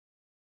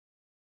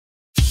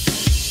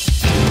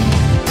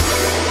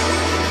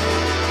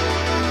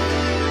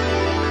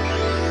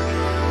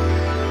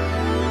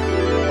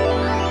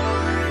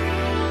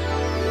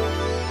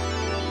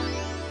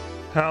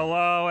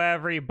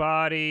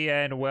everybody,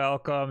 and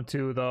welcome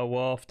to the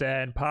Wulff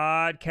Den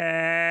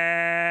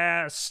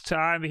podcast.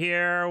 I'm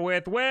here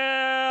with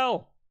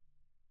Will.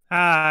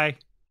 Hi.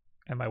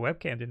 And my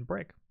webcam didn't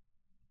break.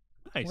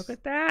 Nice. Look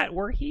at that.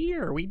 We're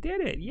here. We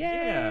did it. Yay.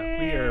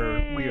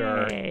 Yeah, we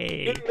are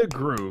in the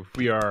groove.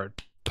 We are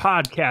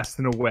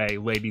podcasting away,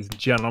 ladies and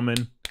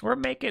gentlemen. We're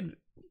making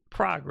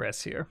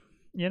progress here,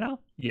 you know?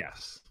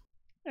 Yes.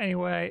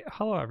 Anyway,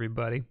 hello,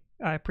 everybody.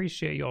 I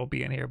appreciate you all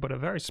being here, but a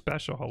very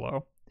special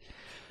hello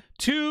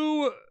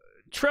to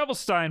Trevor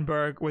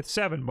Steinberg with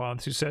 7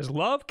 months, who says,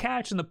 love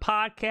catching the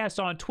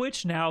podcast on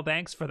Twitch now.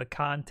 Thanks for the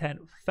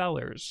content,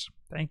 fellers.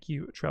 Thank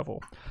you, Trevor.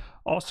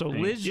 Also,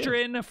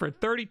 Lizdrin for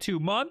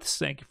 32 months.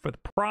 Thank you for the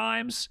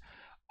primes.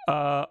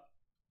 Oh,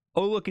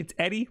 look, it's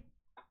Eddie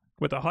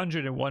with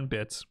 101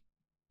 bits,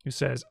 who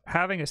says,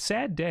 having a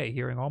sad day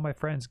hearing all my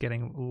friends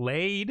getting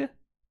laid.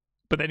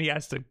 But then he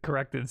has to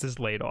correct it and says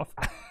laid off.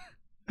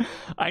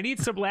 I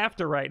need some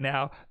laughter right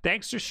now.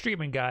 Thanks for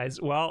streaming,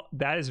 guys. Well,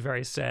 that is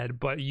very sad,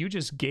 but you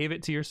just gave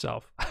it to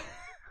yourself.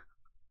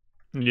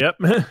 Yep.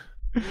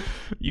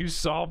 You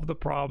solved the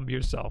problem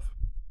yourself.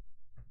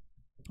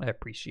 I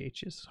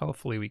appreciate you.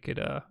 Hopefully we could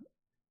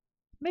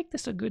make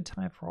this a good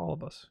time for all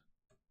of us.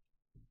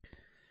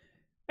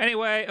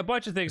 Anyway, a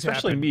bunch of things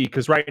Especially happened. me,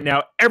 because right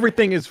now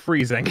everything is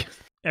freezing.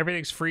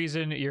 Everything's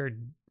freezing. You're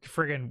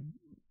friggin'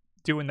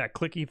 doing that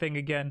clicky thing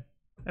again.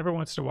 Every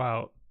once in a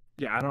while.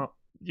 Yeah, I don't...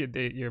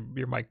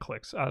 Your mic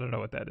clicks. I don't know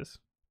what that is.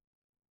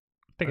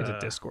 I think it's a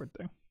Discord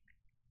thing.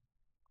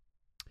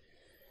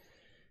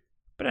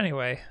 But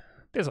anyway,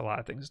 there's a lot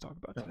of things to talk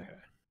about today. Okay.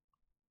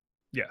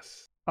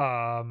 Yes.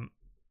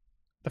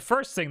 The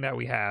first thing that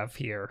we have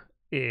here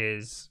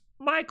is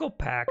Michael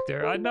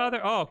Pachter. Another...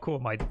 Oh, cool.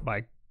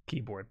 My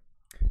keyboard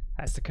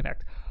has to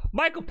connect.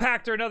 Michael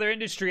Pachter, another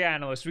industry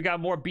analyst. We got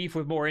more beef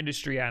with more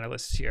industry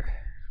analysts here.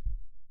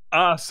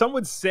 Some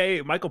would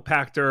say Michael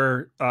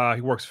Pachter,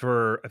 he works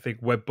for, I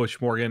think, Wedbush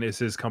Morgan is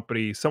his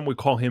company. Some would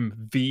call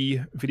him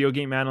the video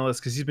game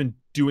analyst because he's been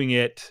doing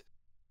it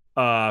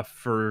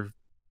for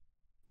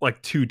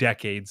like 2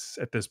 decades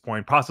at this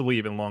point, possibly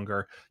even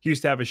longer. He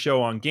used to have a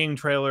show on game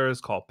trailers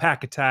called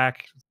Pack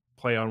Attack,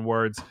 play on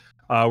words,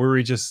 where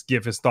he just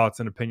give his thoughts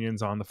and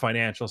opinions on the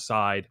financial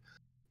side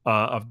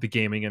of the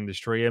gaming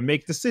industry and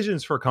make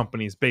decisions for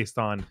companies based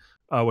on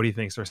what he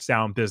thinks are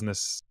sound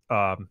business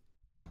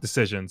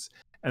decisions.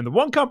 And the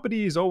one company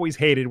he's always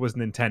hated was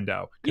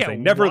Nintendo, because they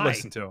never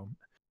listened to him.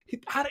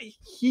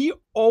 He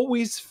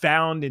always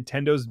found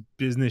Nintendo's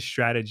business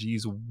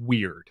strategies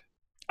weird.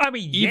 I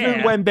mean,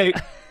 even when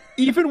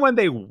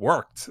they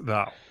worked,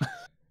 though.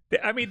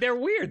 I mean, they're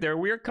weird. They're a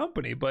weird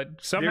company,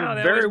 but somehow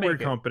they're a very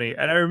weird company.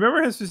 And I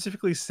remember him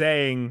specifically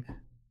saying,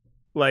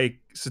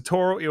 like,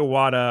 Satoru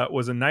Iwata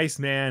was a nice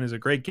man, is a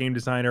great game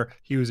designer.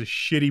 He was a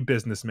shitty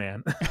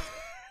businessman.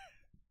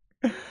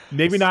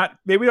 Maybe not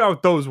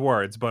with those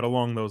words, but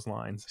along those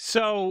lines.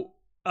 So,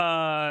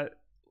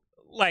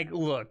 like,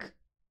 look,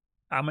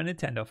 I'm a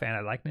Nintendo fan. I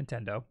like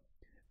Nintendo.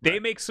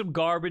 They make some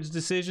garbage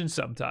decisions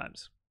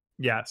sometimes.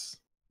 Yes.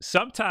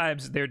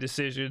 Sometimes their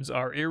decisions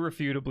are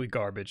irrefutably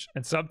garbage,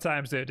 and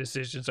sometimes their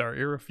decisions are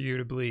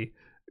irrefutably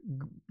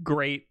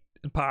great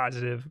and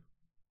positive,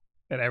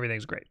 and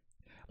everything's great.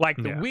 Like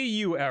the Wii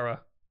U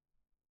era,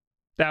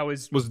 that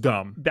was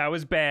dumb. That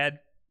was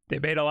bad. They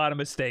made a lot of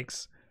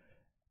mistakes.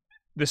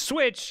 The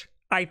Switch,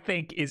 I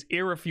think, is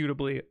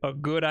irrefutably a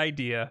good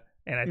idea,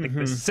 and I think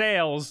the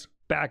sales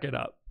back it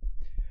up.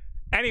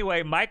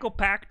 Anyway, Michael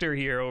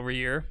Pachter over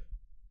here,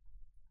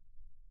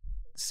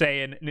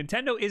 saying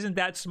Nintendo isn't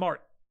that smart.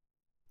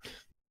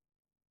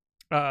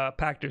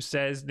 Pachter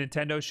says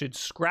Nintendo should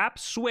scrap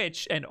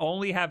Switch and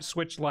only have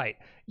Switch Lite.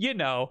 You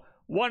know,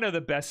 one of the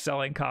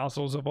best-selling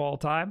consoles of all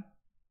time.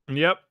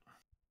 Yep.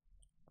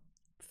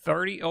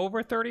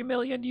 Over 30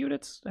 million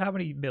units? How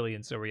many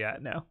millions are we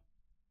at now?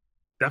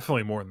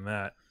 Definitely more than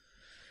that.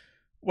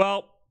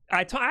 Well,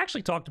 I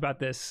actually talked about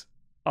this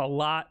a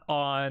lot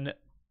on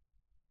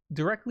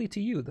Directly to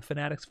You, the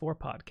Fanatics 4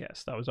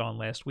 podcast I was on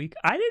last week.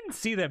 I didn't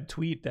see them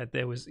tweet that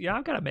there was... Yeah,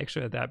 I've got to make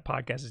sure that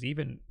podcast is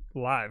even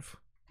live.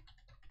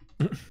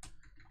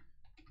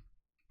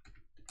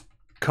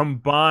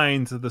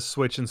 Combined, the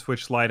Switch and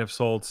Switch Lite have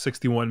sold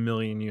 61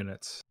 million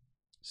units.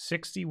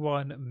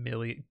 61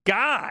 million.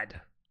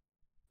 God!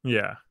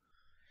 Yeah.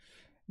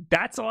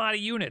 That's a lot of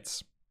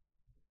units.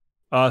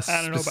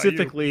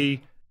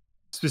 Specifically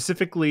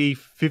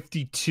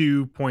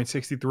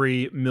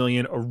 52.63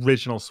 million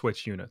original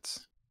Switch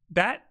units.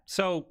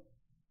 So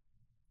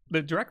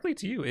the Directly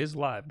to You is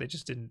live. They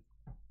just didn't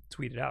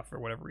tweet it out for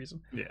whatever reason.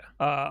 Yeah.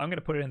 I'm going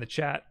to put it in the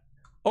chat.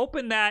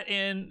 Open that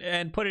in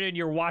and put it in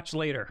your watch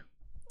later.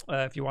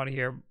 If you want to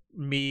hear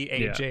me,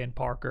 AJ, and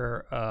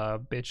Parker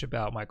bitch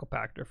about Michael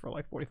Pachter for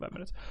like 45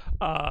 minutes.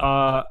 But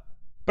I'll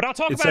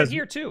talk about it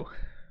here too.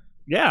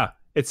 Yeah.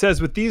 It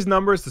says, with these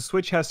numbers, the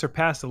Switch has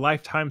surpassed the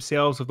lifetime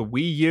sales of the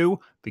Wii U,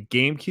 the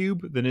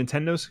GameCube, the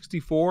Nintendo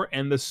 64,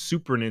 and the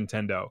Super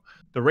Nintendo.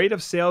 The rate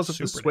of sales of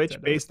the Switch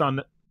based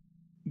on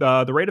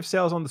The rate of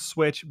sales on the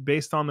Switch,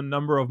 based on the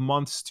number of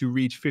months to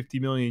reach 50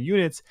 million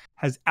units,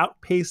 has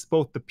outpaced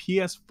both the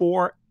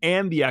PS4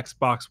 and the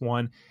Xbox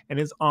One and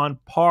is on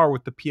par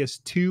with the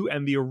PS2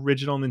 and the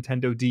original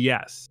Nintendo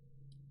DS.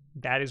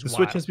 That is the wild.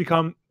 Switch has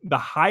become the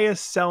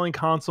highest selling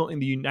console in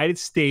the United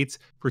States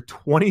for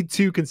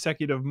 22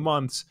 consecutive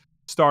months,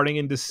 starting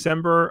in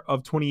December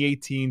of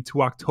 2018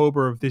 to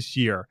October of this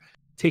year,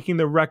 taking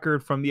the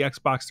record from the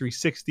Xbox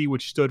 360,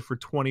 which stood for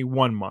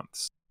 21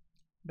 months.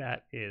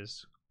 That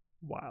is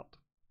wild.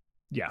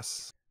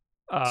 Yes.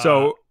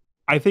 So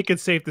I think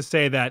it's safe to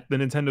say that the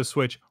Nintendo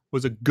Switch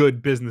was a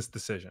good business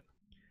decision.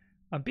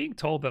 I'm being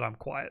told that I'm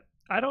quiet.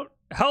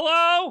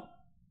 Hello?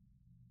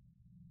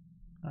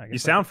 You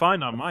sound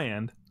fine on my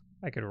end.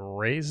 I could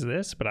raise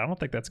this, but I don't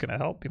think that's going to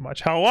help me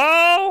much.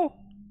 Hello?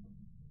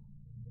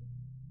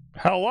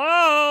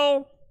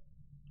 Hello?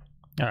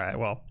 All right,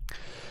 well.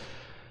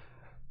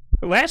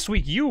 Last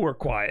week you were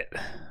quiet,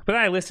 but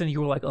I listened,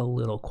 you were like a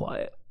little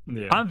quiet.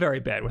 Yeah. I'm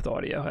very bad with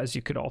audio, as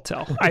you could all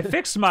tell. I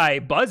fixed my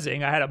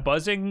buzzing. I had a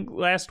buzzing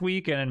last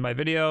week, and in my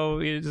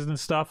videos and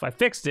stuff, I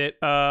fixed it.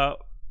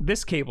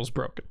 This cable's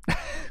broken,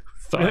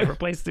 so I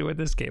replaced it with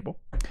this cable.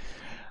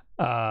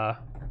 Much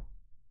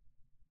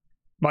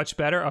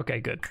better? Okay,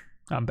 good.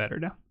 I'm better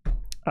now.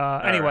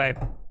 Anyway,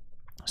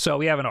 so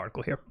we have an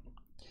article here.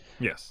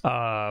 Yes.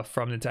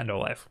 From Nintendo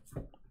Life,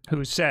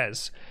 who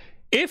says,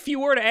 if you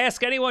were to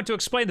ask anyone to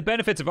explain the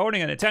benefits of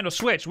owning a Nintendo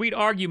Switch, we'd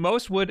argue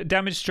most would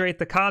demonstrate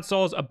the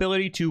console's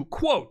ability to,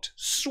 quote,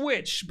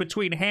 switch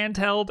between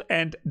handheld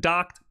and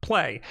docked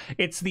play.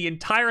 It's the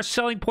entire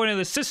selling point of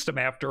the system,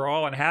 after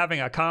all, and having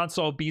a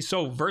console be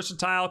so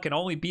versatile can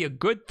only be a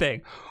good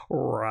thing.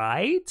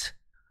 Right?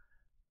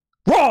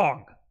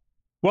 Wrong!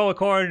 Well,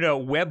 according to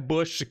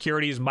Wedbush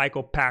Securities'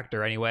 Michael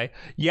Pachter, anyway,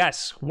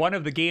 yes, one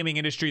of the gaming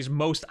industry's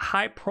most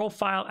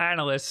high-profile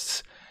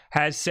analysts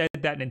has said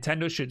that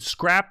Nintendo should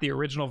scrap the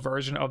original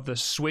version of the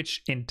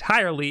Switch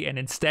entirely and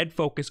instead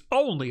focus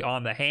only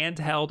on the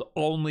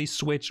handheld-only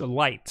Switch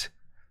Lite.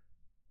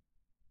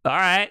 All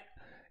right.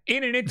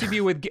 In an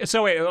interview with...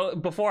 So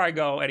wait, before I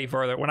go any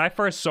further, when I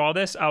first saw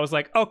this, I was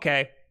like,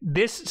 okay,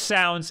 this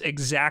sounds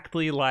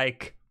exactly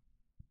like,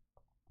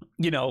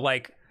 you know,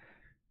 like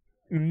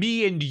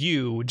me and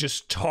you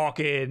just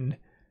talking...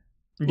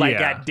 like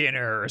at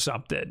dinner or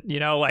something, you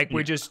know, like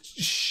we're just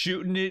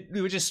shooting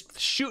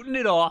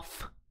it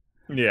off.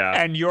 Yeah.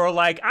 And you're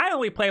like, I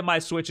only play my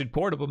Switch in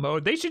portable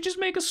mode. They should just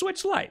make a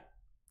Switch Lite,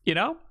 you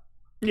know?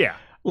 Yeah.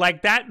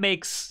 Like that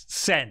makes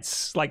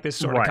sense, like this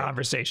sort of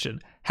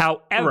conversation.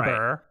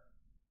 However,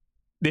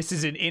 this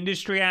is an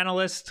industry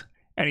analyst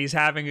and he's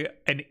having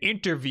an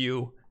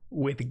interview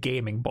with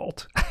Gaming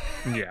Bolt.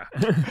 Yeah.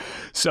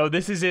 So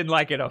this is in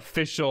like an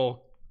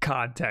official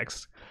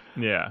context.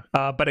 Yeah.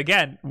 But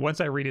again, once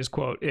I read his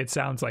quote, it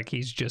sounds like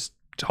he's just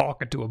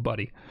talking to a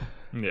buddy.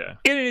 Yeah.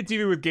 In an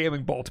interview with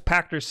Gaming Bolt,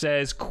 Pachter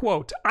says,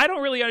 quote, I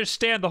don't really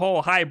understand the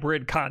whole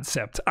hybrid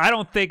concept. I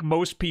don't think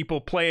most people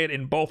play it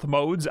in both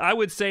modes. I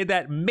would say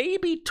that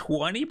maybe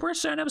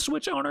 20% of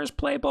Switch owners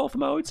play both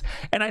modes,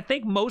 and I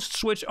think most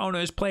Switch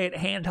owners play it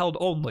handheld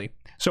only.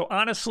 So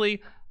I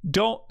honestly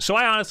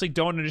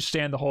don't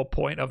understand the whole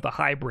point of the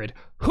hybrid.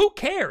 Who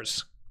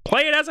cares?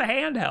 Play it as a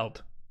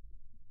handheld.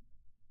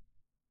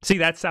 See,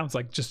 that sounds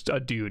like just a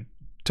dude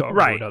talking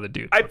to another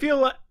dude. I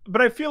feel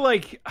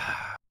like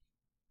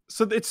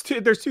so there's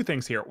two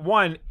things here.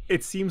 One,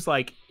 it seems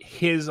like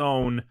his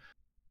own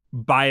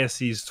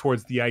biases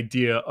towards the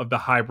idea of the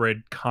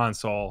hybrid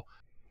console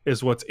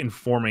is what's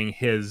informing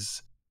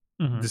his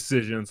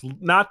decisions,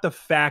 not the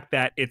fact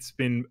that it's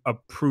been a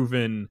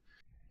proven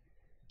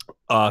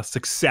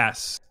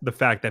success, the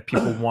fact that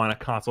people want a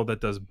console that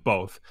does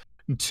both.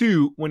 And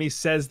two, when he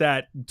says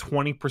that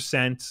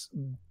 20%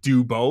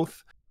 do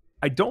both,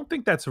 I don't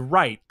think that's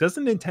right.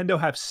 Doesn't Nintendo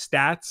have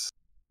stats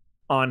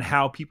on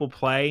how people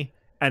play?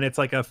 And it's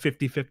like a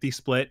 50-50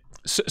 split.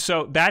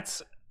 So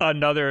that's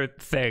another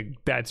thing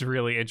that's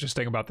really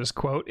interesting about this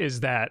quote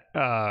is that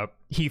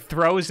he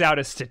throws out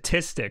a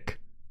statistic.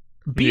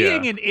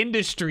 Being an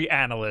industry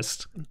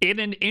analyst in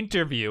an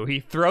interview, he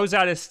throws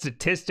out a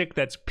statistic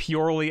that's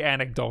purely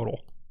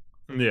anecdotal.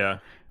 Yeah.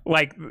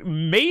 Like,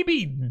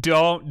 maybe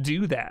don't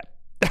do that.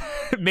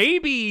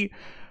 Maybe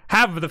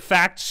have the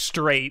facts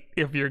straight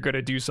if you're going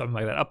to do something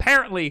like that.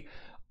 Apparently,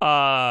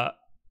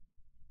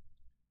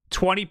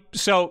 20...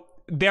 So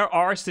there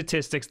are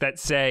statistics that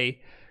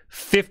say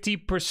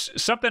 50%,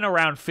 something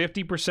around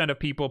 50% of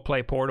people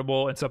play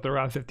portable and something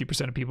around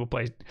 50% of people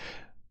play...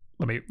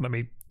 Let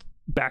me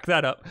back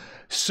that up.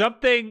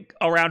 Something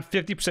around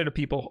 50% of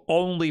people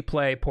only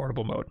play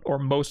portable mode or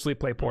mostly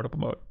play portable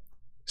mode.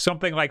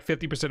 Something like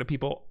 50% of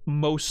people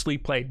mostly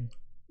play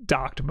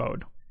docked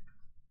mode.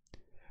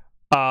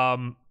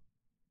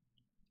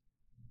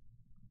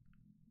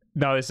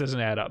 No, this doesn't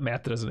add up.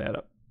 Math doesn't add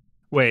up.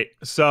 Wait,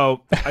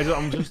 so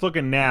I'm just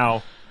looking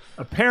now.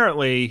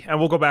 Apparently, and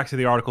we'll go back to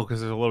the article because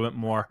there's a little bit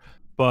more,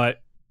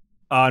 but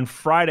on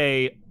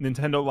Friday,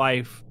 Nintendo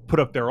Life put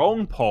up their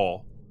own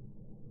poll.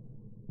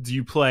 Do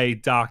you play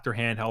docked or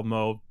handheld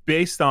mode?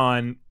 Based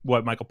on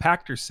what Michael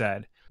Pachter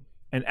said,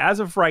 And as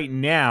of right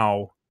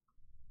now,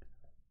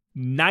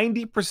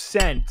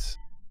 90%.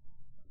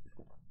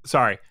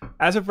 Sorry,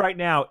 as of right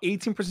now,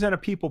 18%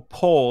 of people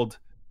polled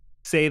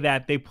say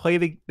that they play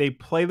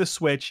the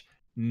Switch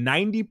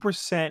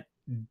 90%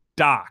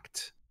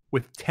 docked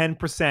with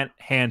 10%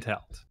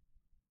 handheld.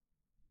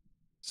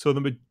 So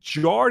the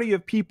majority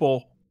of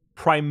people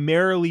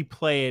primarily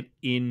play it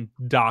in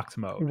docked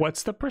mode.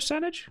 What's the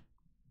percentage?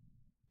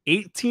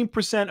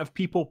 18% of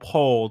people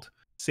polled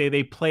say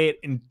they play it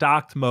in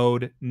docked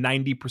mode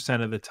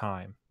 90% of the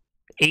time.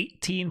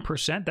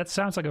 18%? That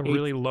sounds like a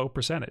really low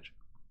percentage.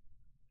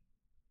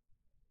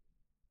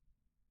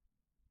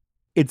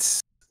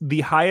 It's the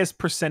highest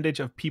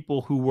percentage of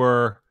people who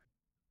were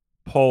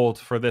polled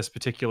for this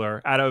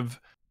particular out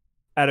of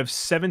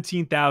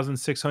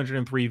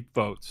 17,603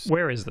 votes.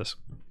 Where is this?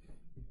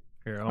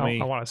 Here,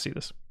 I want to see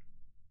this.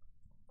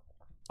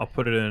 I'll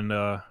put it in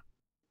our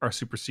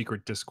super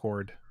secret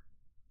Discord.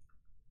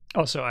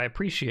 Also, I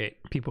appreciate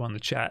people in the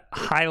chat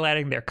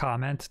highlighting their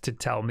comment to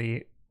tell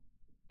me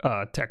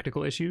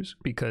technical issues,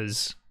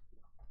 because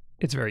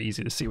it's very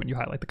easy to see when you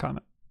highlight the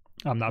comment.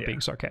 I'm not being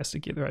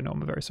sarcastic either. I know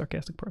I'm a very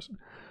sarcastic person.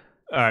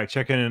 All right,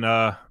 check in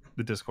the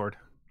Discord.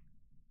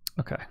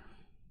 Okay.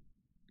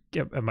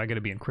 Yeah, am I going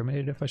to be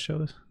incriminated if I show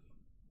this?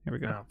 Here we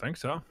go. I don't think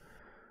so.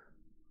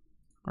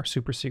 Our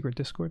super secret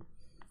Discord.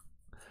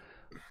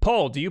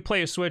 Poll, do you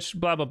play a Switch?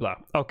 Blah, blah, blah.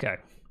 Okay.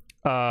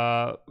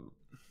 Well,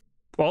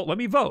 let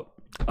me vote.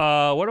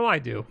 What do I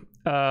do?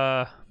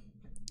 I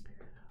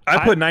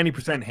put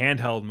 90%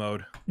 handheld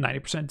mode.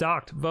 90%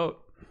 docked. Vote.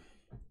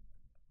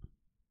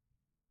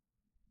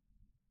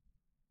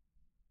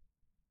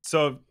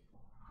 So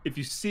if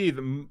you see,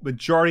 the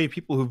majority of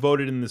people who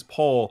voted in this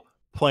poll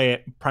play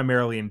it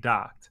primarily in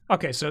docked.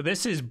 Okay, so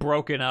this is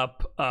broken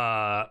up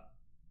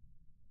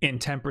in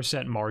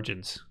 10%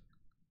 margins.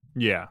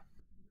 Yeah.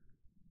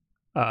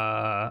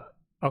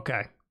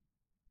 Okay.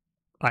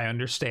 I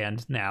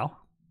understand now.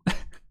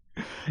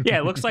 Yeah,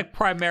 it looks like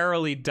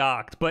primarily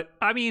docked, but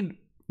I mean,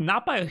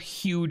 not by a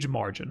huge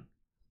margin.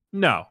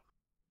 No.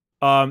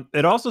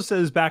 It also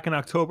says back in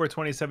October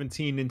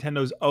 2017,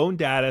 Nintendo's own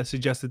data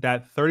suggested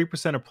that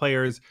 30% of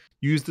players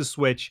use the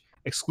Switch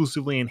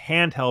exclusively in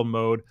handheld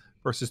mode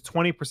versus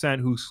 20%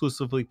 who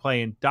exclusively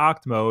play in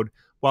docked mode,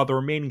 while the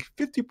remaining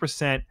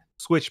 50%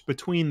 switch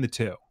between the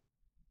two.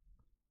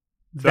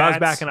 So that was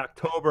back in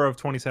October of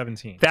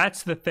 2017.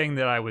 That's the thing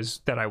that I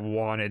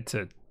wanted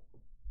to.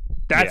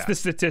 That's the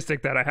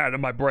statistic that I had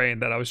in my brain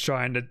that I was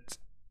trying to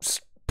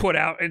put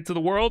out into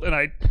the world, and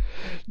I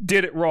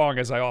did it wrong,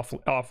 as I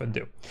often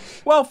do.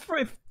 Well,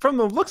 from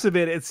the looks of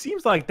it, it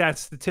seems like that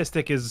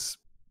statistic is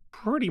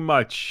pretty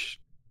much,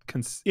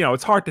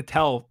 it's hard to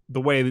tell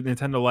the way that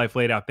Nintendo Life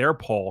laid out their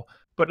poll,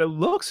 but it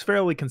looks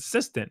fairly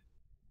consistent.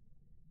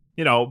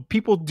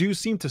 People do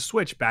seem to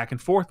switch back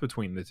and forth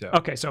between the two.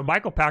 Okay, so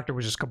Michael Pachter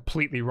was just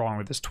completely wrong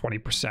with this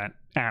 20%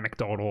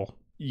 anecdotal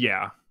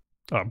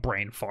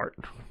brain fart,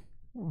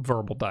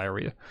 verbal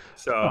diarrhea.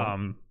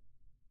 So,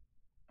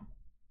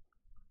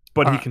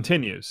 but he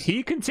continues.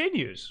 He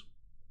continues.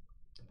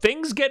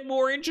 Things get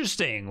more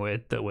interesting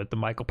with the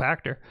Michael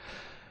Pachter.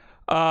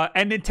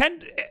 And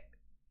Nintendo,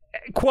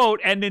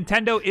 quote, and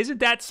Nintendo isn't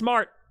that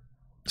smart.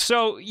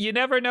 So you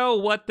never know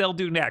what they'll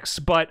do next,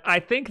 but I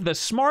think the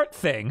smart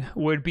thing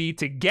would be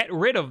to get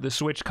rid of the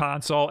Switch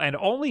console and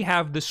only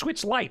have the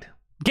Switch Lite.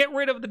 Get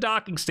rid of the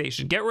docking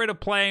station. Get rid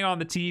of playing on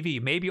the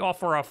TV. Maybe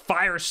offer a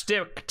Fire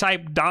Stick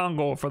type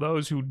dongle for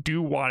those who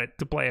do want it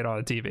to play it on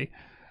the TV.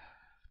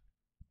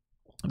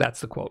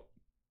 That's the quote.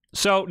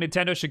 So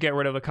Nintendo should get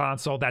rid of the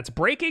console that's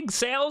breaking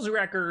sales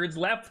records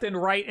left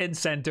and right and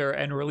center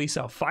and release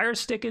a Fire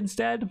Stick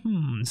instead,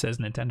 says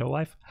Nintendo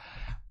Life.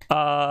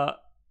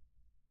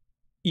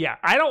 Yeah,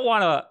 I don't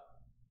want to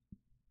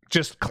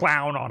just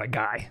clown on a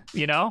guy,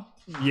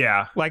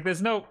 Yeah. Like,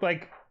 there's no,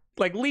 like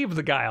leave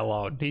the guy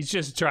alone. He's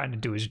just trying to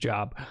do his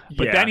job.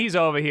 But then he's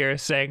over here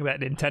saying that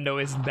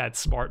Nintendo isn't that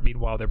smart.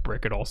 Meanwhile, they're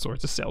breaking all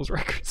sorts of sales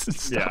records and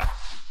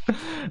stuff. Yeah.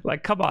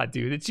 Like, come on,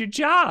 dude. It's your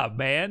job,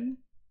 man,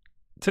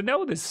 to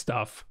know this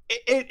stuff.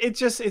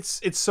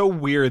 It's so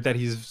weird that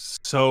he's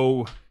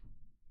so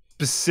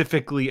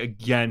specifically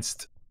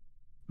against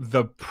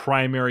the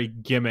primary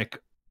gimmick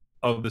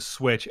of the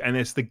Switch, and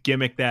it's the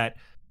gimmick that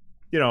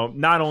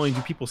not only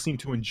do people seem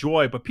to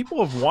enjoy, but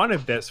people have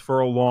wanted this for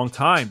a long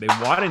time. They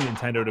wanted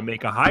Nintendo to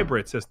make a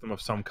hybrid system of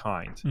some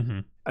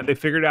kind, and they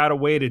figured out a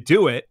way to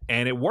do it,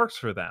 and it works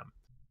for them.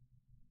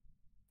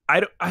 I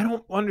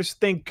don't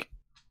understand.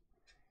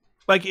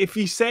 Like, if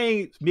he's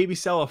saying maybe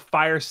sell a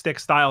Fire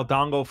Stick style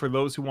dongle for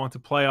those who want to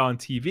play on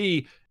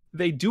TV,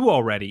 they do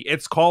already.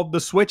 It's called the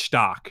Switch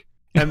Dock,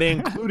 and they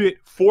include it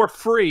for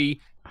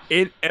free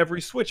in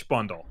every Switch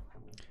bundle.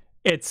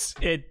 It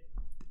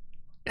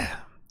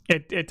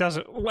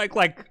doesn't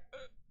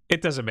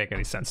it doesn't make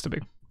any sense to me,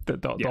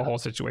 the whole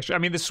situation. I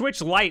mean, the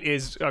Switch Lite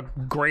is a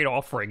great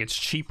offering. It's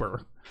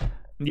cheaper.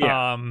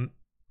 Some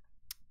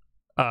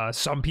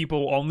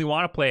people only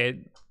want to play it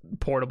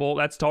portable.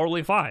 That's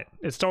totally fine.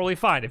 It's totally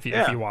fine if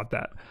you want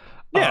that.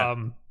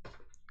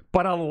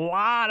 But a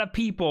lot of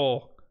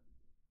people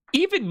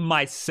even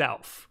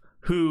myself,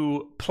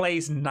 who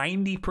plays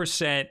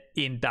 90%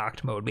 in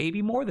docked mode,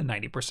 maybe more than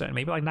 90%,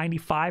 maybe like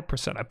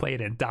 95%, I play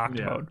it in docked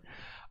mode.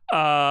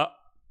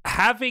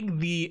 Having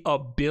the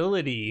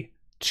ability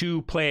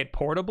to play it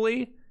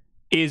portably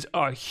is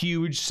a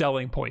huge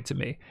selling point to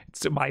me.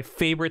 It's my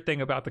favorite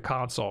thing about the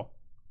console.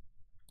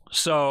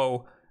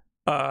 So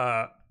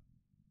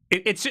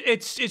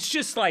it's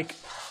just like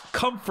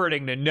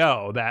comforting to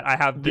know that I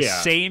have the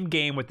same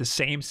game with the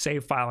same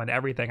save file and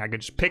everything. I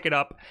could just pick it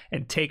up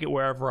and take it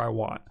wherever I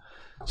want.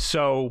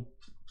 So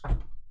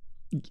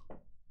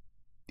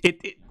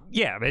it's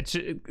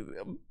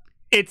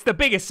the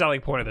biggest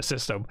selling point of the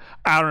system.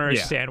 I don't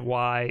understand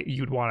why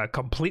you'd want to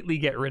completely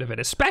get rid of it,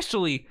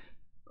 especially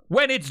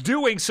when it's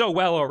doing so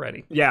well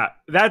already. Yeah,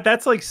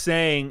 that's like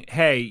saying,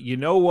 hey, you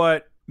know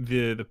what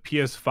the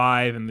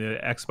PS5 and the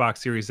Xbox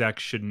Series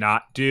X should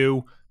not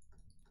do?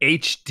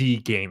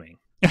 HD gaming.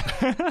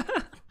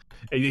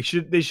 They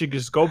should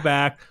just go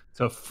back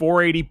to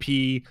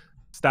 480p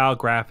style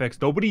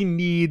graphics. Nobody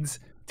needs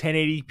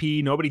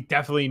 1080p. Nobody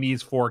definitely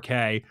needs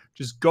 4K.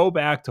 Just go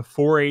back to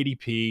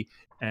 480p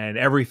and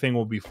everything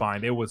will be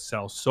fine. They would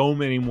sell so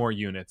many more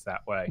units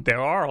that way.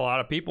 There are a lot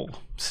of people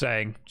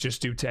saying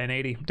just do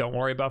 1080. Don't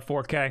worry about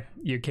 4K.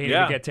 You can't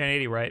even get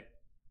 1080 right.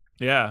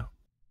 Yeah.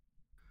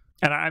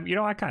 And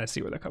I kind of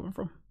see where they're coming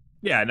from.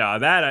 Yeah, no,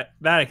 that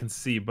I can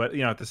see, but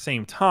at the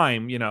same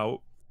time,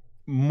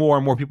 more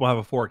and more people have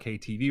a 4K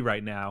TV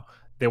right now.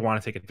 They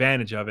want to take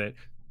advantage of it.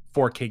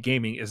 4K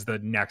gaming is the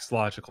next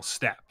logical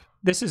step.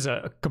 This is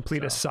a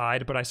complete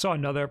aside, but I saw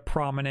another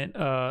prominent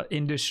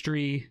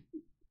industry,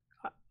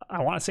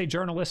 I want to say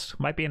journalist,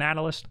 might be an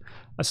analyst.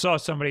 I saw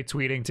somebody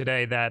tweeting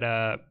today that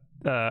I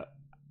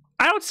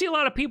don't see a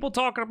lot of people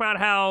talking about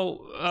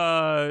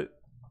how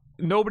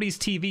nobody's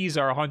TVs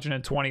are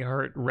 120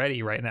 hertz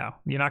ready right now.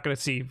 You're not going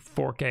to see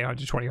 4K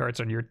 120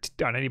 hertz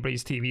on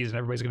anybody's TVs, and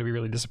everybody's going to be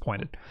really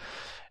disappointed.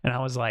 And I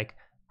was like,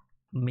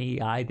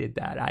 I did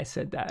that. I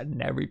said that,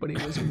 and everybody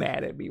was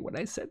mad at me when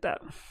I said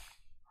that.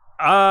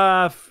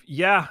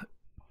 Yeah,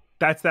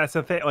 that's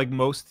the thing. Like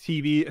most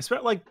TV,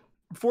 especially like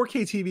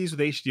 4K TVs with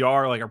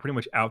HDR, like are pretty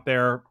much out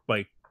there,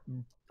 like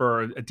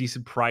for a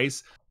decent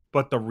price.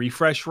 But the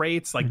refresh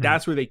rates, like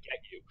that's where they get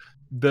you.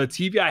 The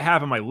TV I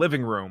have in my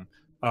living room,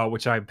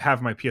 which I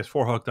have my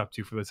PS4 hooked up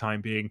to for the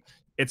time being,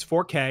 it's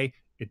 4K.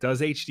 It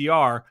does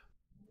HDR,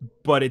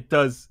 but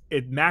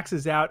it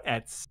maxes out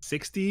at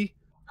 60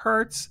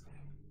 hertz.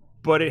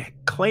 But it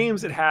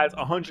claims it has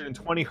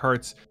 120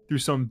 hertz through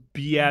some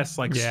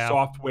BS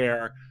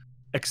software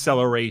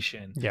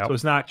acceleration. Yep. So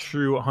it's not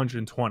true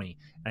 120.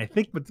 And I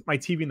think with my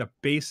TV in the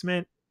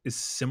basement is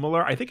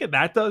similar. I think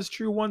that does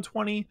true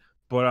 120,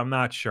 but I'm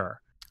not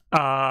sure.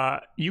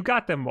 You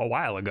got them a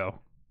while ago.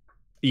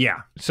 Yeah.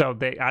 So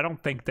I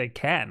don't think they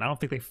can. I don't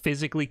think they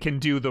physically can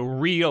do the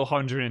real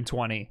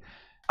 120.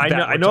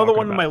 I know the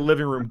one in my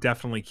living room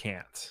definitely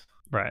can't.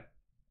 Right.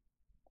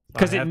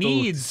 Because it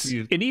needs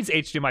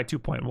HDMI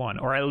 2.1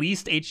 or at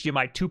least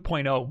HDMI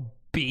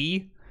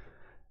 2.0B.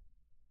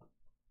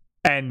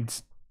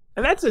 And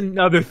that's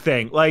another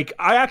thing. Like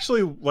I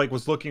actually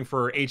was looking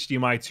for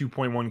HDMI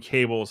 2.1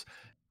 cables.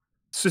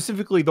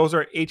 Specifically, those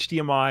are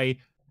HDMI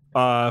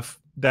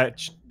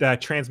that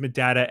transmit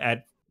data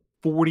at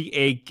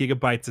 48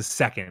 gigabytes a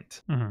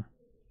second.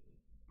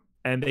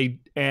 And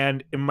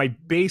in my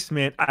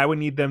basement, I would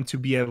need them to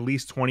be at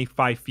least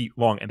 25 feet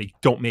long, and they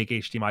don't make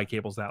HDMI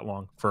cables that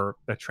long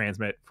that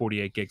transmit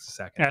 48 gigs a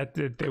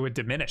second. They would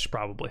diminish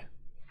probably.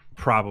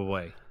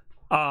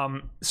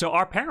 So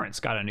our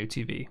parents got a new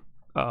TV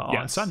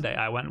on Sunday.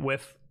 I went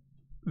with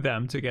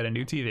them to get a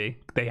new TV.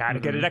 They had to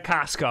get it at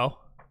Costco,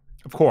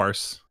 of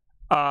course.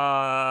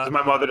 My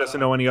mother doesn't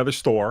know any other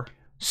store.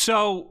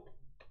 So,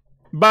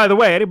 by the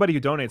way, anybody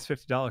who donates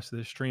 $50 to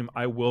this stream,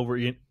 I will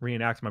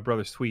reenact my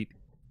brother's tweet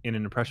in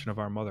an impression of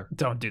our mother.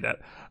 Don't do that.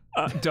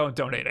 Don't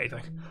donate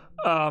anything.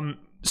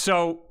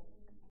 So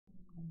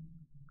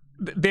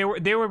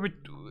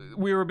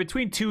we were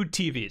between two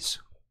TVs.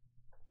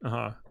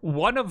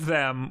 One of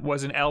them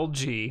was an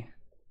LG,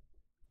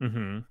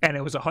 and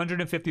it was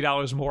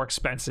 $150 more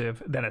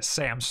expensive than a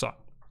Samsung.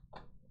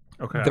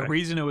 Okay. The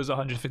reason it was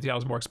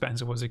 $150 more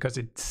expensive was because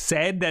it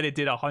said that it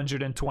did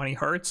 120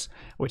 hertz,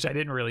 which I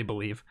didn't really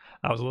believe.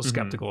 I was a little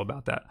skeptical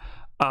about that.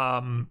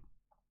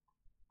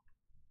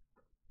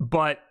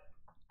 But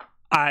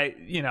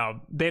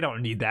they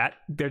don't need that.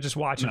 They're just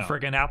watching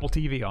friggin' Apple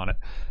TV on it.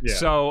 Yeah.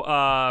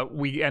 So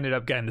we ended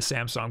up getting the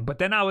Samsung. But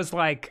then I was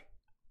like,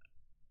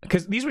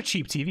 because these were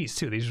cheap TVs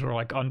too. These were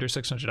like under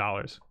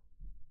 $600.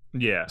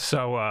 Yeah.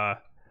 So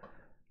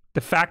the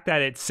fact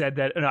that it said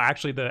that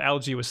actually the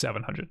LG was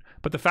 $700,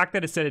 but the fact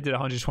that it said it did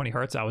 120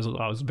 hertz, I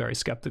was very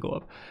skeptical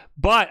of.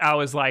 But I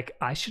was like,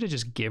 I should have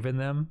just given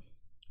them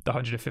the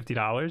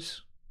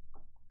 $150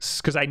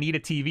 because I need a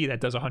TV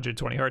that does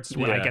 120 hertz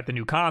when I get the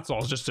new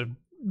consoles just to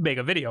make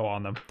a video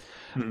on them.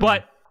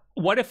 But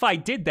what if I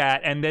did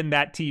that and then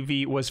that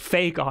TV was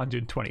fake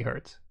 120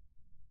 hertz?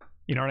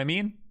 You know what I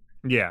mean?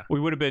 Yeah. We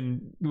would have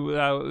been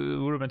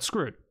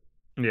screwed.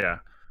 Yeah.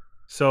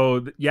 So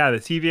the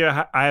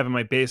TV I have in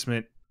my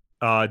basement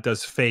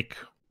does fake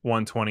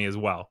 120 as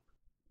well.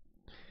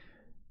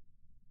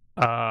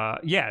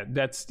 Yeah,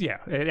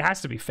 it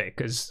has to be fake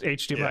because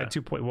HDMI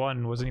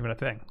 2.1 wasn't even a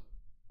thing.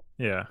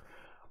 Yeah.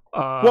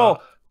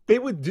 Well, they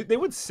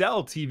would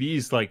sell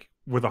TVs like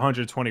with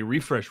 120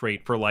 refresh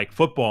rate for like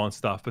football and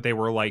stuff, but they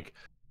were like,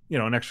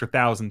 an extra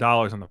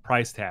 $1,000 on the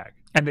price tag.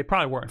 And they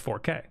probably weren't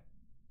 4K.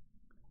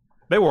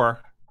 They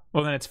were.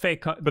 Well, then it's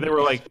fake. But they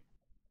were like,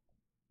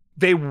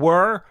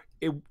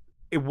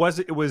 it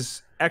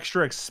was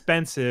extra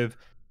expensive,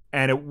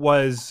 and it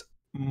was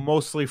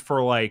mostly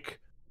for like,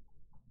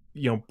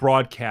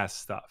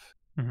 broadcast stuff.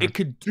 Mm-hmm. It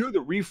could do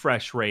the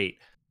refresh rate,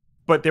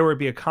 but there would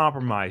be a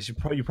compromise. You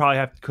probably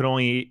could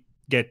only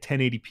get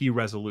 1080p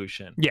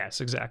resolution.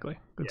 Yes, exactly.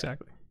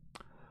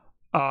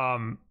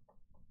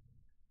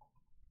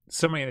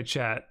 Somebody in the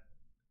chat,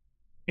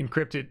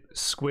 Encrypted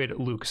Squid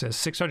Luke, says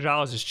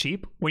 $600 is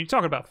cheap. When you're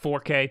talking about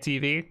 4K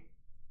TV,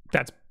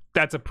 that's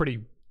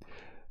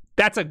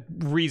a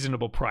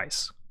reasonable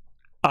price.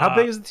 How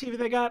big is the TV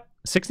they got?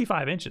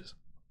 65 inches.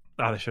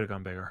 Oh, they should have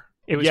gone bigger.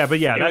 It was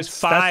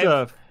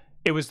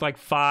it was like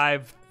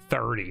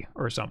 530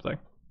 or something.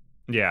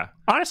 Yeah.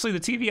 Honestly,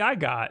 the TV I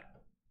got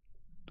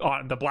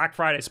on the Black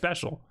Friday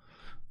special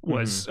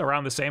was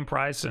around the same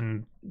price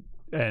and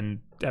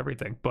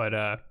everything,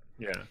 but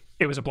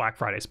it was a Black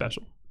Friday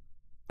special.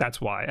 That's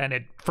why, and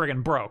it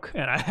friggin' broke,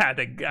 and I had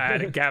to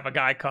have a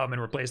guy come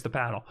and replace the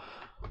panel.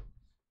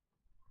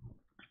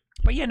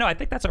 But yeah, no, I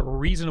think that's a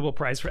reasonable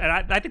price and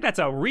I think that's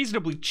a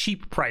reasonably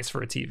cheap price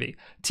for a TV.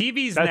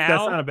 That's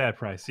not a bad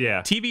price. Yeah.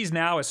 TVs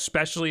now,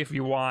 especially if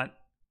you want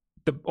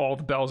all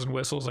the bells and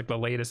whistles, like the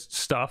latest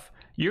stuff,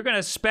 you're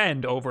gonna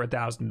spend over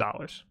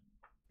 $1,000.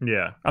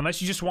 Yeah.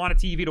 Unless you just want a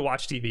TV to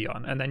watch TV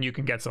on, and then you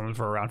can get something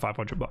for around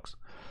 $500.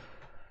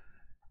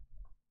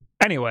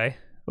 Anyway,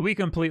 we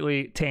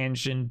completely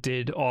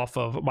tangented off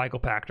of Michael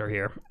Pachter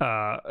here.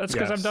 That's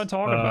because I'm done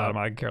talking about him.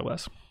 I can care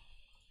less.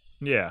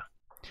 Yeah.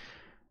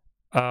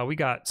 We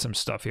got some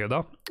stuff here,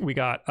 though. We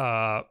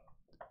got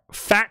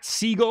Fat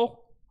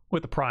Seagull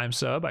with the Prime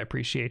sub. I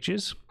appreciate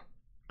yous.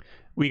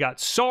 We got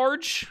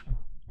Sarge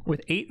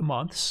with 8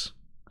 months.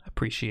 I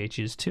appreciate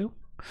yous, too.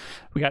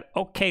 We got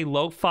OK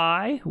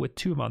Lo-Fi with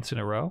 2 months in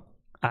a row.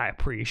 I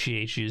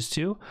appreciate yous,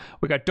 too.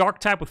 We got Dark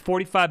Type with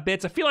 45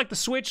 bits. I feel like the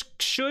Switch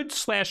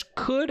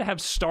could have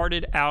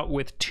started out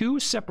with 2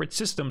 separate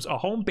systems, a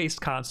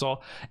home-based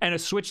console and a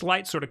Switch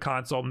Lite sort of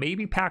console.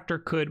 Maybe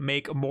Pachter could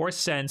make more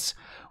sense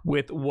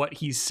with what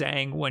he's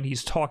saying when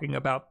he's talking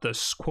about the,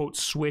 quote,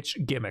 Switch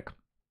gimmick.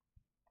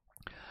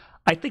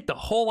 I think the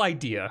whole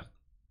idea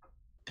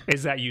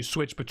is that you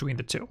switch between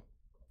the two.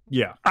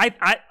 Yeah.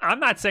 I'm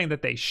not saying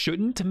that they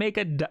shouldn't make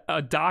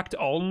a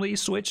docked-only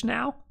Switch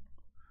now.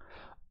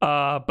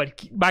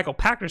 But Michael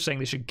Pachter's saying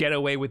they should get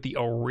away with the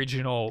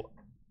original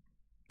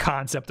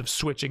concept of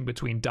switching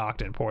between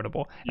docked and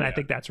portable. And I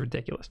think that's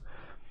ridiculous.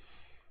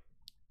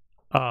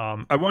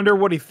 I wonder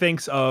what he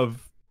thinks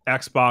of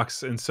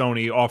Xbox and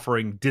Sony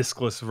offering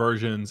diskless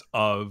versions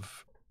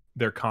of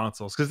their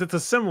consoles, because it's a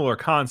similar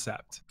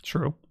concept.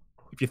 True.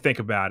 If you think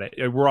about it,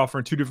 we're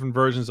offering 2 different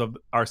versions of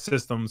our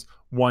systems.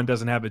 One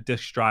doesn't have a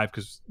disk drive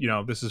because,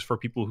 this is for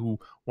people who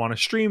want to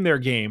stream their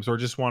games or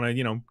just want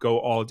to, go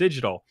all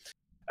digital.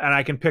 And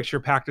I can picture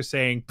Pachter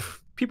saying,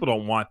 people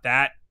don't want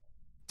that.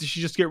 You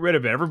should just get rid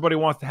of it. Everybody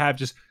wants to have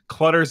just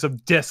clutters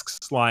of discs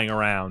lying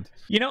around.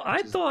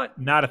 I thought...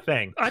 Not a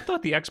thing. I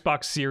thought the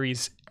Xbox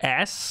Series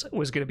S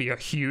was going to be a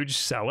huge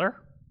seller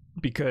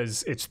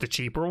because it's the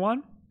cheaper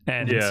one.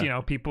 And,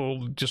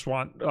 people just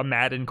want a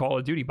Madden Call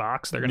of Duty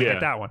box. They're going to get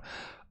that one.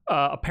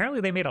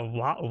 Apparently, they made a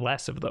lot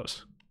less of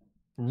those.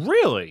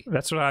 Really?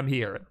 That's what I'm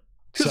hearing.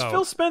 Because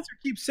Phil Spencer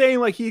keeps saying,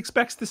 like, he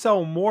expects to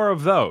sell more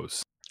of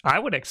those. I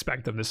would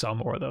expect them to sell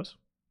more of those.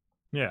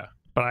 Yeah.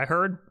 But I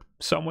heard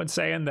someone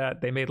saying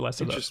that they made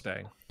less of those.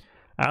 Interesting.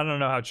 I don't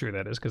know how true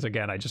that is because,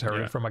 again, I just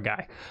heard it from a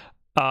guy.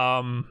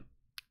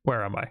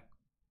 Where am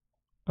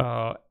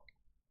I?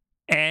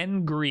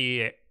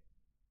 Angry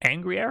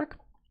Eric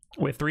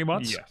with 3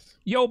 months? Yes.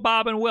 Yo,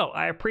 Bob and Will,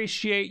 I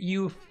appreciate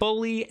you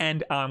fully,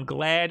 and I'm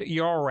glad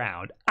you're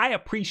around. I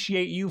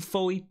appreciate you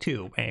fully,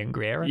 too,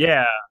 Angry Eric.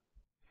 Yeah.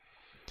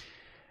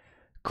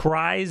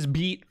 Cries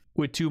Beat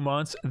with 2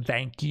 months,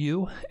 thank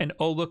you. And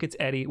oh, look, it's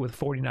Eddie with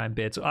 49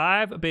 bits.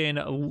 I've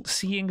been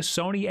seeing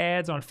Sony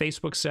ads on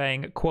Facebook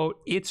saying,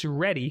 quote, it's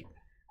ready.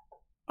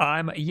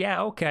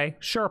 Yeah, okay,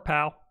 sure,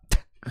 pal.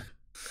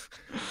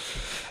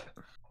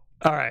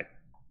 All right,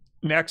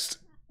 next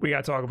we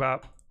got to talk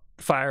about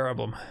Fire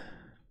Emblem.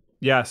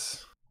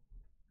 Yes.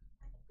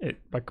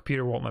 My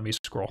computer won't let me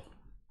scroll.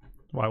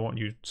 Why won't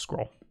you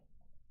scroll?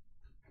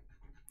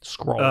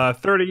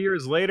 30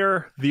 years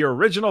later, the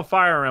original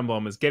Fire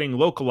Emblem is getting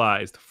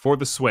localized for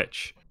the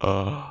Switch.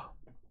 Wow.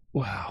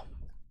 I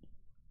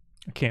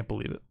can't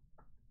believe it.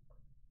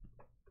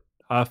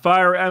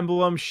 Fire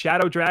Emblem,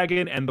 Shadow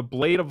Dragon, and the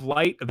Blade of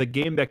Light, the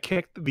game that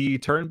kicked the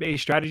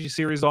turn-based strategy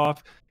series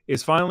off,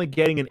 is finally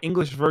getting an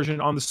English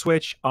version on the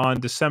Switch on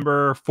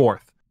December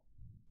 4th.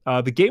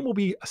 The game will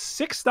be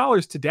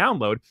 $6 to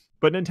download,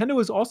 but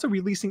Nintendo is also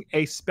releasing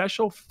a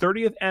special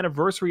 30th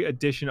anniversary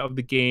edition of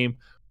the game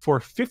for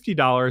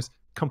 $50,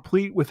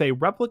 complete with a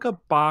replica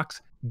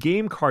box,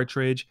 game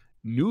cartridge,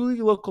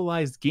 newly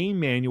localized game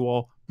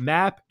manual,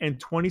 map, and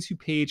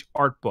 22-page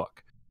art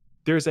book.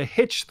 There's a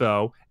hitch,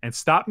 though, and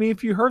stop me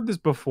if you heard this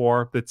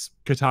before, that's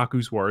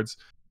Kotaku's words.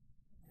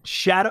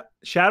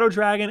 Shadow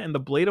Dragon and the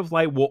Blade of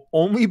Light will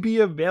only be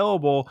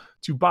available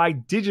to buy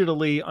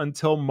digitally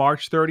until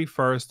March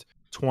 31st,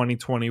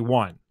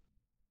 2021.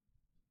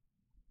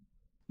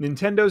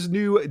 Nintendo's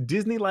new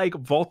Disney-like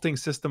vaulting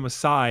system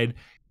aside,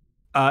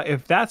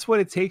 if that's what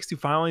it takes to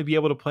finally be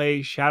able to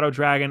play Shadow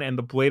Dragon and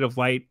the Blade of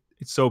Light,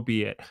 so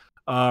be it.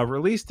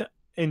 Released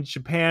in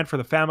Japan for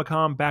the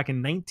Famicom back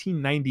in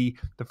 1990,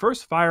 the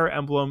first Fire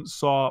Emblem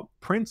saw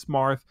Prince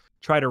Marth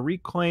try to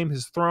reclaim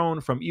his throne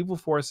from evil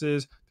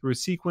forces through a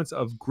sequence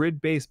of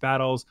grid-based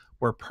battles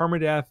where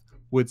permadeath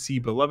would see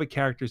beloved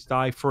characters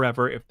die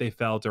forever if they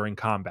fell during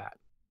combat.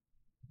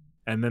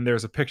 And then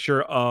there's a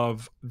picture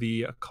of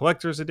the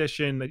collector's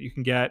edition that you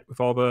can get with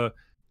all the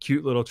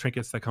cute little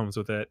trinkets that comes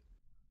with it.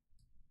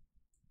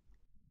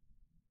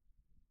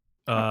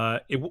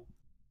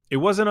 It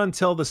wasn't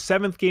until the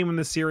 7th game in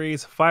the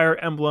series, Fire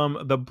Emblem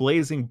The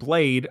Blazing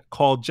Blade,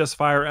 called just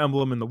Fire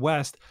Emblem in the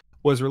West,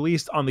 was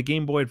released on the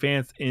Game Boy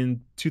Advance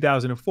in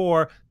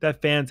 2004,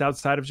 that fans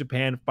outside of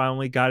Japan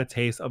finally got a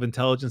taste of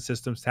Intelligent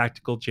Systems'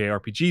 tactical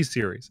JRPG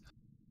series.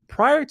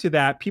 Prior to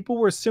that, people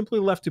were simply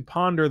left to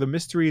ponder the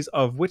mysteries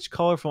of which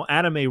colorful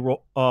anime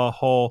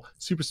hole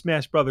Super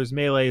Smash Bros.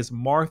 Melee's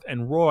Marth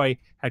and Roy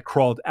had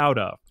crawled out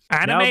of.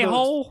 Anime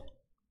hole?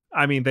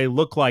 I mean, they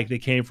look like they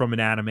came from an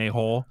anime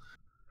hole.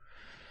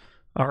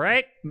 All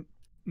right.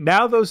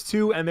 Now those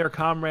two and their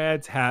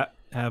comrades have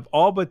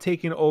all but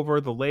taken over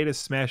the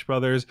latest Smash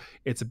Brothers.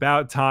 It's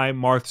about time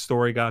Marth's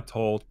story got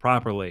told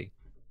properly.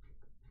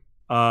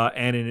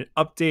 And in an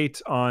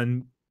update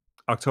on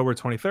October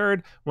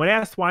 23rd, when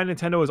asked why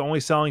Nintendo is only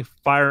selling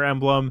Fire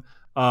Emblem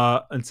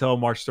until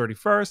March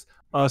 31st,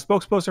 a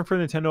spokesperson for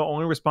Nintendo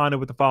only responded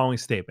with the following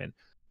statement.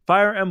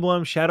 Fire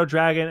Emblem, Shadow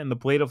Dragon, and the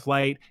Blade of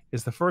Light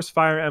is the first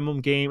Fire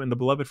Emblem game in the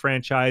beloved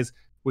franchise,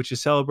 which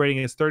is celebrating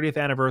its 30th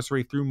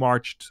anniversary through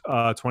March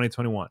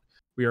 2021.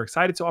 We are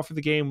excited to offer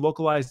the game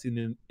localized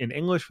in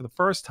English for the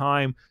first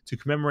time to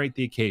commemorate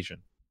the occasion.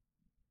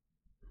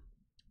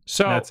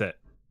 So and that's it.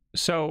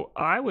 So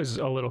I was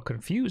a little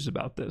confused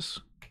about this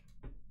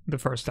the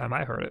first time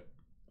I heard it.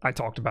 I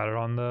talked about it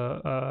on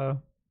the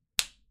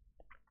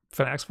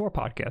Fanatics 4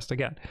 podcast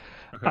again.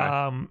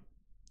 Okay.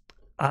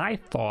 I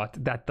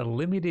thought that the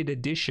limited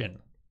edition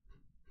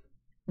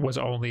was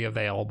only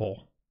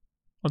available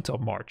until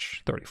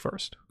March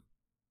 31st.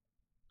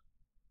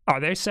 Are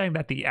they saying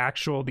that the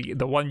actual,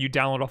 the one you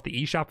download off the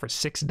eShop for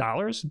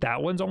 $6,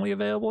 that one's only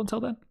available until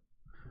then?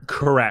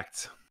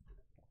 Correct.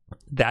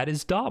 That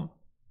is dumb.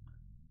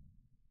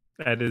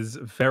 That is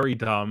very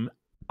dumb.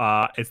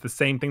 It's the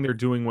same thing they're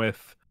doing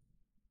with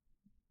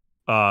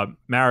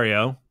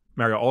Mario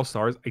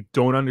All-Stars. I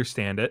don't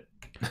understand it.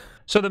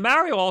 So the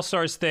Mario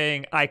All-Stars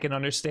thing, I can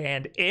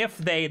understand if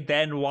they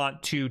then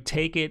want to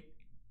take it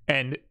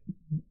and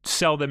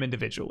sell them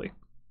individually.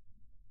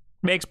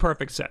 Makes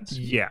perfect sense.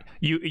 Yeah.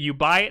 You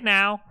buy it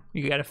now,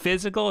 you get a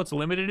physical, it's a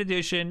limited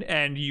edition,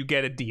 and you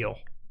get a deal.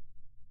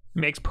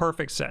 Makes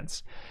perfect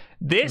sense.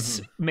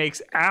 This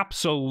makes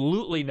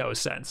absolutely no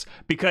sense,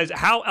 because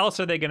how else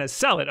are they going to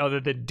sell it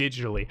other than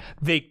digitally?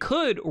 They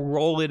could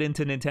roll it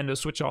into Nintendo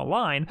Switch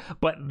Online,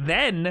 but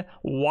then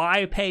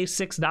why pay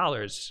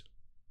 $6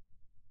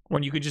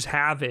 when you could just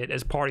have it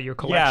as part of your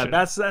collection?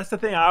 Yeah, that's the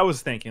thing I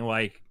was thinking.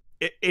 Like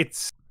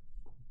it's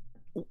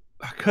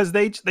because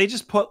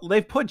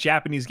they've put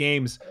Japanese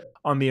games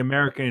on the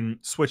American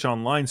Switch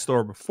Online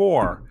store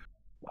before,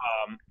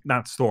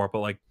 not store, but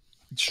like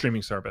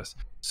streaming service.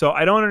 So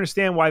I don't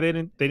understand why they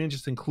didn't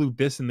just include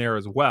this in there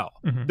as well.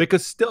 They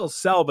could still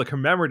sell the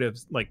commemorative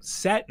like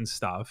set and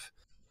stuff,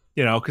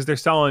 you know, because they're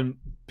selling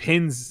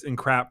pins and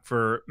crap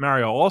for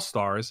Mario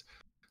All-Stars.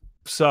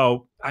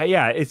 So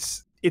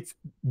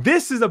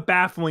this is a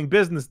baffling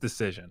business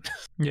decision.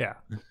 Yeah,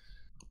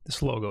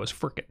 this logo is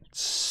freaking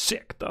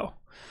sick though.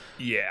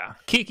 Yeah.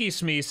 Kiki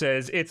Smee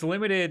says it's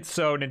limited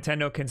so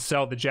Nintendo can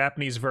sell the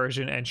Japanese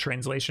version and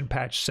translation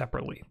patch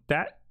separately.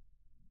 That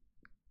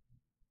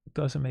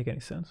doesn't make any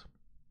sense.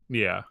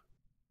 Yeah.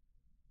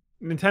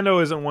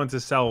 Nintendo isn't one to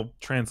sell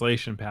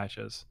translation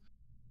patches.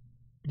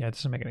 Yeah, it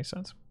doesn't make any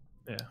sense.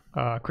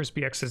 Yeah.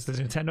 Crispy X says, does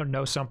Nintendo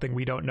know something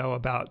we don't know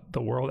about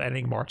the world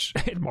ending in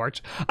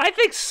March? I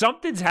think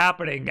something's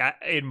happening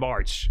in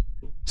March.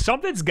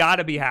 Something's got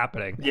to be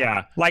happening.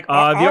 Yeah. Like,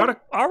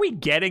 are we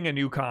getting a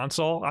new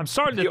console? I'm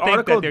starting to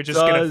think that they're just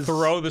going to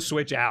throw the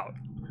Switch out.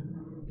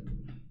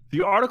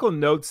 The article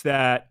notes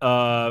that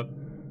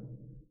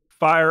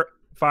Fire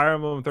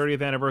Emblem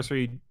 30th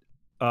anniversary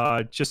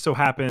just so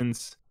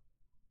happens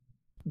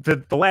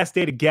the last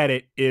day to get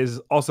it is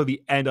also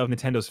the end of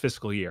Nintendo's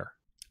fiscal year.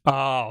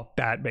 Oh,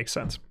 that makes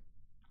sense.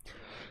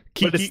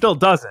 But it still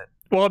doesn't.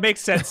 Well, it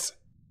makes sense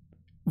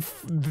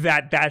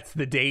that that's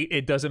the date.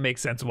 It doesn't make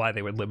sense why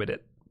they would limit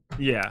it.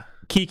 Yeah.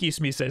 Kiki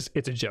Smee says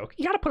it's a joke.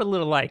 You got to put a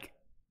little like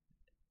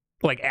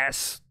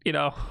S, you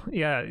know?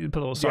 Yeah, you put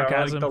a little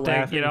sarcasm like the thing,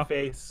 laughing you know?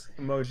 face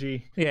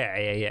emoji.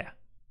 Yeah.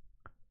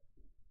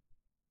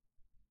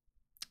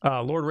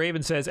 Lord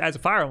Raven says, as a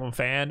Fire Emblem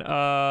fan,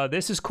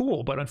 this is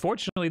cool, but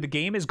unfortunately the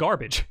game is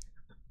garbage.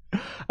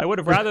 I would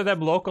have rather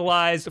them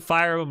localized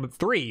Fire Emblem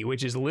 3,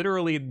 which is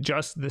literally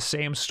just the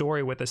same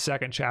story with a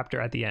second chapter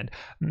at the end.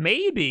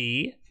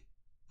 Maybe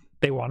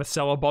they want to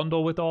sell a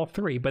bundle with all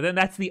three, but then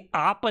that's the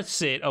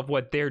opposite of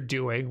what they're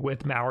doing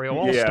with Mario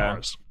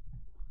All-Stars.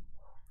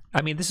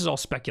 I mean, this is all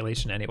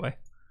speculation anyway.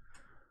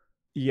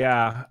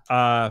 Yeah,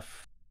 I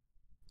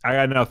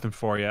got nothing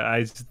for you.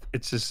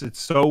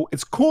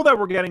 It's cool that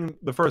we're getting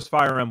the first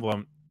Fire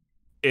Emblem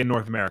in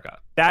North America.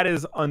 That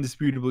is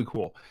undisputably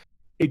cool.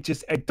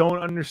 I don't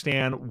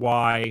understand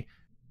why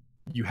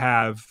you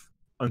have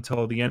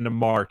until the end of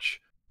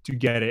March to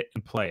get it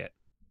and play it.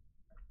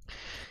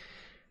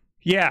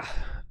 Yeah.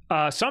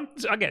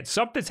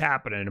 Something's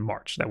happening in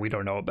March that we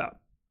don't know about.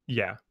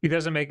 Yeah. It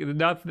doesn't make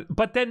enough.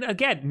 But then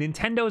again,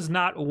 Nintendo's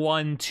not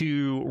one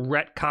to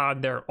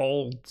retcon their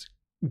old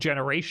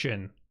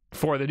generation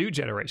for the new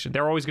generation.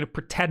 They're always going to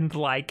pretend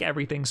like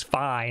everything's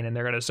fine and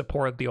they're going to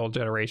support the old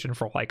generation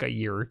for like a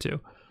year or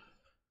two.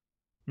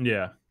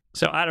 Yeah.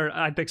 So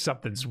I think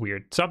something's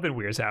weird. Something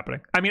weird is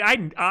happening. I mean,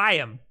 I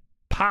am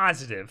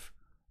positive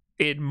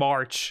in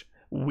March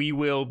we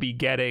will be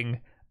getting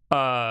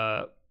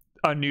a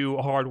new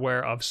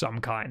hardware of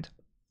some kind.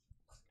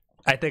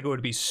 I think it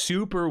would be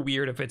super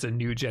weird if it's a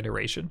new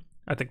generation.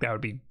 I think that would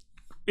be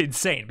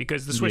insane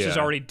because the Switch is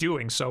already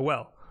doing so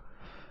well.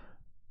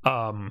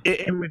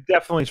 It would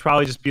definitely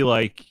probably just be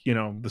like, you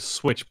know, the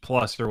Switch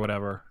Plus or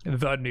whatever.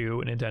 The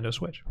new Nintendo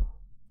Switch.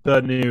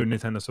 The new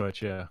Nintendo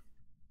Switch, yeah.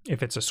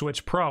 If it's a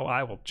Switch Pro,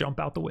 I will jump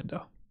out the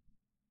window.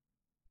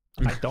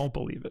 I don't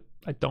believe it.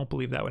 I don't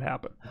believe that would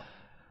happen.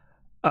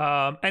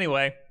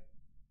 Anyway,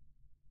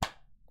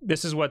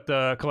 this is what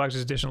the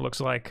collector's edition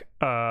looks like.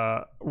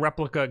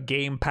 Replica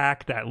game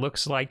pack that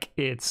looks like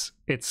it's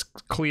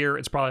clear.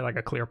 It's probably like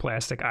a clear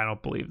plastic. I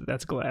don't believe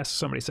that's glass.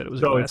 Somebody said it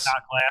was glass. It's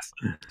not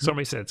glass.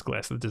 Somebody said it's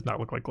glass. It does not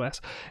look like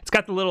glass. It's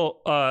got the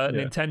little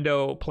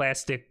Nintendo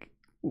plastic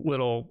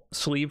little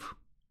sleeve.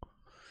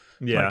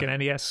 Yeah. Like an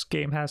NES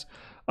game has.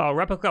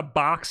 Replica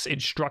box,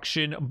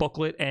 instruction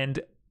booklet,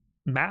 and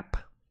map.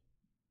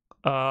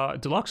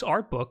 Deluxe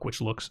art book,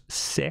 which looks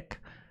sick.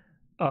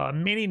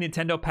 Mini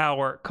Nintendo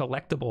Power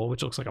collectible,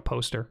 which looks like a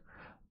poster.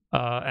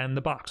 And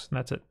the box. And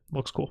that's it.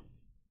 Looks cool.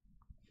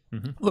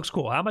 Mm-hmm. Looks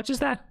cool. How much is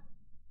that?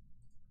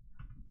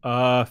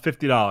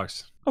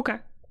 $50. Okay.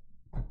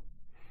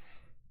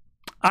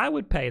 I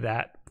would pay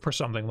that for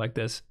something like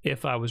this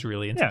if I was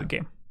really into the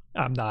game.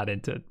 I'm not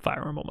into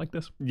Fire Emblem like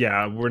this.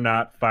 Yeah, we're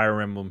not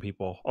Fire Emblem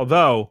people.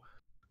 Although,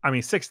 I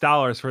mean,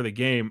 $6 for the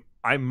game,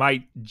 I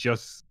might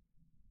just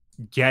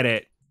get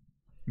it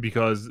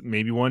because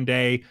maybe one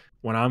day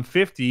when I'm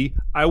 50,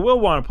 I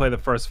will want to play the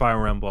first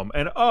Fire Emblem.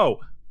 And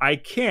I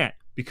can't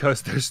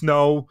because there's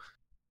no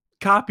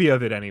copy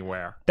of it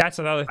anywhere. That's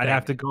another thing. I'd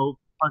have to go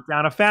hunt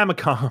down a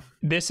Famicom.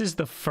 This is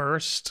the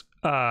first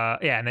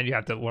and then you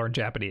have to learn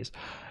Japanese.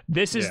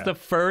 This is the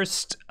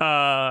first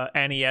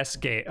NES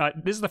game.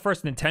 This is the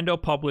first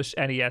Nintendo published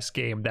NES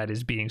game that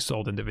is being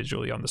sold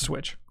individually on the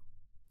Switch.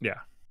 Yeah.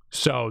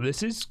 So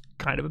this is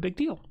kind of a big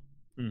deal.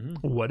 Mm-hmm.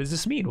 What does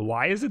this mean?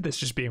 Why isn't this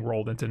just being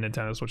rolled into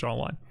Nintendo Switch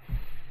Online?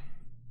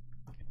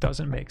 It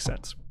doesn't make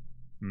sense.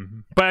 Mm-hmm.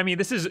 But I mean,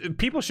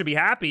 people should be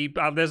happy.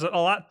 There's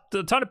a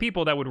ton of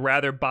people that would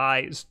rather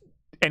buy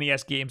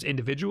NES games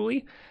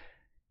individually.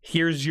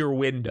 Here's your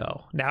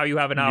window. Now you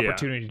have an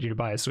opportunity to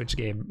buy a Switch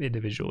game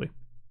individually.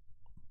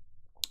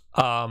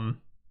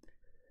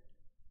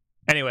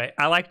 Anyway,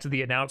 I liked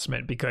the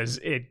announcement because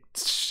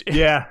it's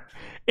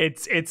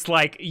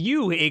like,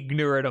 you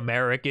ignorant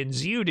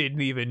Americans, you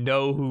didn't even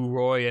know who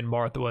Roy and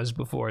Martha was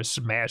before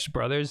Smash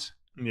Brothers.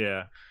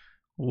 Yeah.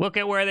 Look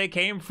at where they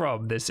came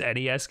from, this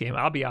NES game.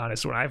 I'll be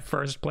honest, when I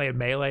first played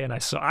Melee and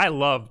I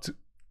loved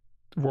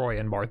Roy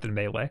and Martha in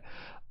Melee.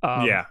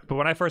 But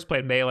when I first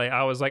played Melee,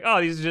 I was like,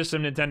 oh, these are just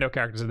some Nintendo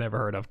characters I've never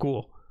heard of.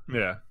 Cool.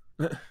 Yeah.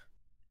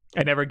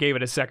 I never gave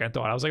it a second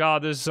thought. I was like, oh,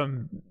 this is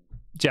some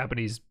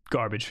Japanese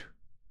garbage.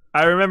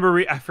 I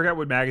remember, I forgot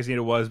what magazine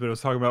it was, but it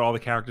was talking about all the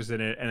characters in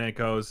it, and it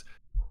goes,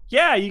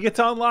 yeah, you get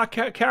to unlock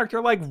a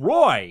character like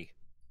Roy,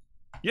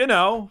 you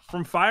know,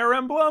 from Fire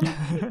Emblem, ...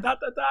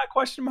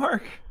 question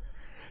mark.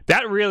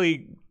 That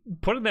really,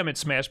 putting them in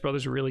Smash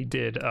Brothers really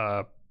did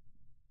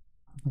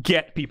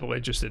get people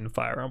interested in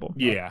Fire Emblem.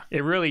 Yeah.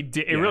 It really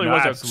did. It really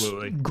was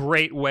absolutely a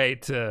great way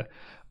to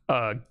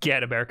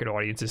get American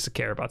audiences to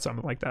care about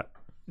something like that.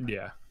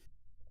 Yeah.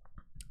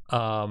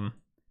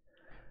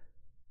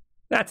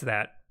 That's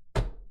that.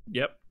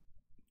 Yep.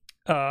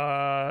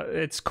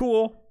 It's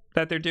cool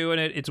that they're doing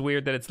it. It's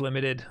weird that it's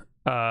limited,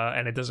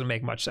 and it doesn't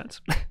make much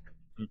sense.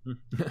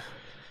 Mm-hmm.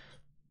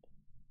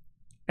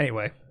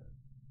 Anyway.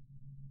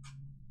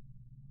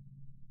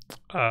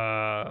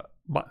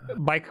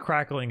 Mic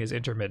crackling is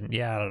intermittent.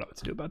 Yeah, I don't know what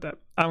to do about that.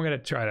 I'm gonna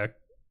try to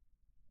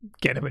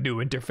get him a new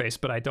interface,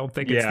 but I don't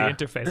think it's the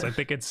interface. I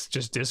think it's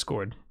just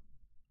Discord.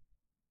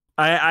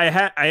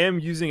 I am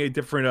using a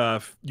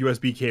different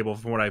USB cable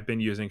from what I've been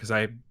using because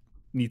I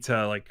need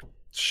to like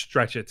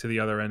stretch it to the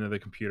other end of the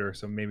computer.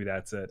 So maybe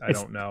that's it. I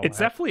don't know. It's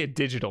definitely a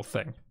digital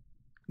thing.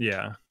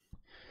 Yeah.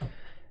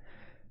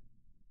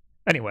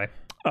 Anyway,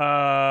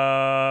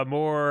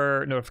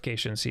 more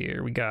notifications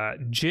here. We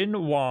got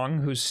Jin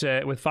Wong, who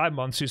said with 5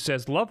 months, who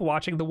says, "Love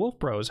watching the Wolf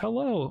Bros.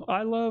 Hello,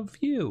 I love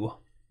you."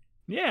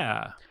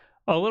 Yeah.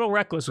 A little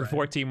reckless with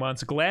 14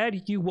 months.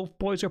 Glad you Wolf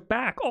Boys are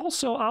back.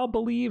 Also, I'll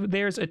believe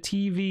there's a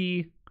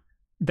TV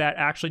that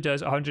actually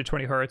does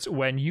 120 hertz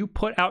when you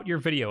put out your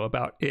video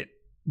about it,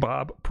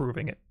 Bob,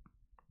 proving it.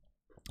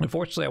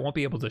 Unfortunately, I won't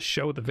be able to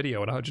show the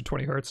video at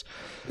 120 hertz.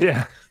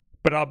 Yeah.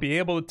 But I'll be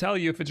able to tell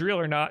you if it's real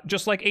or not,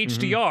 just like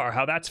HDR,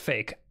 how that's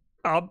fake.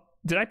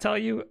 Did I tell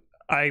you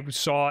I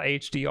saw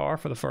HDR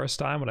for the first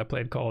time when I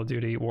played Call of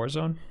Duty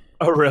Warzone?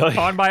 Oh, really?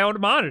 On my own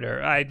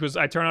monitor. I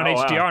turned on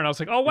HDR and I was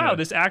like, oh, wow,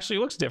 this actually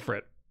looks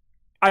different.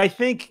 I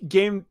think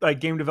game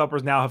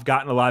developers now have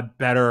gotten a lot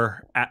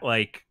better at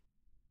like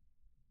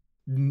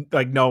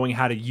knowing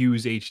how to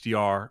use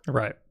HDR.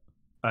 Right.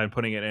 And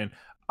putting it in.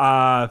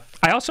 I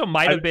also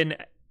might have been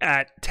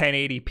at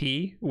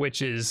 1080p,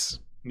 which is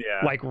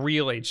like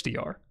real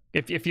HDR.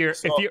 If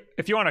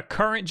you're on a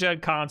current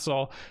gen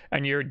console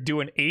and you're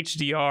doing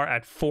HDR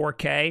at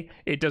 4K,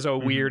 it does a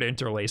weird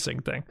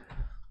interlacing thing.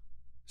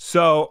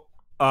 So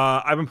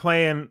I've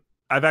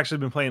actually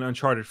been playing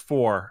Uncharted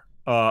 4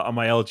 on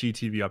my LG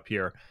TV up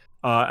here.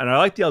 And I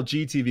like the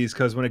LG TVs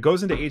because when it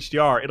goes into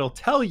HDR, it'll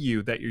tell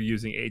you that you're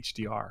using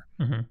HDR.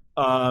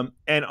 And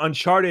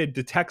Uncharted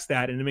detects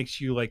that and it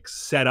makes you like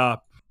set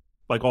up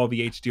like all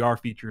the HDR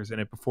features in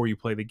it before you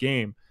play the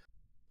game.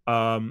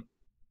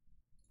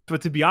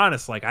 But to be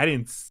honest, like I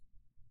mean,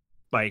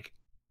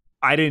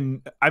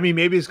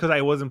 maybe it's because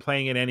I wasn't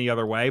playing it any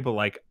other way, but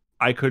like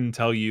I couldn't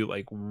tell you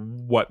like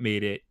what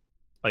made it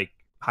like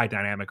high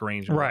dynamic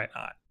range and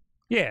whatnot.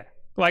 Yeah.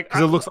 Like,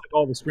 because it looks like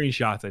all the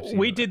screenshots I've seen.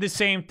 We did the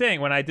same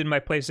thing when I did my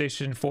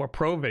PlayStation 4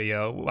 Pro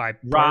video. I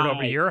brought it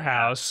over to your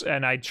house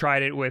and I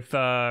tried it with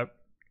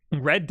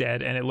Red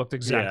Dead and it looked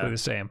exactly the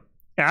same.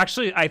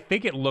 Actually, I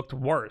think it looked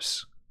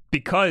worse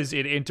because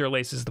it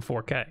interlaces the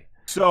 4K.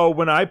 So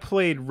when I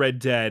played Red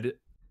Dead,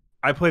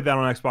 I played that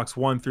on Xbox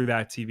One through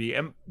that TV.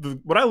 And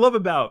what I love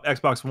about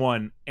Xbox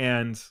One,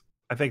 and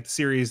I think the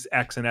Series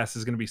X and S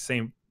is going to be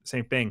same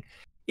thing,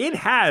 it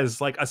has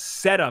like a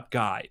setup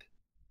guide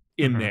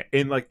in there,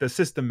 in like the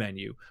system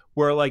menu,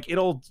 where like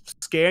it'll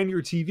scan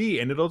your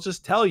TV and it'll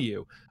just tell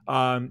you,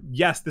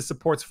 yes, this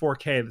supports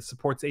 4K, this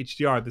supports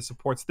HDR, this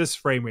supports this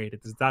frame rate,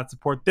 it does not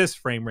support this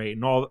frame rate,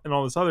 and all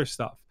this other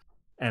stuff.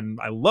 And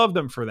I love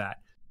them for that.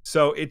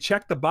 So it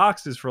checked the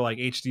boxes for like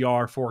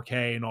HDR,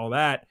 4K, and all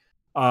that.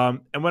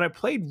 And when I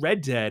played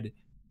Red Dead,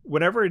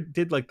 whenever it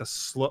did like the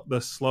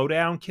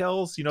slowdown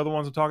kills, you know the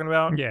ones I'm talking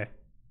about? Yeah.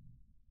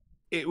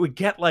 It would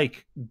get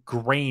like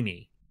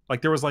grainy.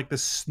 Like there was like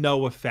this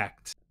snow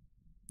effect.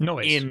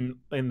 Noise. In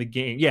the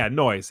game. Yeah,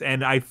 noise.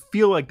 And I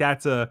feel like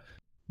that's a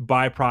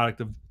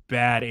byproduct of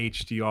bad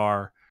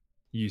HDR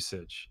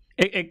usage.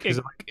 If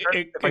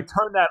I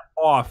turn that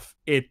off,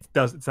 it's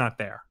not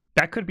there.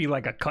 That could be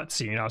like a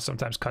cutscene. You know,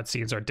 sometimes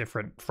cutscenes are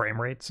different frame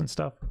rates and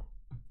stuff.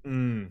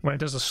 When it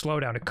does a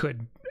slowdown, it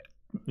could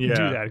do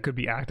that. It could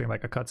be acting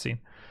like a cutscene.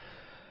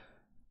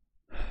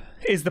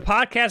 Is the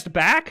podcast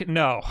back?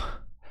 No.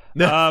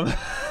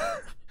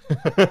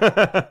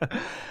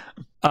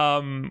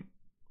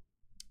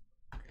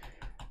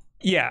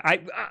 Yeah, I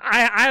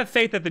have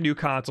faith that the new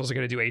consoles are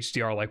going to do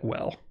HDR like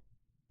well.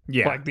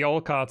 Yeah, like the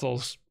old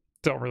consoles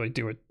don't really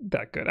do it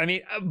that good. I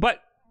mean,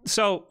 but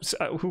so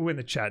who in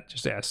the chat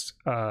just asked?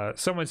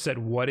 Someone said,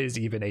 "What is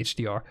even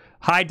HDR?"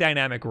 High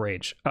dynamic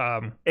range.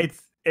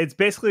 It's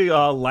basically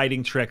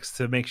lighting tricks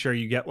to make sure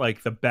you get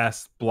like the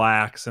best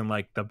blacks and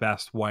like the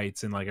best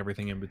whites and like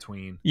everything in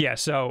between. Yeah,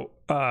 so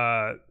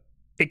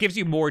it gives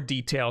you more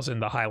details in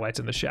the highlights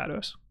and the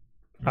shadows.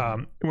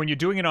 When you're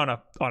doing it on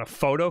a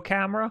photo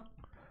camera,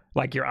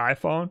 like your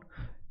iPhone,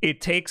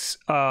 it takes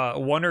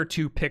 1 or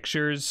 2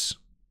 pictures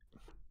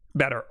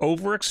that are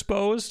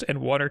overexposed and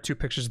 1 or 2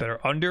 pictures that are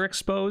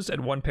underexposed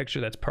and 1 picture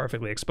that's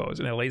perfectly exposed,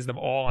 and it lays them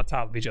all on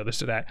top of each other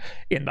so that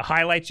in the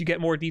highlights you get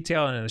more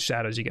detail and in the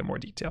shadows you get more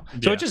detail.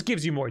 So it just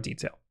gives you more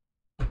detail.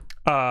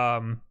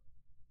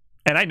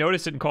 And I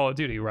noticed it in Call of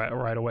Duty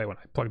right away when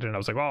I plugged it in. I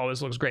was like, oh,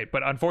 this looks great.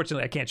 But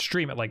unfortunately, I can't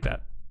stream it like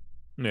that.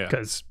 Yeah.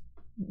 Because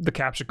the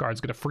capture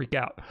card's going to freak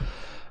out.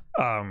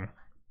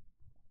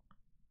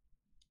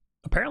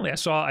 Apparently,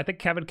 I think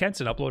Kevin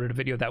Kenson uploaded a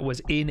video that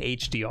was in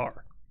HDR.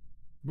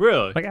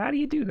 Really? Like, how do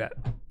you do that?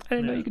 I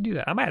didn't know you could do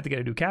that. I might have to get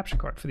a new capture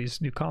card for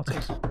these new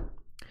consoles.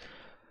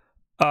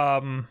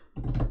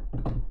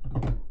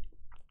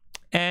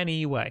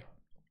 Anyway.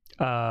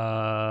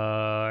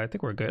 I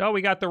think we're good. Oh,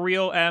 we got the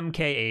real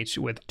MKH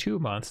with 2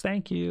 months.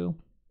 Thank you.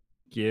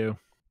 Thank you.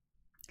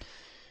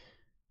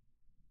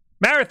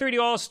 Mara 3D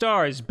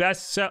All-Stars.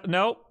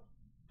 No.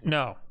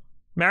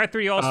 Mara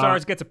 3D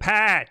All-Stars gets a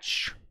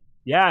patch.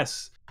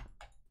 Yes.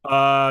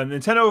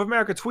 Nintendo of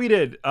America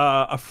tweeted,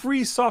 a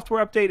free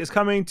software update is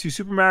coming to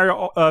Super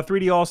Mario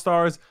 3D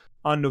All-Stars.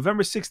 on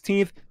November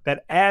 16th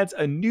that adds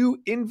a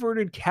new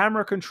inverted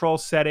camera control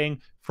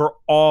setting for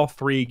all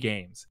 3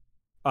 games.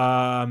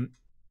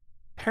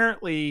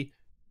 Apparently,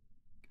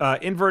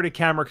 inverted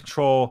camera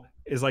control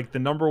is like the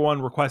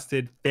 #1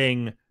 requested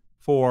thing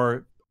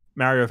for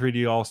Mario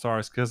 3D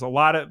All-Stars, because a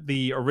lot of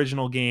the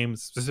original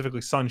games,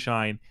 specifically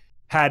Sunshine,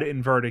 had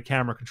inverted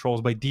camera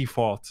controls by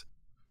default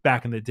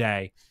back in the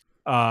day,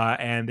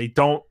 and they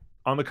don't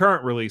on the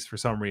current release for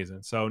some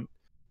reason. So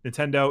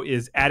Nintendo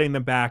is adding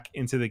them back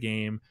into the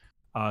game,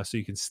 so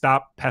you can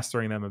stop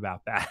pestering them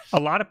about that. A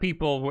lot of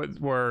people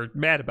were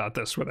mad about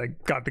this when they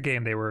got the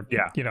game. They were,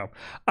 you know,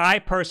 I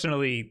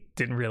personally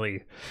didn't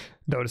really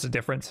notice a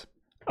difference.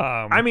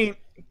 I mean,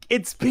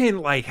 it's been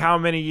like how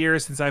many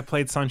years since I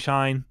played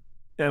Sunshine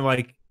and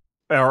like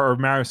or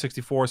Mario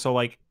 64, so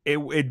like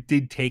it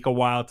did take a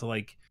while to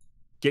like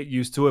get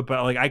used to it,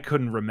 but like I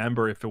couldn't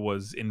remember if it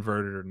was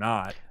inverted or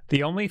not.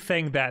 The only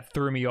thing that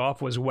threw me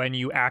off was when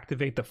you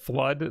activate the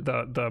flood,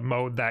 the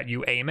mode that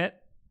you aim it.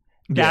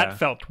 That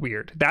felt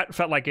weird. That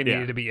felt like it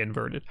needed to be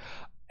inverted.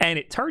 And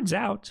it turns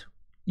out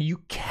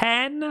you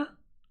can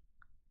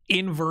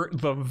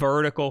invert the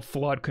vertical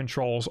flood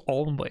controls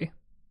only.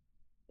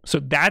 So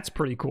that's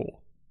pretty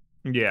cool.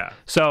 Yeah.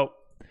 So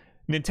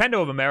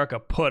Nintendo of America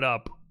put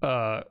up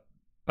a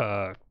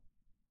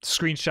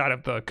screenshot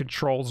of the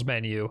controls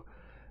menu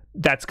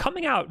that's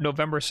coming out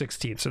November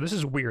 16th. So this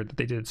is weird that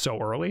they did it so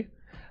early.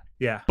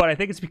 Yeah. But I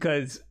think it's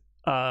because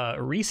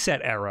Reset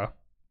Era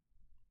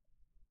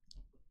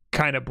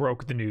kind of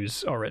broke the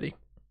news already.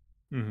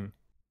 Mm-hmm.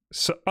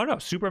 So, oh no,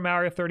 Super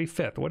Mario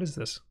 35th. What is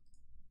this?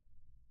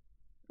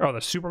 Oh,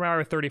 the Super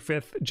Mario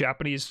 35th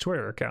Japanese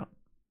Twitter account.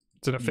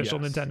 It's an official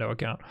Nintendo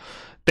account.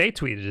 They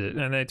tweeted it,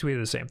 and they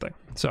tweeted the same thing.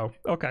 So,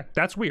 okay,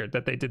 that's weird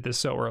that they did this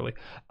so early.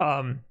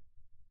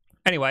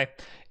 Anyway,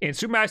 in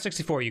Super Mario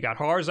 64, you got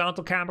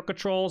horizontal camera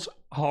controls,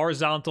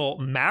 horizontal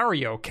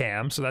Mario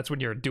cam, so that's when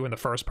you're doing the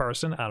first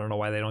person. I don't know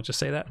why they don't just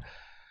say that.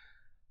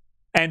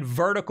 And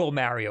vertical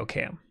Mario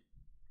cam.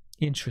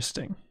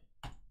 Interesting.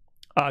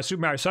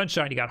 Super Mario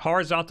Sunshine, you got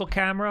horizontal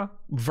camera,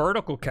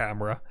 vertical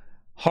camera,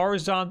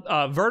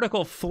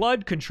 vertical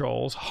flood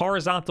controls,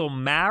 horizontal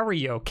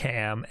Mario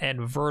cam, and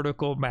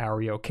vertical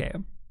Mario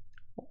cam.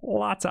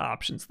 Lots of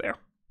options there.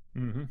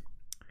 Mm-hmm.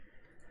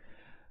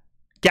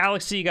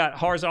 Galaxy got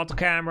horizontal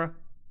camera,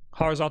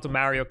 horizontal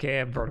Mario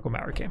cam, vertical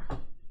Mario cam.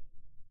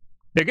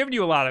 They're giving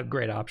you a lot of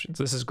great options.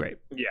 This is great.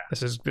 Yeah.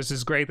 This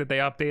is great that they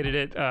updated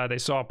it. They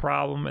saw a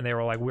problem and they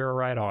were like, we're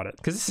right on it.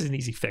 Because this is an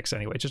easy fix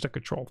anyway. It's just a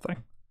control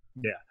thing.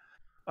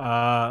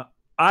 Yeah.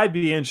 I'd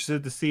be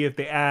interested to see if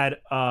they add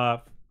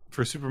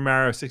for Super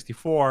Mario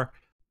 64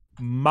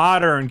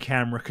 modern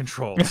camera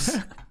controls.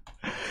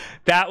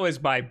 That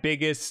was my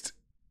biggest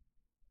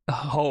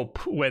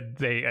hope when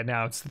they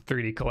announced the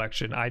 3D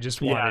collection. I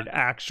just wanted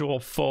actual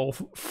full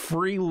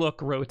free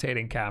look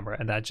rotating camera,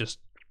 and that just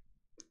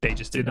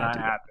did not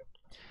happen.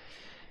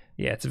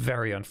 Yeah, it's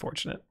very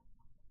unfortunate.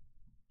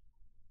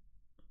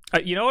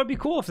 You know, it'd be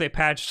cool if they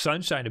patched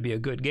Sunshine to be a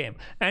good game.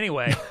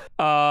 Anyway,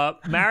 Mario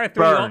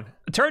 3D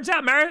turns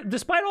out Mario,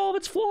 despite all of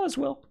its flaws,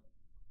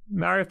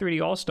 Mario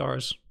 3D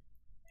All-Stars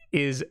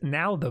is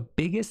now the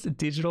biggest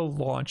digital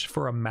launch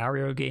for a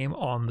Mario game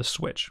on the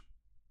Switch.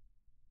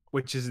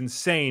 Which is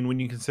insane when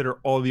you consider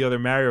all the other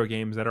Mario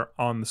games that are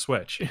on the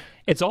Switch.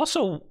 It's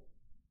also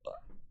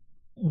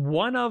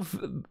one of,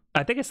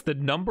 I think it's the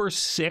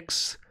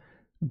 #6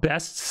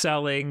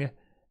 best-selling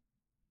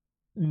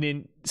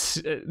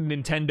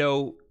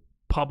Nintendo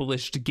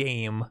published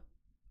game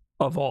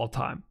of all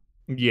time.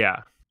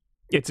 Yeah.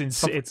 It's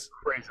insane. It's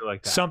crazy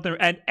like that. Something,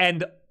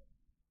 and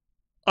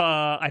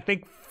I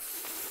think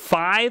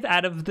 5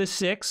 out of the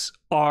 6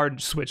 are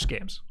Switch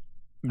games.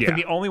 Yeah. I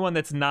think the only one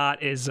that's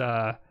not is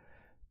probably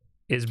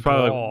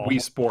Brawl. Like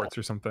Wii Sports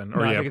or something.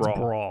 Or I yeah, think Brawl. It's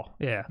Brawl.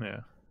 Yeah.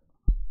 Yeah.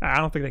 I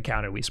don't think they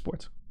counted Wii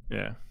Sports.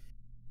 Yeah.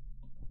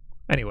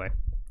 Anyway,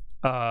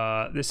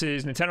 this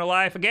is Nintendo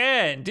Life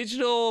again.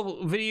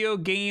 Digital video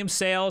game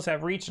sales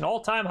have reached an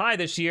all-time high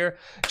this year.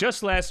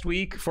 Just last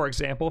week, for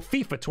example,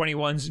 FIFA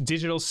 21's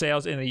digital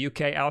sales in the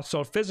UK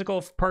outsold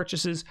physical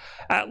purchases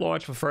at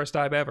launch for the first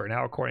time ever.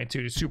 Now, according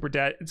to Super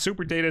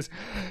Data's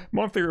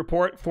monthly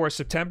report for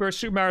September,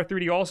 Super Mario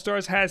 3D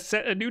All-Stars has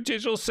set a new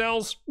digital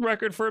sales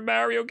record for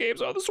Mario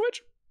games on the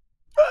Switch.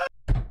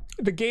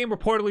 The game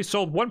reportedly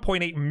sold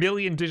 1.8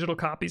 million digital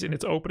copies in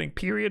its opening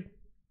period,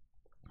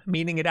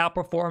 meaning it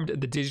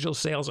outperformed the digital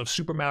sales of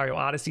Super Mario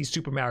Odyssey,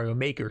 Super Mario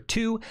Maker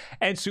 2,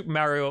 and Super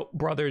Mario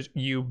Bros.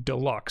 U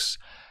Deluxe.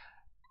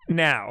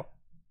 Now,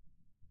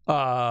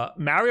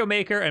 Mario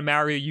Maker and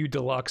Mario U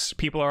Deluxe,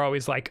 people are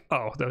always like,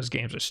 oh, those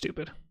games are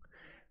stupid.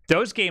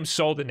 Those games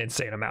sold an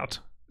insane amount.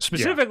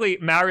 Specifically,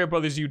 Mario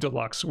Bros. U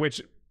Deluxe,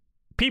 which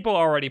people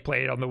already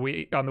played on the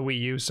Wii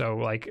U, so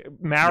like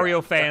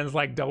Mario fans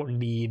like don't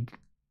need.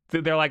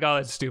 They're like, oh,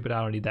 that's stupid.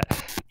 I don't need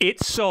that.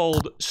 It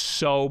sold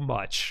so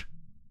much.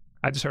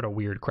 I just heard a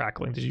weird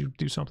crackling. Did you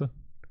do something?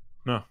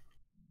 No.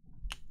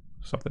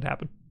 Something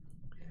happened.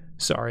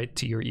 Sorry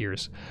to your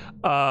ears.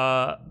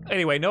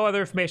 Anyway, no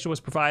other information was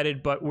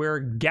provided, but we're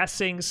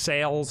guessing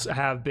sales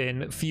have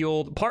been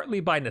fueled partly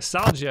by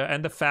nostalgia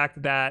and the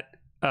fact that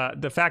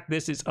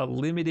this is a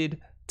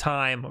limited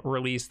time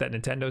release that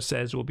Nintendo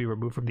says will be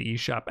removed from the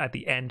eShop at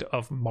the end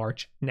of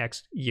March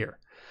next year.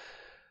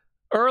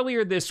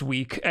 Earlier this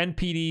week,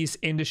 NPD's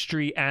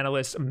industry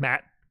analyst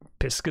Matt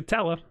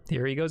Piscatella,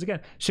 here he goes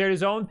again, shared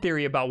his own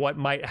theory about what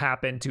might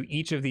happen to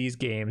each of these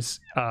games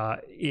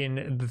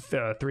in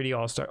the 3D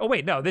All-Star. Oh,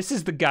 wait, no, this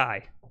is the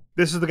guy.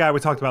 This is the guy we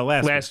talked about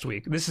last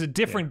week. This is a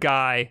different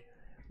guy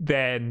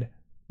than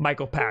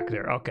Michael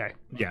Pachter. Okay.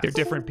 Yes. They're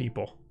different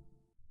people.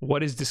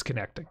 What is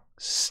disconnecting?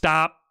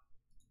 Stop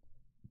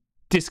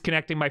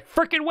disconnecting my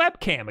freaking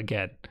webcam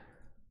again.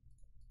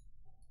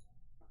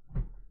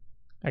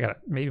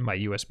 Maybe my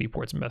USB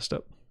port's messed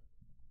up.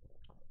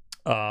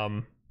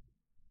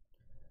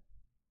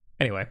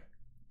 Anyway,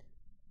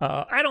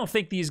 I don't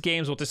think these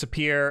games will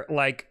disappear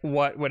like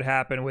what would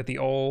happen with the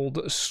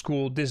old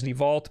school Disney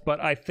Vault, but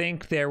I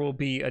think there will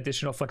be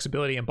additional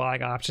flexibility in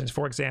buying options.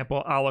 For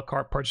example, a la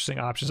carte purchasing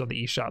options on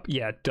the eShop.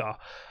 Yeah, duh.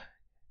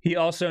 He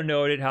also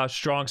noted how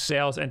strong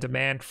sales and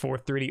demand for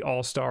 3D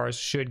All-Stars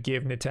should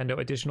give Nintendo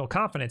additional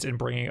confidence in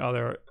bringing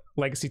other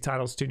legacy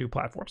titles to new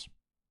platforms.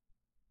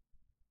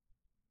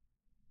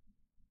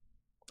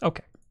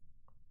 Okay.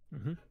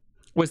 Mm-hmm.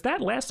 Was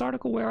that last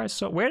article where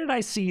did I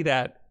see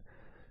that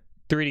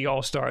 3D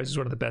All-Stars is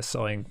one of the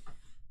best-selling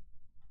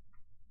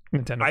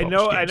Nintendo I games?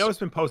 know it's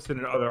been posted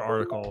in other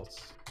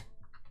articles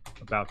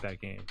about that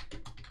game.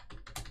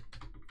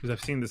 Because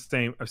I've seen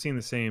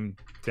the same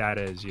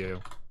data as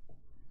you.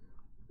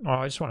 Oh,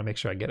 I just want to make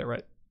sure I get it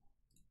right.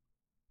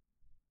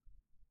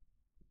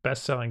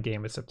 Best-selling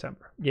game in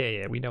September.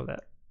 Yeah, we know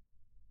that.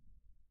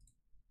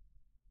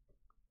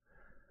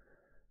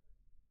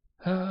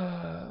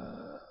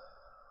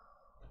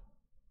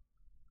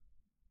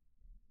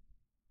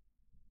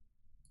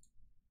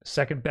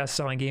 Second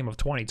best-selling game of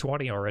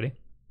 2020 already.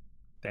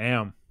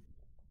 Damn.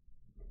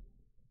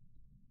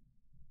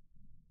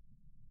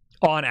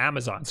 On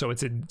Amazon, so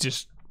it's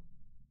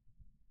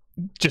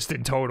just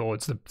in total,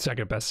 it's the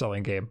second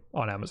best-selling game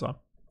on Amazon.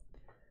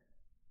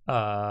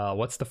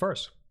 What's the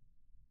first?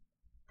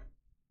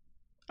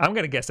 I'm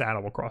gonna guess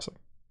Animal Crossing.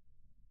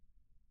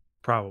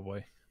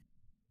 Probably.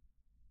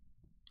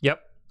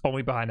 Yep,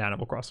 only behind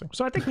Animal Crossing.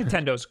 So I think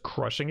Nintendo's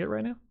crushing it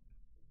right now.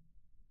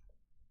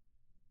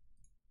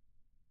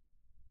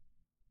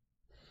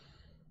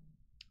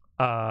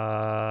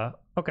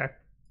 Okay.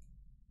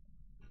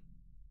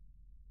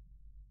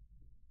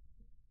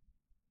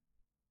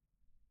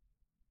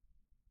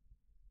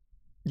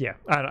 Yeah,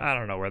 I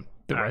don't know where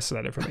the rest of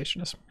that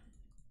information is.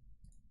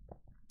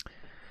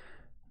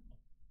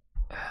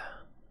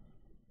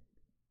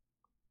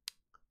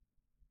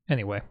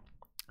 Anyway,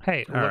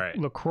 hey,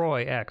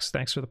 LaCroix X,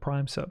 thanks for the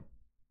Prime sub.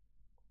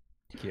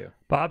 Thank you.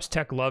 Bob's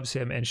Tech loves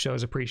him and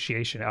shows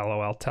appreciation.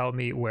 LOL. Tell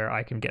me where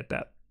I can get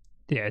that.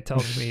 Yeah, it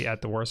tells me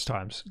at the worst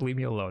times. Leave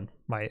me alone.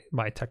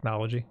 My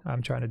technology.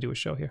 I'm trying to do a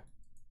show here.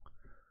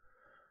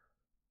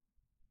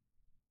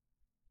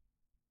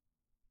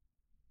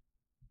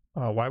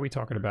 Why are we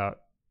talking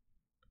about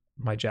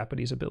my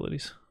Japanese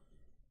abilities?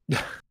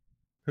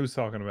 Who's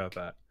talking about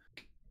that?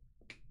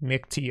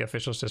 Nick T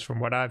official says, from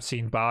what I've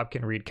seen, Bob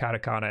can read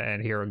katakana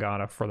and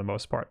hiragana for the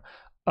most part.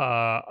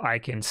 I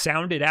can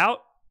sound it out,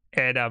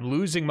 and I'm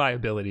losing my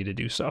ability to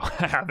do so.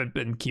 I haven't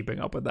been keeping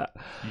up with that.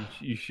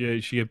 You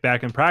should get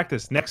back in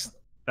practice. Next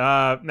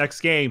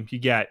game you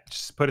get,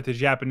 just put it to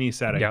Japanese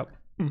setting. Yep.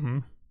 Mm-hmm.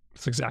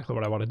 That's exactly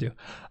what I want to do.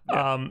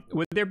 Yeah.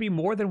 Would there be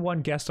more than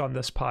one guest on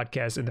this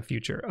podcast in the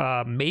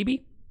future?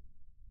 Maybe.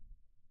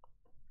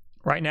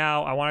 Right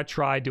now, I want to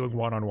try doing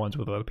one-on-ones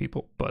with other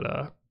people,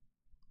 but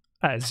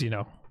as you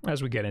know,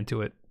 as we get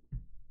into it,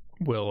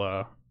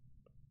 we'll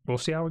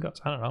see how it goes.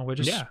 I don't know. We're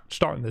just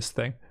starting this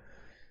thing.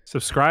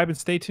 Subscribe and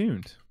stay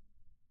tuned.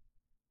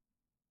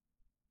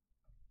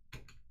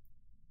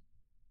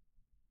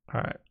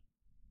 All right.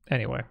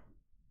 Anyway,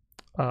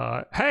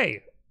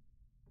 hey,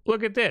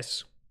 look at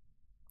this.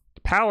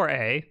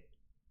 PowerA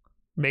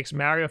makes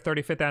Mario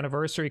 35th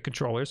anniversary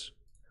controllers,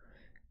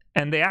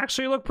 and they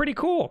actually look pretty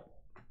cool.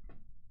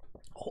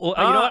 You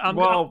know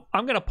what?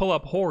 I'm gonna pull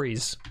up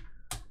Hori's.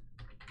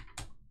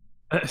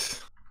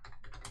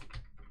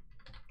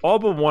 All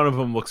but one of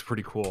them looks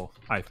pretty cool,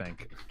 I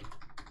think.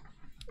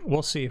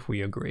 We'll see if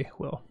we agree,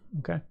 Will.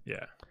 Okay?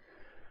 Yeah.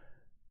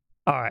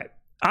 All right.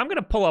 I'm going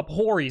to pull up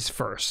Hori's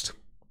first.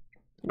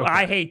 Okay.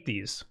 I hate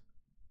these.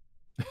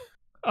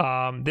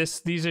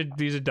 These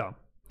are dumb.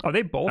 Are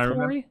they both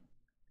Hori?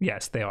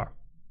 Yes, they are.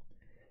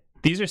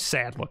 These are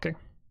sad looking.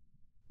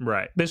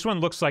 Right. This one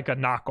looks like a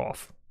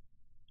knockoff.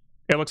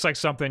 It looks like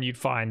something you'd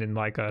find in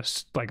like a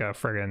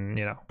friggin',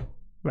 you know,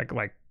 like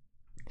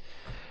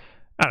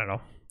I don't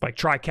know, like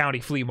Tri-County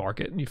Flea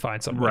Market. You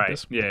find something like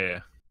this. Yeah.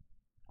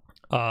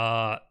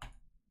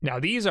 Now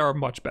these are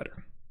much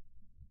better.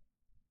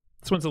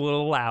 This one's a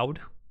little loud.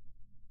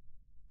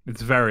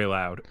 It's very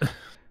loud.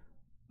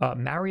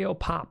 Mario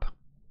Pop.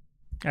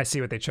 I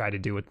see what they tried to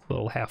do with the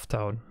little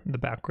halftone in the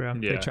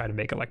background. Yeah. They tried to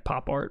make it like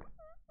pop art.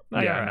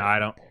 Like, Yeah, all no,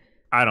 right.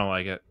 I don't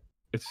like it.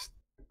 It's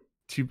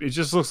too. It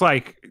just looks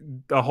like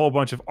a whole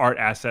bunch of art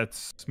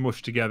assets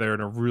smushed together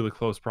in a really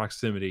close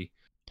proximity,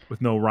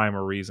 with no rhyme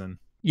or reason.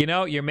 You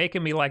know, you're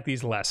making me like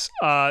these less.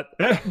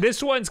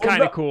 This one's Well,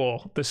 kind of no-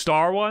 cool. The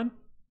star one.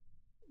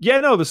 Yeah,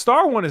 no, the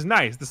Star one is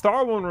nice. The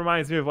Star one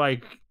reminds me of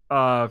like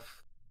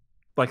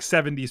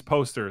 70s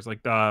posters.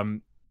 Like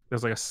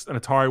there's like an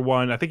Atari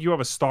one. I think you have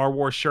a Star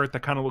Wars shirt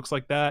that kind of looks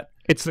like that.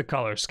 It's the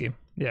color scheme.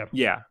 Yeah.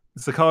 Yeah,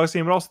 it's the color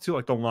scheme, but also too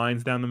like the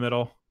lines down the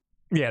middle.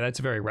 Yeah, that's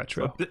very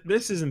retro. So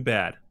this isn't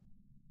bad.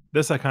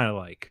 This I kind of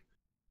like.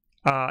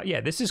 Yeah,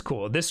 this is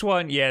cool. This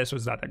one, yeah, this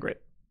one's not that great.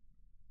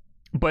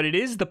 But it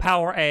is the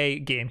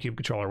PowerA GameCube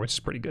controller, which is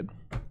pretty good.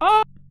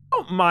 I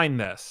don't mind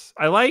this.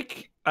 I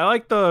like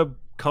the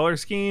color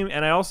scheme,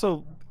 and I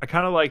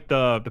kind of like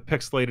the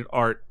pixelated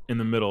art in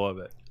the middle of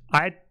it.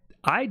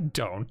 I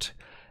don't.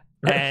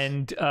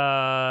 And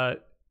well,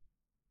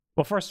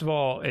 first of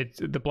all, it's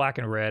the black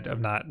and red.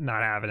 I'm not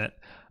having it.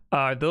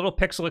 The little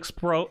pixel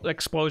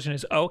explosion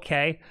is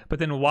okay, but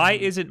then why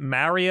isn't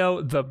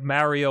Mario the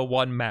Mario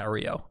 1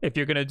 Mario? If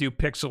you're gonna do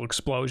pixel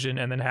explosion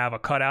and then have a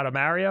cutout of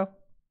Mario,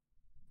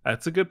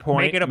 That's a good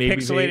point. make it a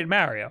pixelated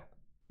Mario.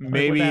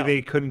 Maybe Like,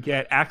 they couldn't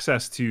get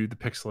access to the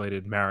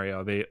pixelated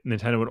Mario.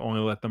 Nintendo would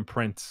only let them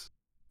print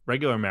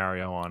regular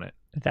Mario on it.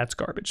 That's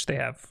garbage. They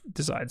have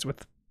designs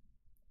with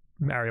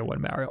Mario 1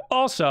 Mario.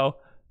 Also,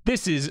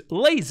 this is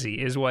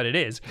lazy is what it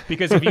is.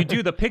 Because if you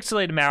do the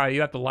pixelated Mario,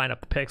 you have to line up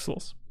the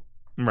pixels.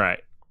 Right.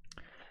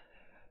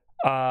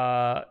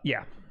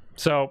 Yeah.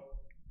 So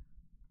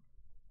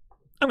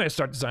I'm going to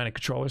start designing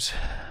controllers.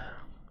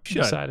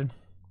 Should. Decided.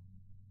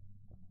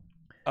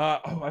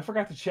 I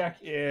forgot to check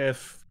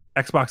if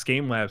Xbox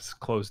Game Labs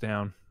closed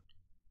down.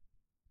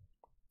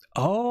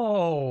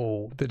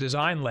 Oh, the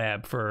design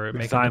lab for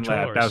making Design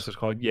controllers. Lab, that's what it's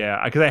called.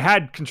 Yeah, because I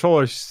had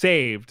controllers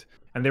saved,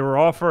 and they were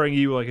offering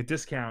you like a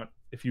discount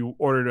if you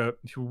ordered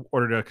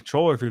a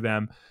controller through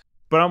them.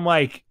 But I'm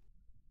like,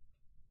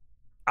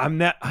 I'm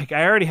not like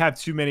I already have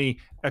too many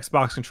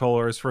Xbox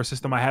controllers for a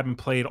system I haven't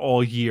played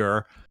all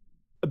year.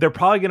 They're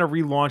probably going to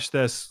relaunch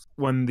this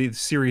when the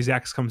Series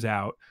X comes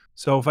out.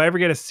 So if I ever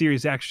get a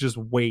Series X, just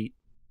wait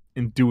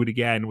and do it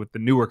again with the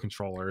newer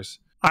controllers.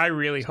 I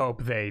really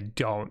hope they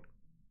don't.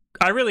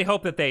 I really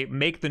hope that they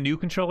make the new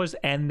controllers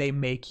and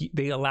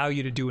they allow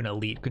you to do an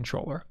Elite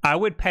controller. I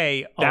would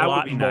pay a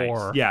lot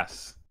more Nice.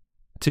 Yes.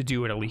 to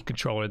do an Elite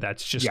controller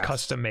that's just Yes.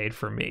 custom made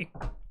for me.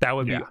 That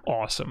would be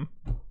awesome.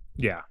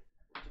 Yeah.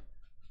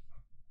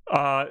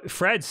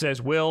 Fred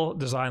says Will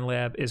Design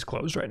Lab is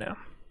closed right now.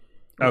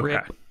 Okay.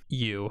 Rip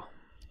you.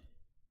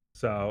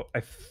 So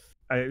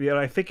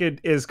I think it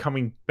is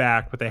coming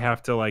back, but they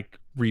have to like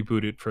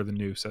reboot it for the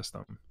new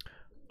system.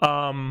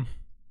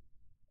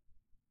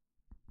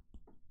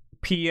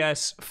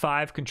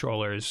 PS5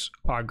 controllers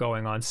are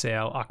going on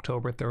sale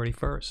October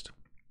 31st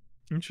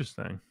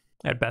Interesting.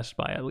 at Best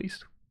Buy, at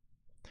least.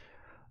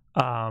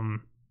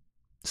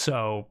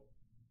 So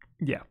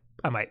yeah,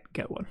 I might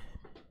get one.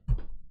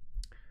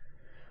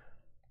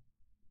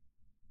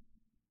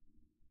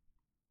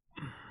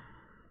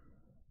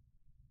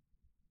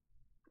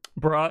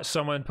 Bruh,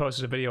 someone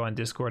posted a video on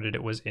Discord and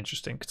it was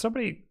interesting. Could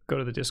somebody go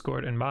to the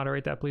Discord and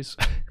moderate that, please?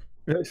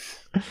 All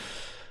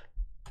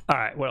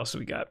right, what else do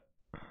we got?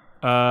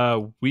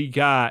 We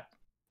got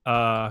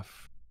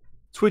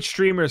Twitch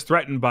streamers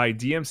threatened by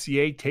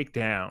DMCA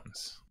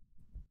takedowns.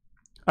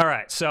 All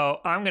right, so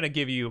I'm gonna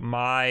give you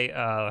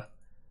my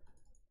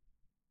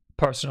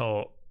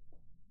personal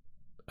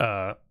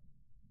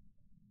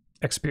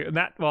experience.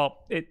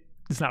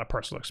 It's not a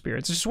personal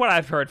experience. It's just what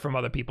I've heard from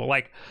other people.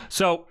 Like,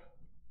 so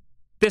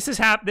this has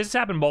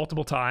happened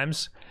multiple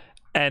times,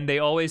 and they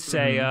always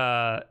say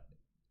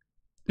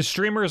the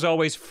streamers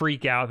always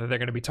freak out that they're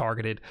going to be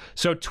targeted.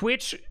 So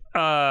Twitch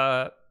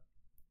every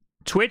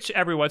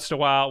once in a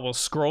while will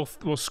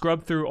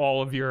scrub through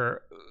all of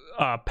your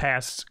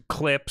past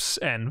clips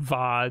and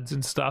VODs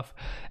and stuff,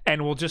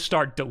 and we'll just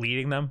start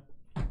deleting them.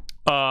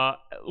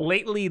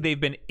 Lately, they've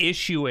been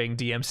issuing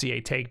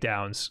DMCA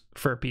takedowns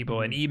for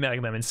people and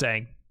emailing them and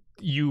saying,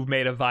 "You've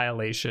made a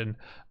violation.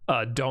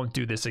 Don't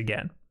do this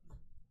again."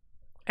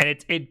 And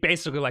it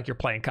basically like you're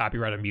playing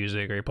copyrighted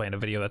music or you're playing a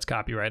video that's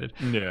copyrighted.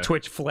 Yeah.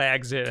 Twitch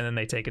flags it and then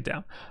they take it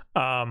down.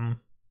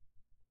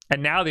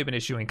 And now they've been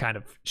issuing kind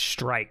of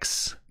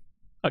strikes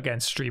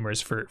against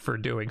streamers for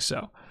doing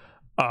so.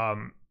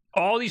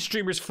 All these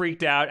streamers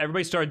freaked out.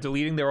 Everybody started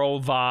deleting their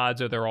old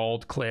VODs or their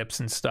old clips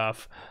and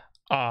stuff,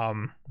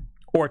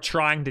 or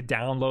trying to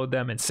download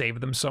them and save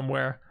them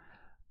somewhere.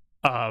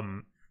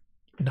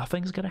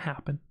 Nothing's gonna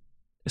happen,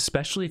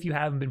 especially if you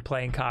haven't been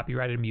playing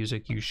copyrighted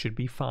music. You should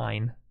be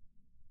fine.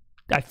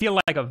 I feel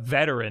like a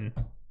veteran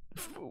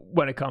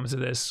when it comes to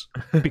this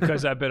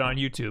because I've been on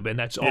YouTube, and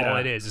that's all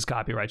it is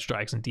copyright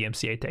strikes and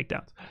DMCA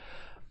takedowns.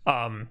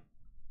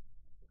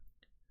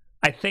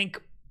 I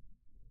think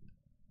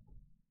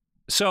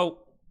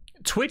so.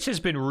 Twitch has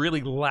been really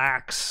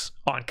lax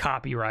on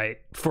copyright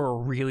for a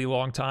really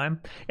long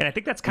time, and I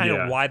think that's kind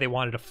of why they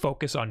wanted to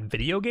focus on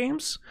video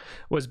games,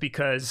 was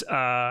because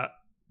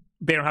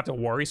they don't have to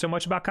worry so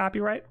much about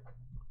copyright.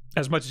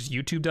 as much as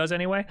YouTube does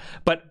anyway.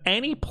 But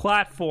any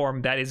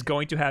platform that is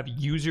going to have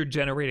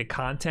user-generated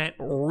content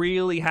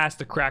really has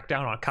to crack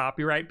down on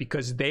copyright,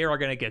 because they are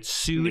going to get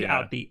sued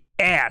out the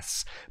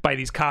ass by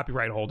these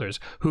copyright holders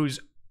whose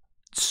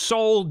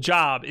sole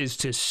job is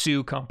to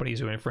sue companies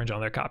who infringe on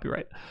their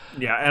copyright.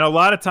 Yeah, and a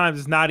lot of times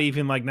it's not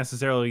even like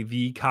necessarily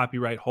the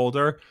copyright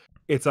holder.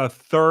 It's a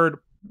third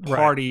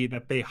party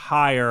that they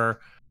hire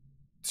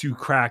to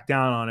crack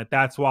down on it.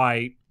 That's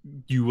why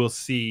you will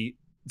see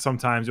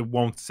sometimes it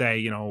won't say,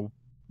 you know,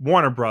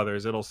 Warner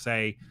Brothers. It'll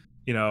say,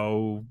 you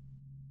know,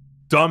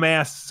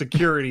 dumbass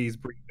securities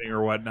briefing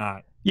or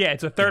whatnot. Yeah,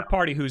 it's a third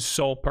party whose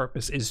sole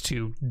purpose is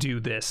to do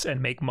this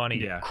and make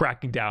money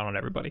cracking down on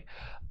everybody.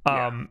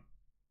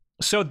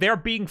 So they're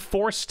being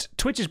forced,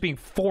 Twitch is being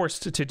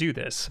forced to do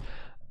this.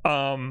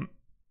 And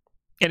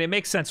it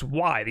makes sense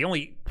why. The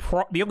only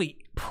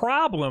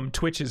problem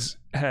Twitch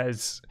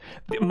has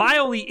my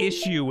only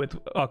issue with,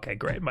 okay,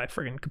 great, my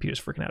friggin' computer's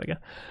freaking out again.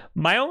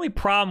 My only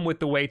problem with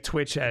the way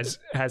Twitch has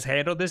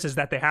handled this is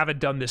that they haven't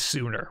done this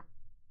sooner,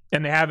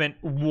 and they haven't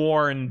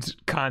warned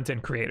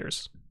content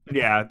creators.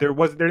 Yeah, there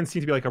didn't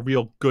seem to be like a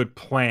real good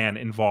plan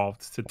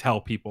involved to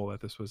tell people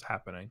that this was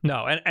happening.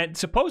 No, and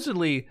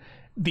supposedly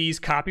these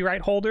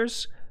copyright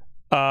holders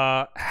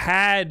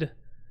apparently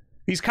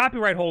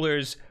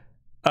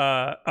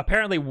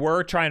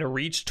were trying to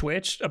reach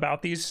Twitch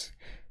about these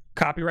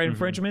copyright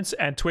infringements,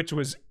 and Twitch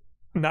was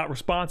not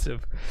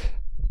responsive,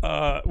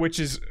 which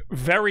is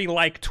very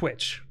like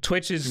Twitch.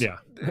 Twitch is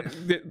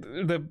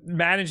the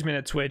management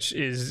at Twitch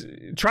is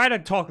try to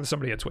talk to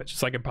somebody at Twitch.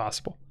 It's like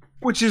impossible.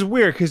 Which is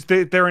weird because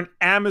they're an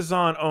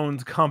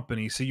Amazon-owned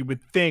company, so you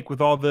would think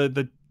with all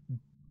the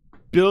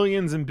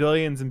billions and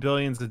billions and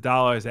billions of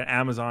dollars that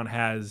Amazon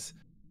has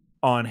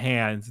on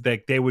hand,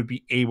 that they would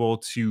be able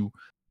to,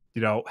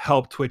 you know,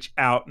 help Twitch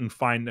out and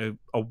find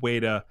a way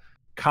to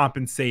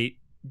compensate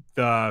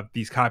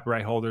these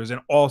copyright holders, and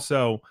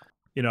also,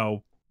 you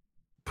know,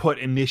 put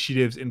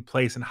initiatives in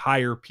place and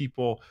hire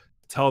people to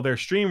tell their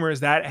streamers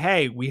that,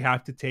 hey, we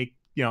have to take,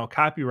 you know,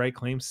 copyright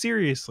claims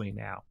seriously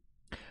now.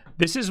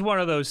 This is one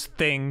of those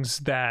things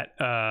that,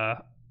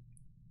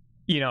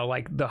 you know,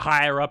 like the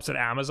higher ups at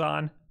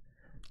Amazon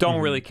don't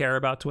really care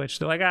about Twitch.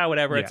 They're like,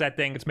 whatever, it's that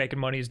thing, it's making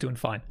money, it's doing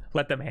fine.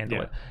 Let them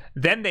handle it.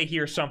 Then they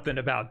hear something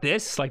about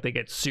this, like they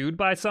get sued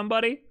by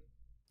somebody.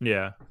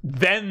 Yeah.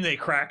 Then they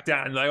crack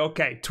down. Like,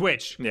 okay,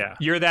 Twitch,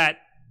 you're that,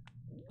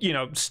 you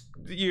know,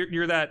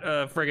 you're that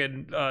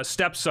friggin'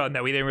 stepson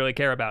that we didn't really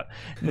care about.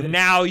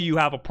 Now you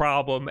have a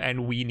problem,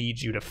 and we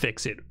need you to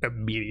fix it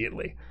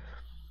immediately.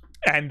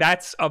 And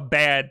that's a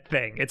bad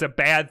thing. It's a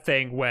bad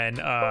thing when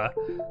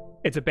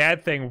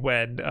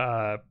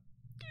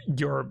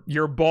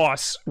your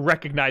boss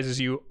recognizes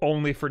you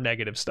only for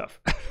negative stuff.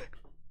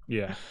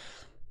 Yeah.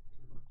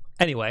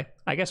 Anyway,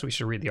 I guess we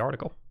should read the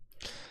article.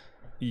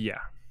 Yeah.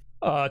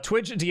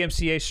 Twitch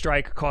DMCA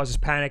strike causes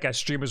panic as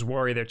streamers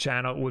worry their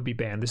channel would be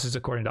banned. This is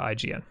according to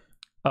IGN.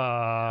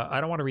 I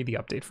don't want to read the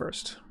update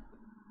first.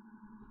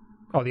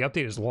 Oh, the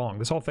update is long.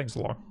 This whole thing's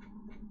long.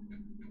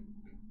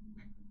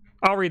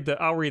 I'll read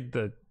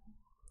the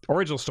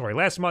original story.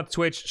 Last month,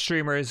 Twitch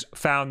streamers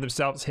found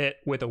themselves hit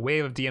with a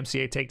wave of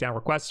DMCA takedown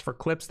requests for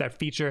clips that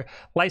feature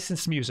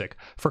licensed music.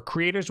 For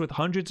creators with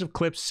hundreds of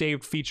clips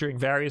saved featuring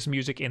various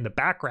music in the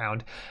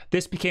background,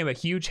 this became a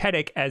huge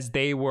headache as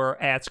they were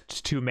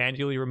asked to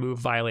manually remove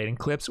violating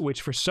clips,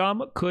 which for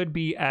some could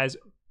be as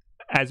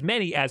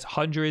many as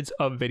hundreds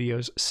of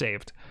videos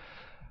saved.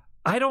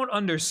 I don't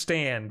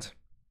understand.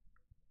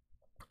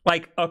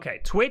 Like,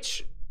 okay,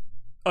 Twitch,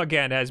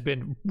 again, has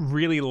been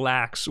really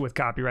lax with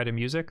copyrighted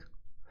music.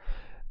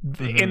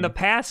 In the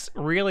past,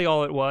 really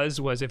all it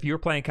was if you're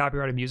playing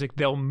copyrighted music,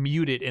 they'll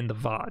mute it in the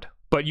VOD,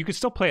 but you could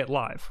still play it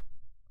live.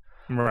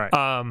 Right.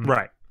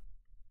 Right.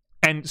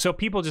 And so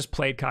people just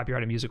played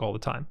copyrighted music all the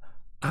time.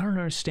 I don't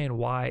understand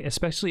why,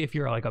 especially if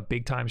you're like a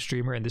big time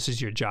streamer and this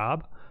is your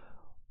job.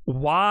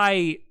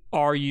 Why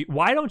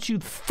don't you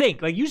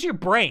think, like, use your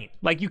brain?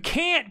 Like, you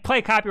can't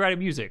play copyrighted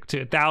music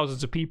to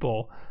thousands of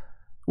people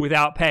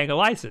without paying a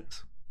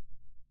license.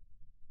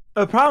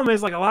 The problem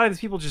is, like, a lot of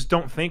these people just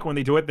don't think when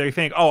they do it. They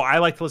think, oh, I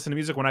like to listen to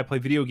music when I play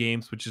video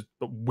games, which is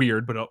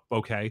weird, but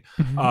okay.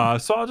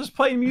 So I'll just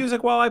play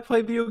music while I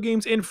play video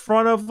games in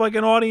front of, like,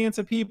 an audience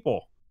of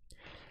people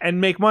and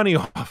make money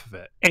off of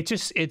it.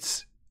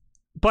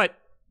 But,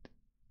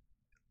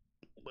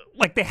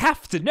 like, they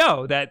have to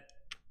know that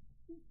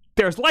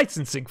there's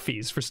licensing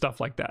fees for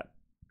stuff like that.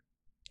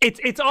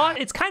 It's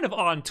kind of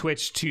on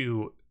Twitch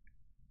to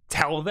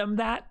tell them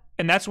that.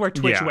 And that's where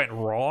Twitch went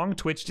wrong.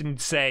 Twitch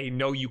didn't say,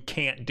 no, you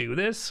can't do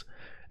this.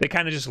 They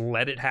kind of just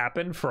let it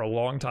happen for a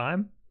long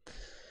time.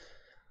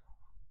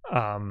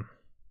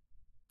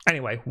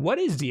 Anyway, what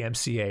is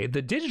DMCA?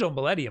 The Digital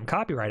Millennium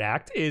Copyright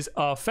Act is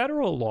a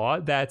federal law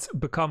that's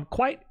become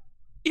quite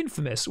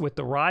infamous with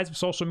the rise of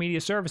social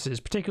media services,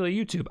 particularly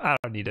YouTube. I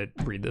don't need to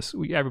read this.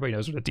 Everybody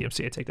knows what a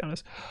DMCA takedown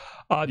is.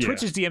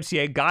 Twitch's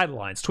DMCA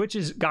guidelines.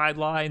 Twitch's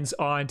guidelines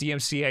on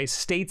DMCA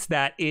states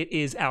that it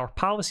is our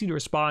policy to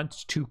respond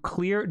to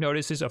clear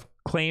notices of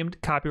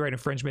claimed copyright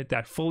infringement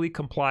that fully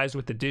complies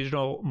with the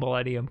Digital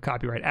Millennium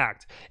Copyright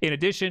Act. In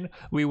addition,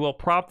 we will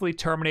promptly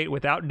terminate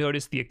without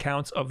notice the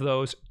accounts of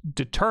those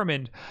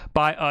determined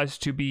by us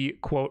to be,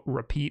 quote,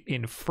 repeat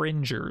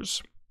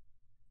infringers.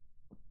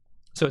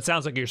 So it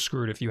sounds like you're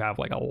screwed if you have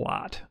like a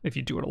lot, if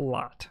you do it a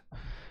lot.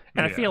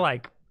 And I feel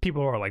like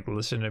people who are like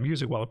listening to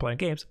music while they're playing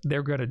games,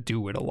 they're going to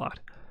do it a lot.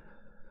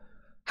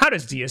 How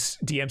does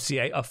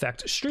DMCA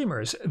affect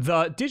streamers?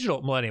 The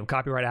Digital Millennium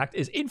Copyright Act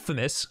is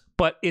infamous,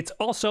 but it's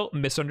also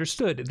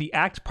misunderstood. The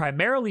act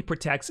primarily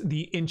protects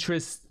the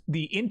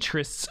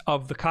interests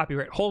of the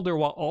copyright holder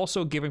while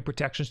also giving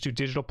protections to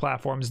digital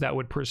platforms that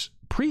would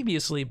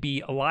previously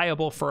be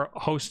liable for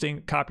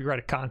hosting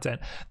copyrighted content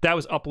that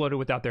was uploaded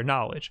without their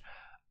knowledge.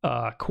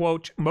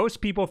 Quote,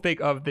 most people think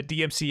of the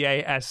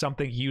DMCA as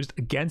something used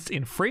against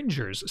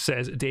infringers,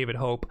 says David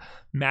Hope,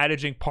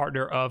 managing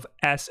partner of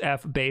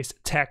SF-based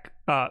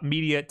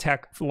media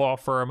tech law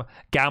firm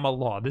Gamma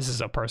Law. This is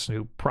a person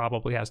who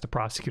probably has to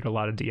prosecute a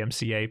lot of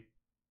DMCA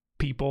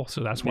people,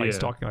 so that's why he's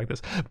talking like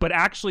this. But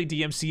actually,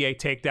 DMCA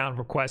takedown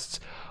requests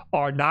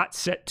are not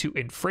sent to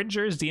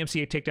infringers.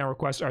 DMCA takedown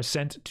requests are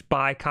sent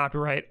by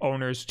copyright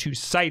owners to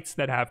sites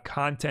that have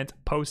content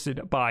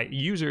posted by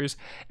users,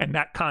 and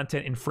that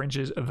content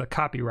infringes the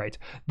copyright.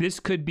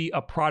 This could be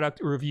a product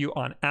review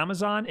on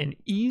Amazon, an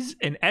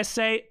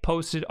essay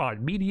posted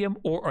on Medium,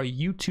 or a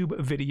YouTube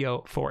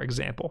video, for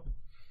example.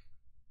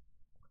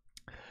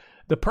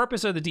 The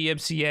purpose of the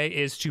DMCA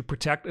is to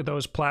protect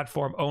those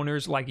platform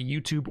owners like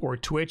YouTube or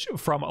Twitch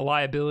from a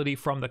liability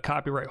from the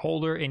copyright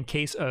holder in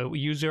case a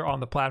user on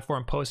the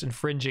platform posts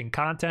infringing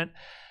content.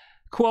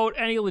 Quote,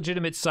 any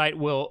legitimate site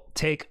will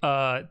take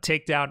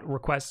takedown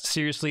requests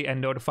seriously and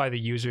notify the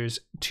users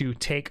to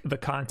take the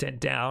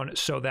content down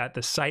so that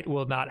the site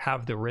will not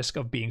have the risk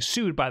of being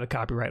sued by the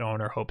copyright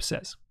owner, Hope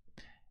says.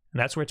 And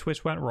that's where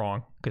Twitch went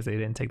wrong, because they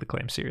didn't take the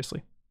claim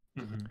seriously.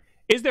 Mm-hmm.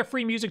 Is there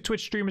free music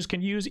Twitch streamers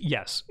can use?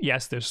 Yes.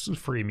 Yes, there's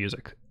free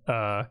music.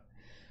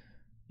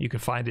 You can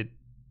find it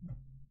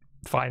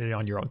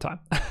on your own time.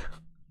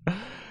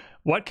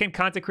 What can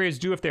content creators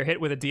do if they're hit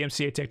with a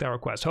DMCA takedown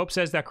request? Hope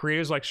says that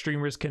creators like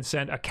streamers can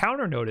send a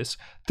counter notice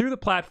through the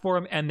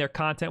platform and their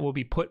content will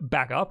be put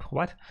back up.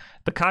 What?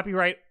 The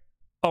copyright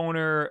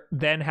owner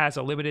then has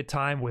a limited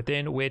time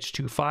within which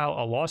to file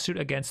a lawsuit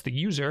against the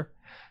user.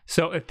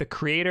 So if the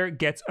creator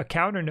gets a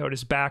counter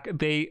notice back,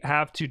 they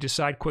have to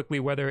decide quickly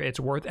whether it's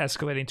worth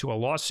escalating to a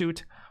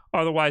lawsuit.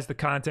 Otherwise, the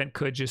content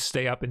could just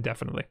stay up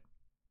indefinitely.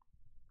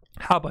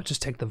 How about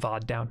just take the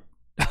VOD down?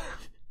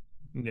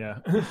 Yeah.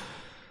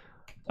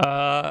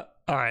 All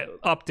right,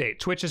 update.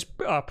 Twitch has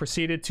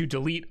proceeded to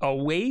delete a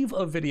wave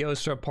of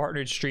videos from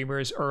partnered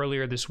streamers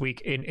earlier this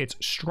week in its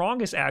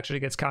strongest action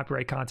against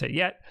copyright content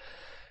yet.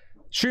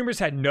 Streamers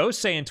had no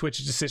say in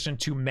Twitch's decision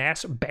to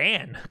mass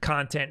ban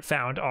content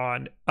found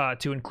on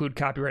to include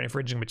copyright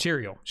infringing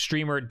material.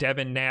 Streamer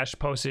Devin Nash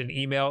posted an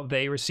email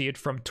they received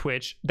from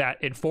Twitch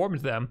that informed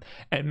them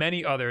and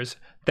many others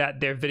that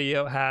their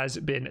video has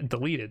been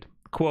deleted.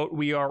 Quote,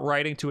 we are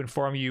writing to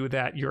inform you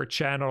that your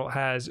channel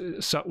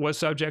was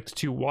subject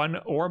to one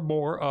or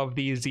more of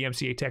these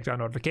DMCA takedown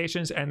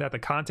notifications and that the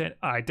content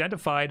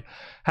identified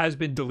has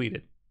been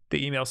deleted.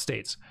 The email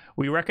states,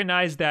 we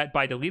recognize that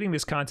by deleting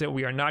this content,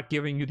 we are not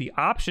giving you the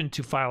option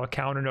to file a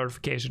counter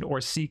notification or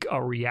seek a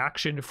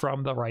reaction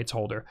from the rights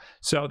holder.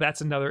 So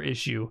that's another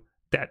issue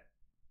that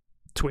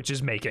Twitch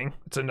is making.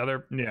 It's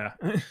another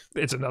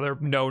it's another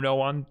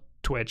no on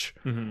Twitch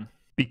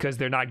because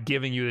they're not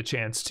giving you the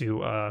chance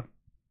to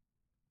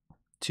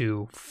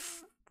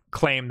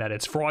claim that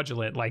it's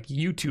fraudulent like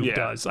YouTube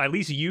does. At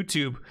least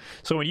YouTube.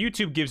 So when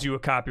YouTube gives you a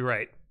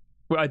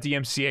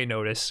DMCA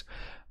notice,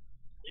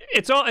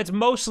 it's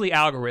mostly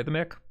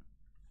algorithmic.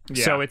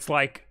 So it's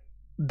like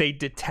they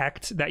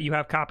detect that you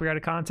have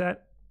copyrighted content,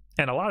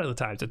 and a lot of the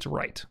times it's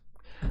right.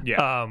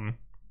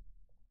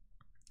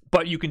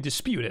 But you can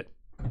dispute it.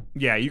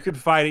 You can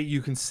fight it.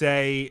 You can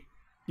say,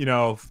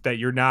 that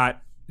you're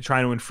not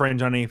trying to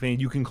infringe on anything.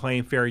 You can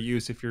claim fair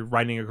use if you're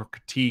writing a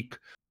critique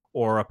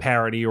or a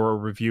parody or a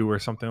review or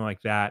something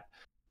like that.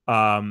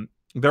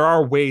 There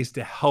are ways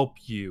to help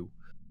you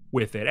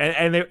with it,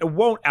 and it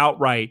won't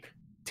outright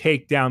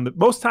take down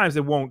most times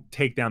it won't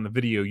take down the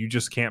video. You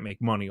just can't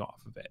make money off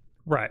of it.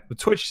 Right. What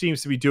Twitch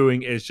seems to be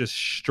doing is just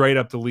straight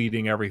up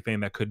deleting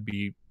everything that could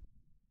be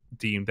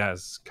deemed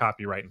as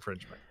copyright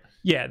infringement.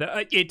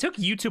 It took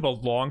YouTube a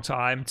long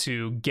time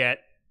to get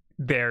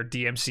their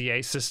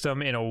DMCA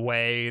system in a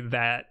way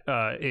that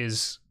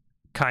is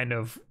kind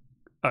of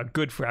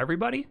good for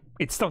everybody.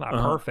 It's still not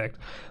perfect,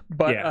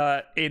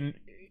 but in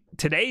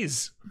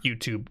today's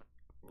YouTube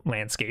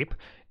landscape,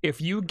 if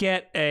you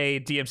get a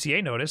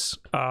DMCA notice,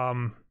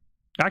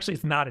 actually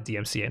it's not a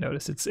DMCA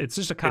notice, it's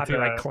just a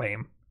copyright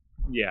claim.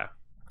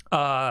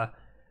 The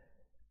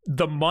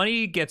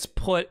money gets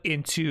put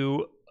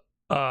into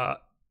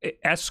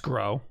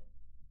escrow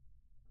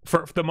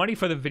for the money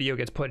for the video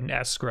gets put in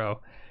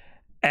escrow,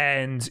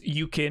 and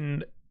you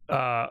can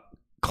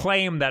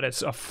claim that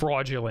it's a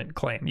fraudulent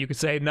claim. You could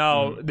say,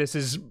 no, this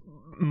is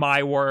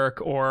my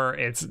work, or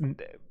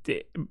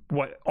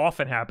what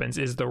often happens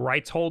is the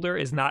rights holder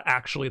is not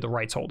actually the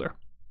rights holder.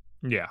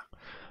 Yeah.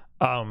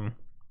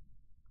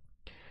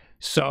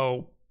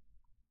 So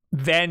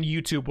then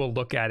YouTube will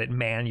look at it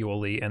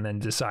manually and then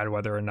decide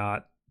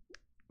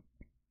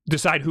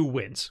who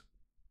wins.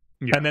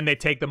 Yeah. And then they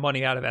take the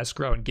money out of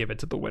escrow and give it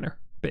to the winner,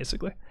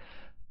 basically.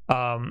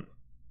 And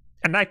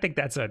I think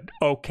that's an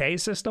okay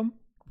system.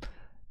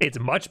 It's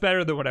much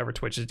better than whatever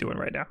Twitch is doing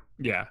right now.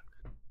 Yeah.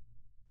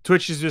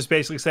 Twitch is just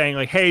basically saying,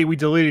 like, hey, we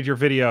deleted your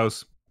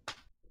videos.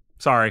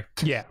 Sorry.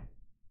 Yeah.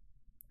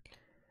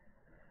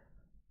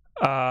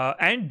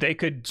 And they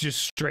could just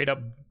straight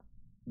up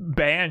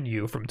ban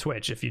you from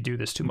Twitch if you do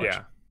this too much.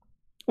 Yeah.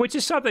 Which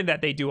is something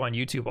that they do on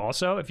YouTube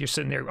also. If you're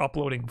sitting there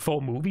uploading full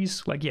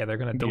movies, like, yeah, they're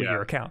going to delete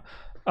your account.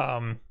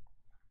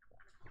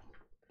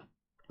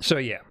 So,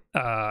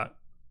 yeah.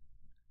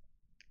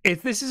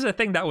 If this is a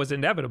thing that was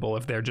inevitable,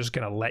 if they're just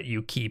going to let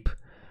you keep...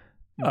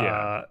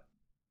 it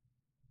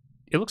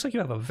looks like you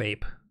have a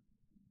vape.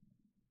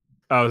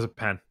 Oh, it was a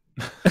pen.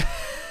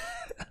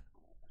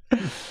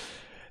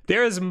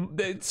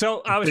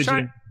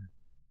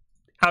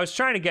 I was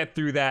trying to get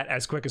through that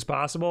as quick as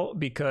possible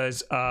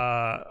because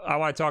I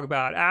want to talk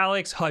about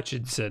Alex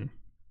Hutchinson.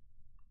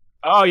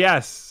 Oh,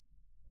 yes.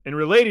 In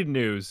related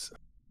news.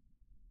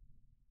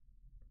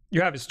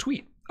 You have his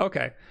tweet.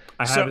 Okay.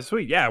 I have his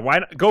tweet. Yeah. Why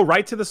not? Go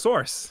right to the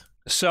source.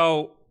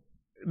 So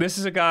this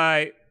is a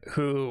guy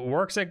who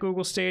works at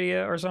Google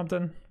Stadia or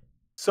something.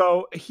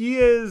 So he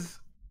is...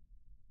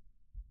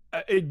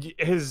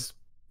 his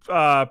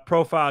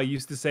profile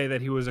used to say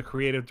that he was a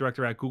creative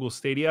director at Google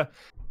Stadia.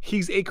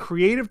 He's a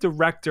creative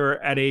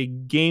director at a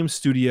game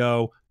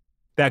studio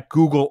that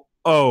Google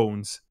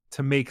owns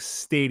to make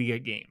Stadia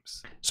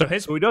games. So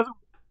he doesn't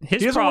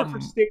work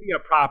for Stadia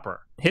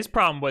proper. His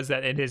problem was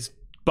that in his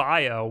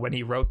bio, when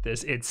he wrote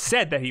this, it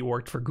said that he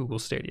worked for Google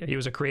Stadia. He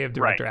was a creative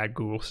director at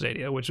Google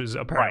Stadia, which was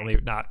apparently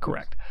not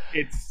correct.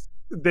 It's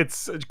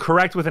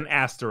correct with an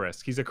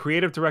asterisk. He's a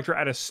creative director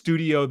at a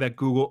studio that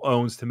Google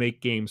owns to make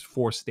games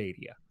for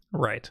Stadia.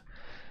 Right.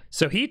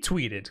 So he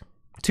tweeted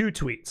 2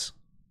 tweets.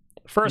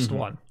 First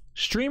one,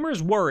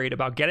 streamers worried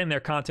about getting their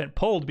content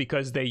pulled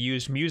because they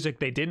used music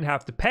they didn't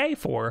have to pay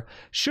for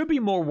should be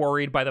more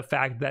worried by the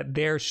fact that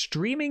they're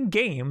streaming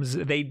games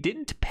they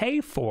didn't pay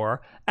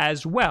for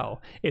as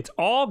well. It's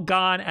all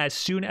gone as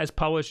soon as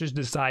publishers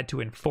decide to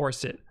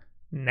enforce it.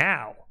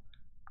 Now,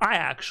 I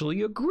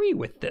actually agree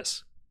with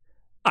this.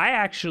 I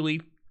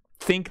actually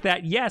think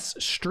that, yes,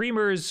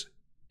 streamers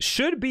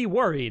should be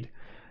worried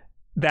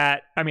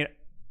that, I mean,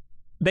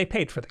 they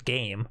paid for the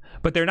game,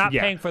 but they're not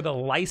paying for the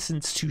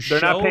license to show.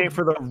 They're not paying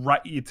for the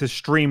right to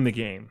stream the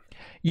game.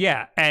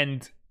 Yeah,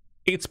 and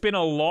it's been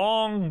a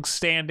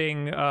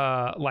long-standing,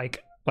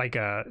 like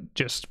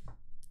it's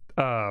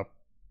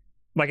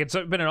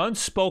been an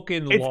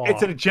unspoken law.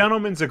 It's a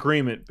gentleman's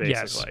agreement,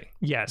 basically.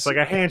 Yes. It's like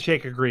a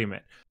handshake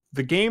agreement.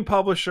 The game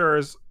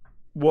publishers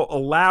will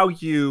allow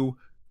you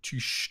to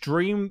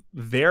stream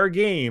their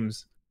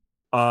games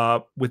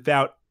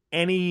without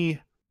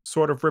any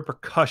sort of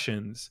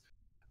repercussions.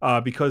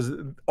 Because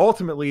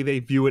ultimately they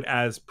view it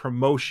as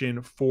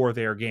promotion for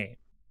their game.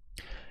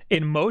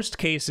 In most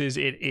cases,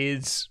 it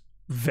is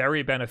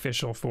very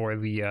beneficial for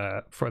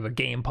the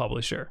game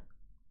publisher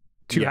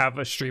to have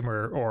a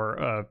streamer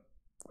or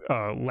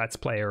a let's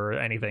player or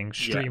anything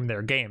stream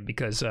their game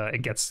because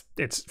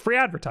it's free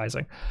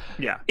advertising.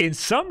 Yeah. In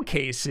some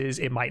cases,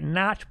 it might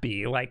not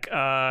be. Like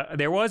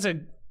there was a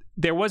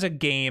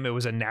game. It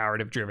was a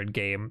narrative-driven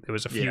game. It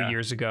was a few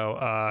years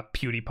ago.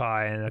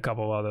 PewDiePie and a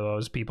couple of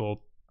those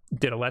people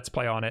did a let's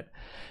play on it,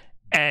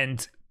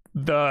 and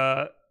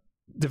the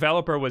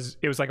developer was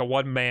like a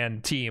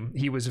one-man team.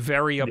 He was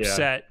very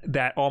upset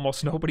that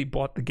almost nobody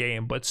bought the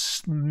game,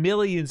 but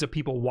millions of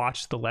people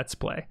watched the let's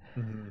play,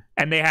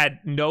 and they had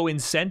no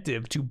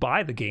incentive to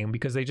buy the game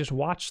because they just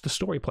watched the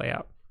story play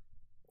out.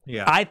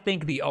 I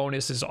think the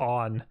onus is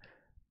on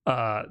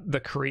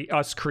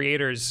us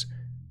creators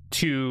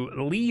to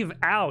leave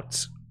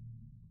out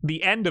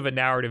the end of a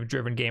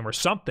narrative-driven game or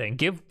something.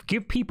 Give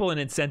people an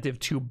incentive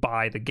to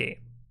buy the game.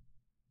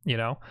 You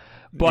know,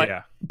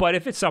 but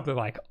if it's something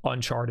like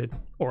Uncharted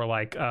or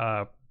like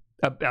a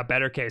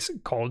better case,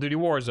 Call of Duty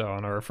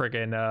Warzone or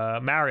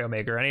friggin' Mario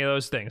Maker, any of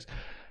those things,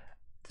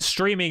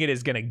 streaming it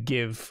is going to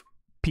give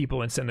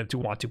people incentive to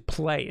want to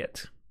play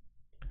it.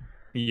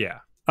 Yeah.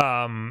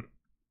 But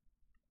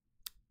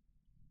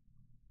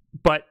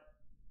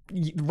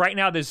right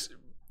now there's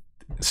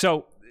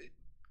also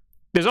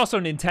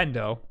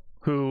Nintendo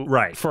who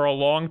for a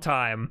long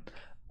time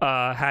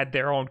had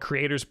their own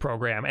creators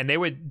program, and they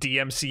would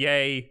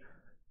DMCA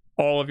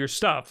all of your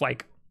stuff.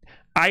 Like,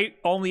 I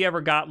only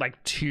ever got like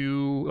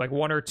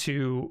 1 or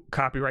 2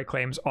 copyright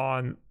claims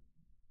on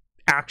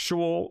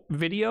actual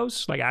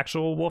videos, like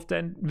actual Wulff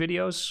Den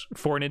videos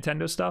for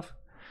Nintendo stuff.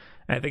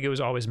 And I think it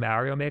was always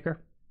Mario Maker.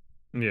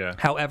 Yeah.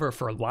 However,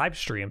 for live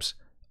streams,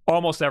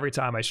 almost every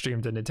time I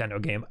streamed a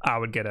Nintendo game, I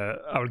would get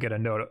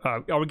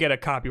a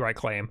copyright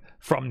claim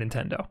from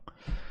Nintendo.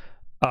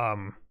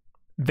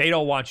 They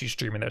don't want you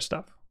streaming their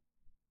stuff,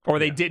 or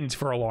they didn't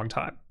for a long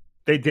time.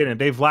 They didn't.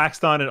 They've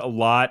laxed on it a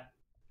lot,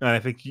 and I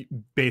think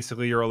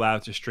basically you're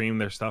allowed to stream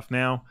their stuff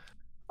now.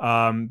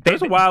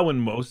 There's a while when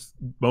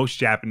most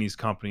Japanese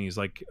companies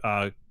like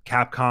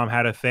Capcom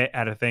had a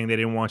thing. They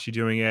didn't want you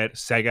doing it.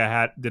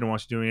 Sega didn't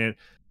want you doing it.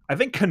 I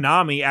think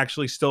Konami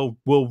actually still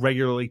will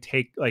regularly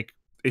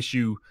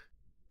issue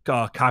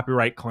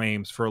copyright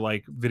claims for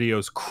like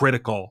videos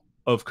critical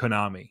of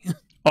Konami.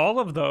 All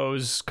of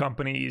those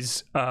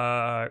companies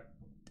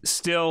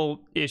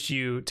still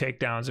issue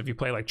takedowns if you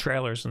play like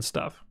trailers and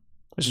stuff,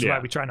 which is why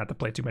we try not to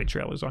play too many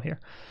trailers on here.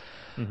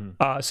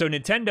 So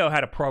Nintendo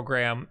had a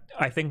program.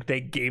 I think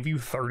they gave you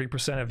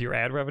 30% of your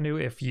ad revenue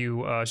if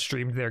you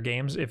streamed their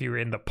games, if you were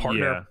in the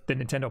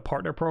Nintendo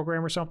partner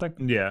program or something.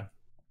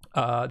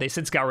 They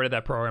since got rid of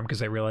that program because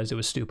they realized it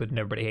was stupid and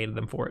everybody hated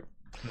them for it.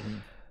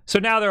 So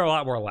now they're a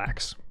lot more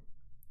lax.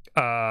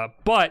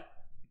 But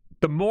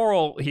the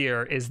moral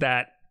here is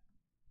that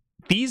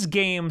these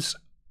games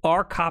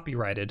are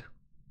copyrighted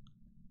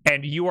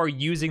and you are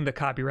using the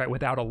copyright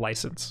without a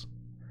license.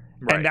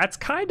 Right. And that's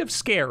kind of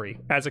scary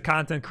as a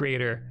content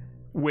creator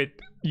with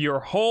your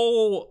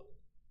whole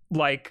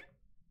like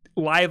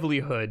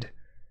livelihood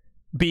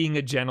being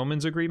a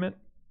gentleman's agreement.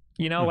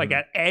 You know, like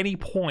at any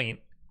point,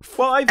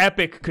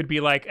 Epic could be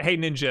like, "Hey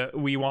Ninja,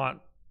 we want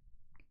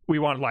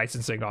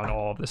licensing on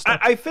all of this stuff."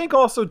 I think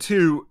also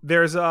too,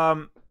 there's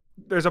a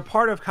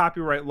part of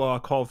copyright law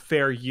called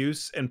fair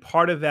use, and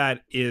part of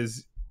that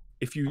is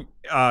if you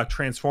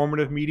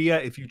transformative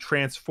media, if you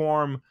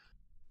transform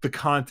the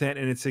content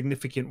in a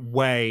significant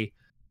way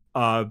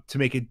to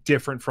make it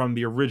different from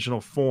the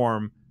original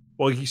form,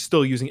 while he's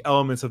still using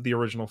elements of the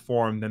original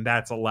form, then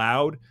that's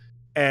allowed.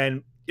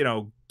 And you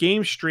know,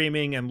 game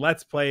streaming and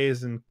let's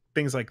plays and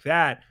things like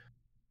that,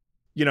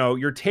 you know,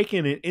 you're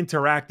taking an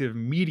interactive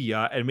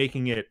media and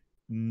making it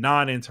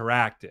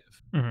non-interactive.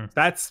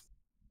 That's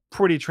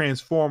pretty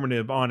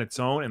transformative on its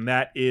own, and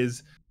that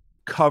is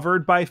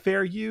covered by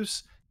fair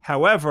use.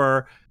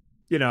 However,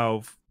 you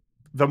know,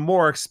 the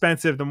more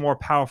expensive, the more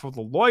powerful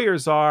the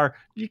lawyers are,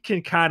 you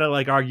can kind of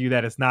like argue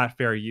that it's not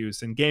fair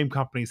use, and game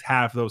companies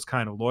have those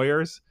kind of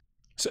lawyers.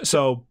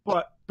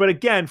 But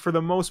again, for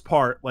the most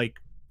part, like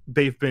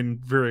they've been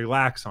very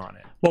lax on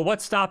it. Well,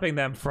 what's stopping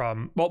them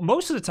from? Well,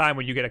 most of the time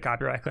when you get a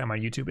copyright claim on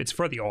YouTube, it's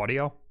for the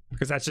audio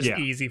because that's just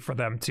easy for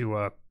them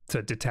to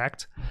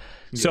detect.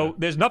 So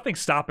there's nothing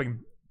stopping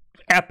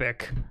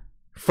Epic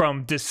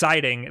from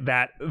deciding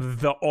that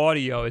the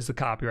audio is the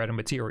copyrighted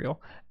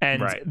material,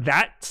 and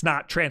that's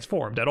not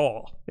transformed at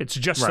all. It's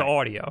just the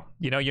audio.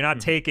 You know, you're not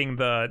taking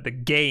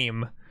the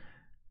game.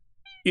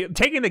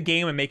 Taking the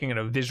game and making it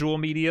a visual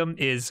medium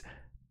is,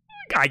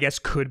 I guess,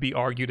 could be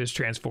argued as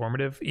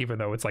transformative, even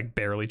though it's like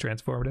barely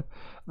transformative.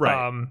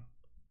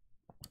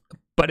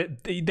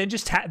 But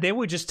they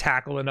would just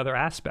tackle another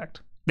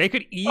aspect. They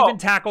could even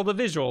tackle the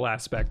visual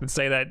aspect and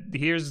say that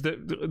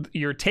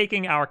you're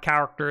taking our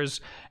characters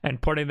and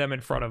putting them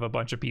in front of a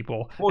bunch of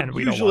people. Well, and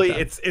we usually don't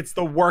want that. it's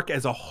the work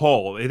as a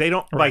whole. They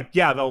don't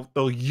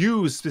they'll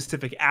use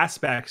specific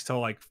aspects to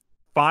like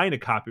find a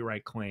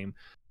copyright claim.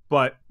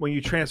 But when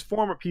you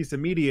transform a piece of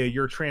media,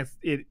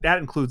 that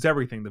includes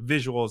everything, the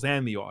visuals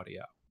and the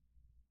audio.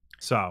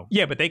 So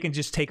yeah, but they can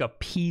just take a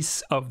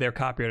piece of their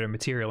copyrighted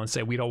material and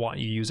say, we don't want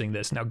you using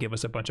this. Now give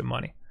us a bunch of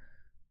money.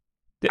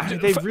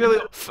 They really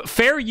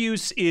fair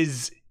use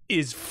is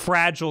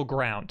fragile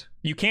ground.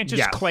 You can't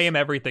just claim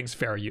everything's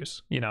fair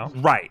use, you know?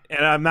 Right.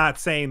 And I'm not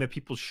saying that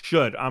people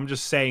should. I'm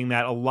just saying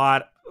that a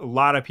lot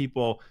of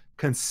people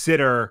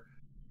consider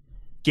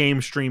game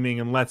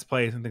streaming and let's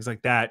plays and things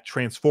like that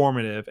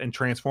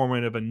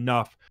transformative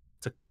enough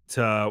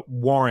to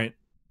warrant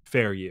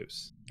fair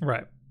use.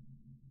 Right.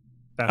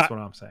 That's what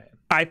I'm saying.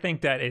 I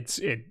think that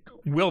it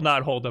will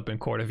not hold up in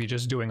court if you're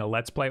just doing a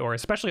let's play, or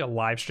especially a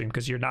live stream,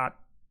 because you're not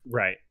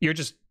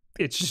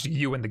it's just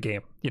you in the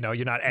game, you know,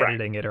 you're not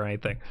editing it or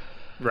anything.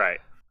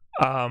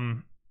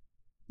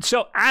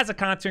 So as a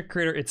content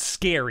creator, it's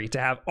scary to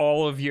have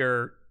all of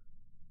your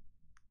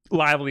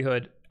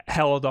livelihood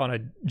held on a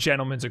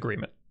gentleman's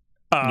agreement.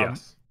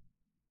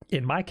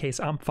 In my case,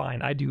 I'm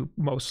fine. I do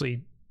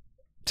mostly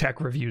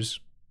tech reviews.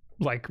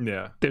 Like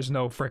there's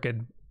no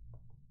frickin'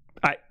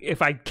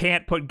 if I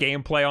can't put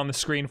gameplay on the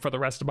screen for the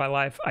rest of my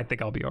life, I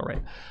think I'll be all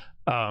right.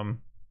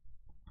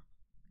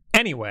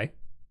 Anyway,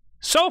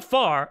 so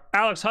far,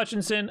 Alex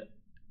Hutchinson,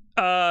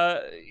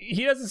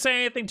 he doesn't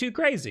say anything too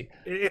crazy.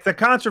 It's a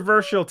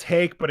controversial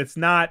take, but it's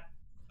not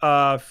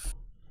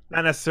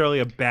necessarily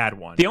a bad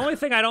one. The only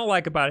thing I don't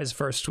like about his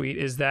first tweet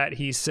is that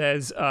he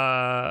says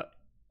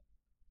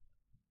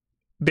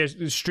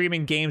there's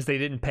streaming games they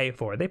didn't pay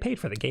for. They paid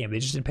for the game. They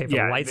just didn't pay for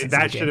the license.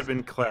 That should have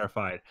been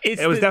clarified.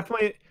 It was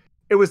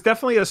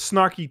definitely a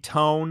snarky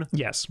tone.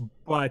 Yes,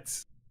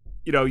 but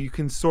you know, you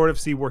can sort of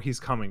see where he's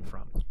coming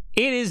from.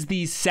 It is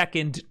the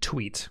second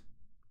tweet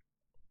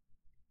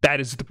that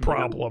is the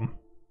problem.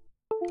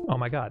 Oh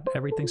my god,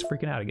 everything's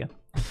freaking out again.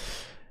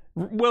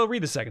 Well,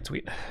 read the second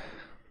tweet.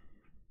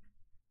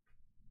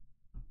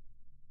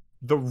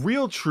 The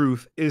real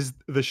truth is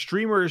the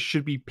streamers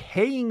should be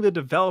paying the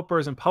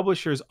developers and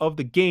publishers of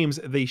the games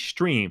they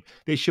stream.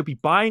 They should be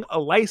buying a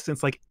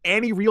license like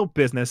any real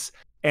business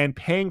and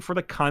paying for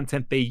the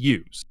content they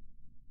use.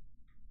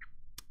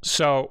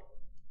 So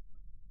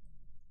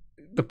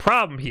the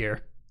problem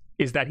here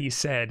is that he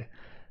said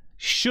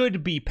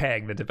should be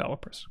paying the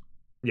developers.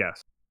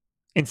 Yes.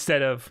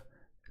 Instead of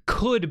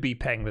could be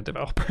paying the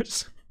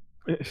developers.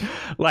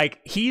 Like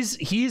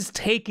he's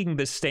taking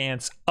the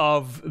stance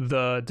of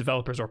the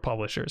developers or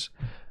publishers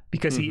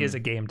because he is a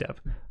game dev.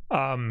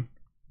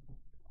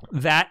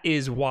 That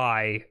is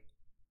why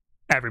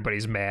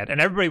everybody's mad,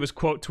 and everybody was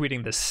quote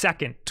tweeting the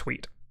second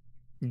tweet.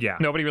 Yeah,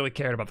 nobody really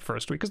cared about the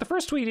first tweet because the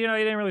first tweet, he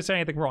didn't really say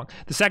anything wrong.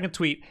 The second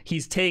tweet,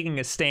 he's taking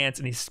a stance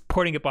and he's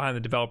putting it behind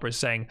the developers,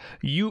 saying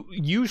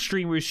you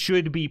streamers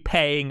should be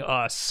paying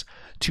us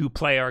to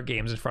play our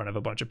games in front of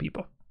a bunch of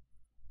people.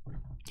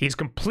 He's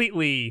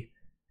completely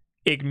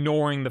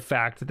ignoring the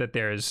fact that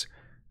there's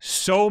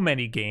so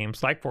many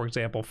games, like for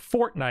example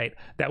Fortnite,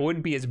 that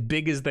wouldn't be as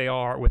big as they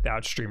are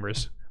without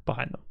streamers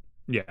behind them.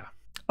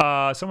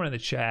 Yeah. Someone in the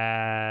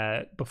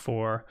chat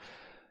before,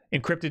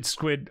 Encrypted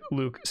Squid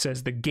Luke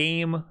says the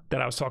game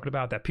that I was talking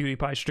about that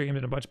PewDiePie streamed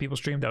and a bunch of people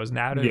streamed that was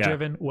narrative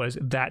driven was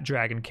That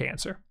Dragon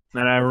Cancer.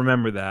 And I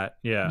remember that.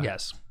 Yeah.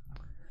 Yes.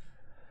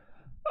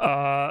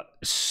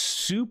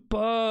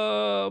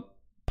 Super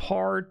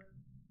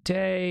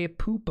Parte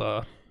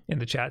Poopa in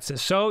the chat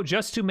says, so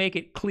just to make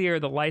it clear,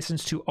 the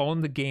license to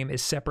own the game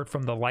is separate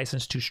from the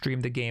license to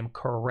stream the game.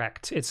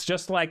 Correct. It's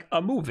just like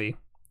a movie.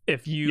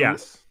 If you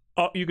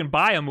you can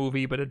buy a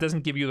movie, but it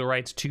doesn't give you the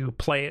rights to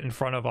play it in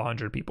front of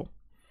 100 people.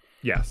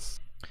 Yes.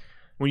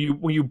 When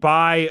you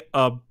buy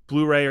a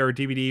Blu-ray or a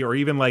DVD or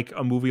even like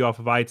a movie off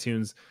of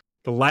iTunes,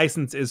 the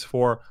license is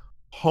for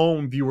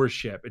home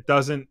viewership. It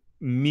doesn't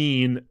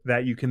mean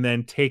that you can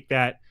then take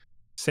that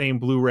same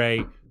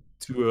Blu-ray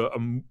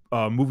to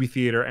a movie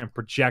theater and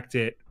project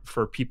it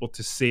for people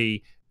to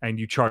see and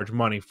you charge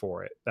money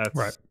for it. That's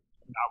right.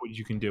 Not what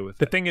you can do with it.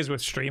 The thing is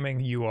with streaming,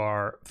 you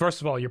are,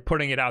 first of all, you're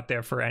putting it out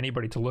there for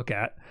anybody to look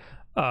at.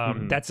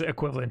 That's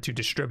equivalent to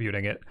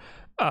distributing it.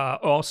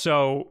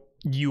 Also,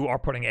 you are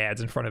putting ads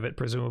in front of it,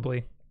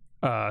 presumably.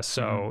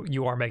 So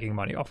you are making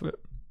money off of it.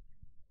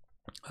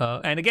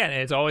 And again,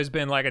 it's always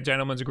been like a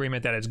gentleman's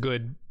agreement that it's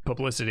good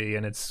publicity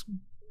and it's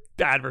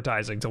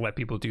advertising to let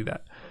people do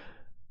that.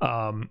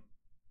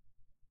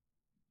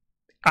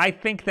 I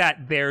think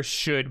that there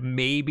should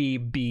maybe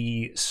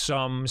be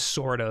some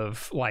sort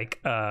of like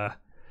I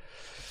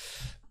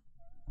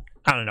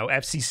don't know,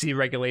 FCC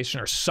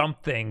regulation or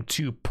something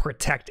to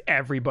protect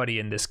everybody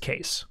in this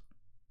case.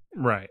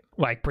 Right.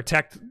 Like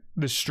protect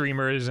the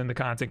streamers and the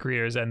content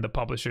creators and the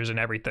publishers and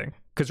everything.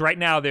 Because right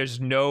now there's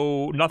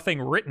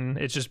nothing written.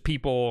 It's just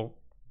people,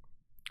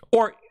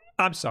 or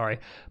I'm sorry,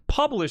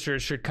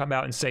 publishers should come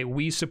out and say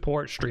we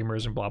support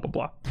streamers and blah blah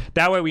blah.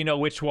 That way we know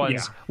which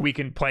ones we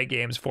can play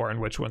games for and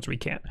which ones we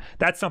can't.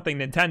 That's something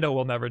Nintendo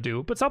will never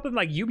do, but something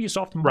like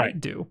Ubisoft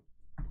might do.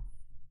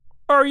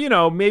 Or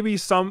maybe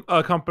some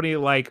company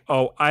like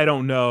I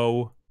don't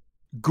know,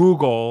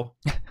 Google,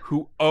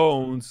 who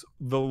owns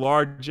the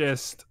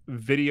largest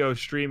video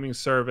streaming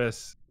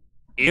service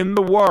in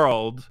the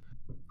world,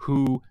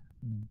 who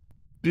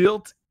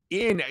built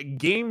in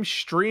game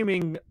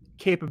streaming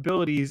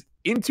capabilities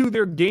into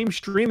their game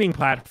streaming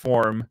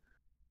platform,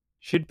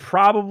 should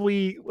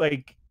probably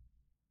like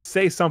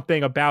say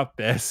something about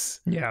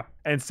this. Yeah.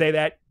 And say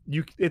that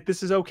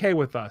this is okay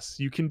with us.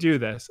 You can do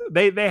this.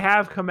 They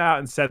have come out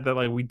and said that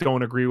like we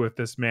don't agree with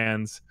this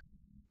man's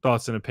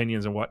thoughts and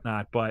opinions and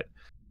whatnot, but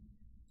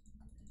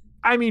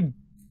I mean,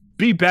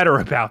 be better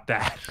about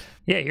that.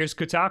 Yeah, here's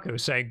Kotaku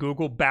saying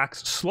Google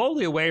backs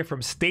slowly away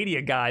from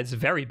Stadia Guy's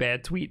very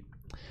bad tweet.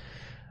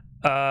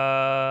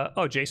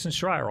 Jason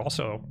Schreier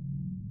also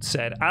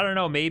said, I don't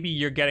know, maybe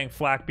you're getting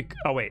flack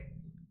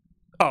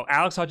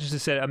Alex Hutchinson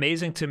said,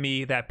 amazing to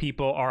me that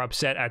people are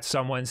upset at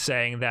someone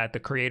saying that the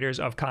creators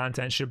of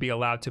content should be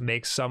allowed to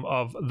make some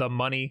of the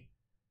money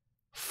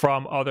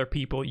from other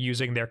people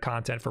using their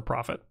content for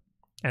profit.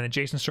 And then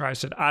Jason Schreier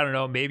said, I don't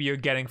know, maybe you're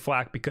getting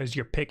flack because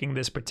you're picking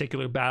this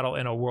particular battle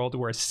in a world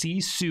where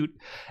C-suite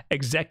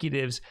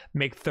executives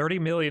make $30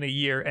 million a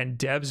year and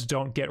devs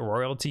don't get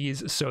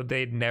royalties, so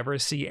they'd never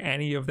see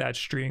any of that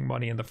streaming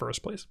money in the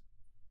first place.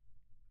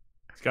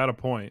 He's got a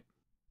point.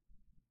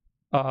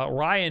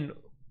 Ryan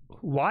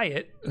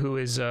Wyatt, who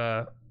is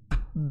the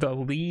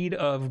lead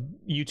of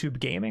YouTube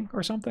Gaming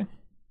or something,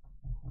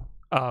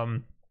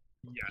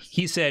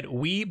 he said,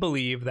 we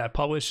believe that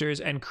publishers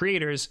and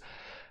creators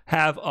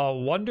have a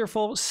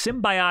wonderful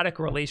symbiotic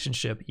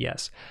relationship,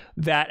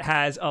 that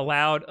has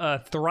allowed a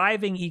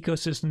thriving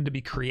ecosystem to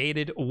be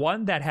created,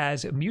 one that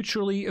has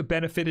mutually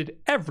benefited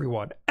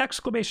everyone! !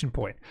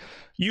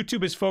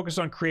 YouTube is focused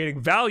on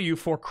creating value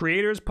for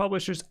creators,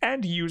 publishers,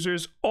 and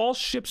users. All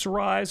ships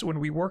rise when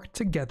we work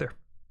together.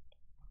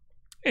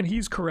 And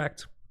he's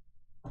correct.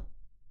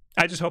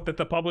 I just hope that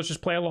the publishers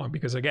play along,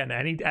 because again,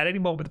 at any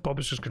moment the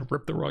publishers could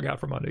rip the rug out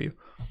from under you.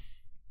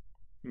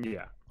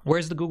 Yeah.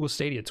 Where's the Google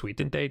Stadia tweet?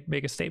 Didn't they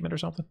make a statement or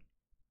something?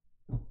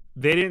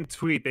 they didn't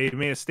tweet. They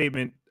made a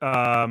statement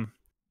to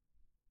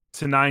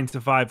 9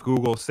 to 5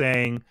 Google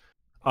saying,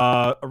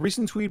 a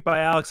recent tweet by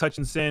Alex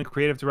Hutchinson,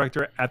 creative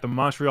director at the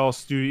Montreal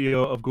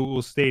studio of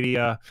Google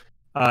Stadia,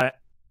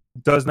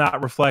 does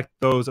not reflect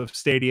those of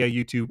Stadia,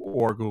 YouTube,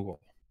 or Google.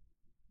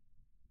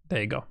 There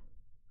you go.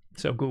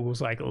 So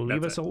Google's like,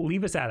 leave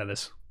us out of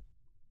this.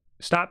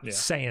 Stop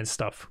saying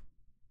stuff.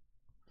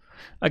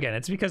 Again,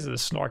 it's because of the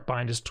snark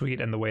behind his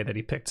tweet and the way that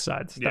he picked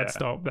sides.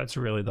 That's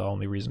really the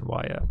only reason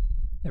why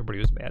everybody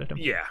was mad at him.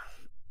 Yeah.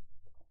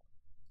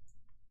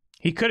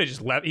 He could have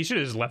just left. He should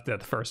have just left it at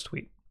the first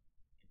tweet.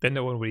 Then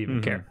no one would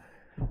even care.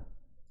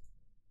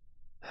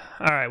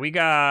 All right, we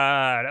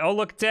got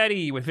Look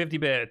Teddy with 50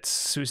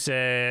 bits, who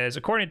says,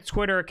 according to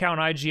Twitter account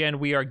IGN,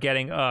 we are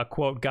getting a,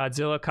 quote,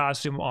 Godzilla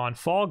costume on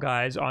Fall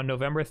Guys on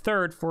November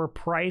 3rd for a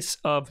price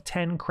of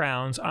 10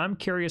 crowns. I'm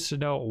curious to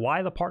know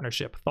why the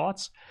partnership.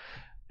 Thoughts?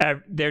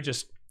 They're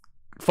just,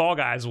 Fall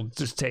Guys will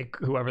just take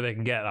whoever they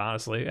can get,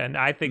 honestly. And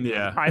I think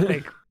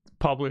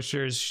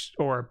publishers,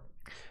 or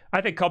I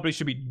think companies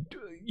should be,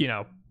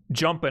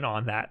 jumping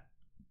on that,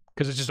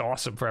 because it's just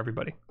awesome for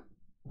everybody.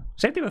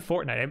 Same thing with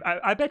Fortnite.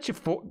 I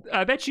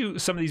bet you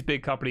some of these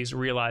big companies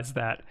realize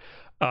that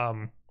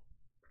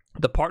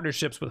the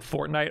partnerships with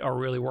Fortnite are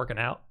really working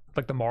out,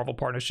 like the Marvel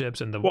partnerships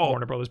and the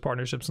Warner Brothers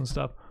partnerships and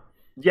stuff.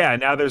 Yeah,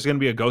 now there's going to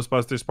be a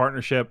Ghostbusters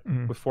partnership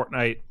with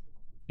Fortnite.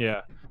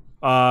 Yeah.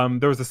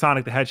 There was the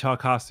Sonic the Hedgehog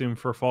costume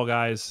for Fall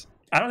Guys.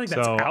 I don't think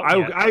that's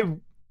out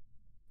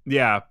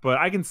yet. But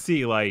I can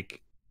see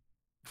like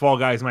Fall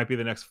Guys might be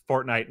the next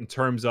Fortnite in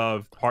terms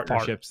of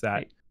partnerships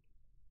that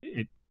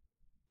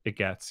it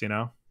gets,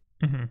 That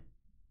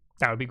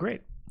would be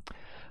great.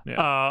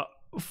 Yeah.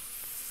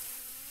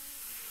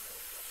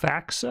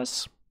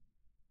 Faxus.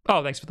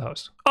 Oh, thanks for the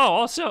host. Oh,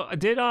 also, I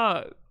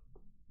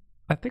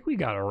think we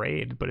got a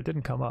raid, but it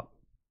didn't come up.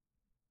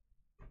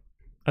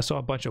 I saw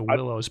a bunch of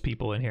Willow's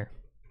people in here.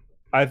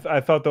 I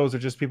thought those are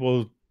just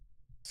people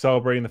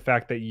celebrating the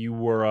fact that you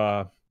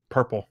were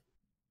purple.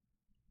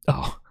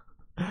 Oh.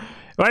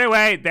 Well,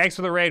 anyway, thanks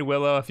for the raid,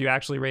 Willow. If you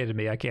actually raided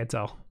me, I can't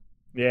tell.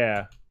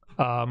 Yeah.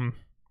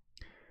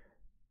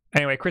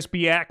 Anyway, Chris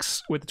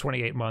BX with the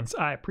 28 months.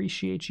 I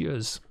appreciate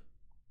yous.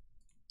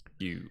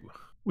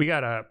 We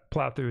gotta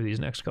plow through these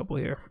next couple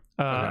here.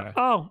 Okay.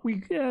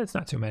 It's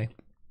not too many.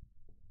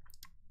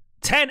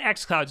 10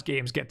 xCloud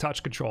games get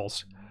touch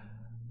controls.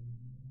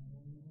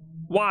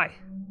 Why?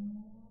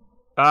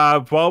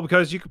 Well,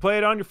 because you can play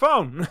it on your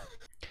phone.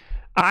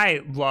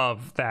 I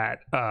love that.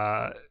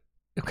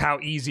 How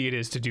easy it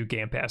is to do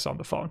Game Pass on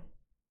the phone.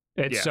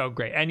 It's so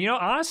great. And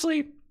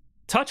honestly,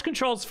 touch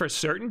controls for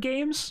certain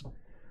games,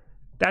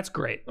 that's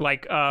great.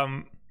 Like,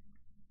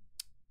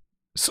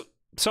 so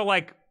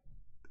like,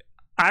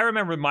 I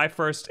remember my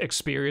first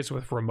experience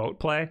with remote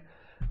play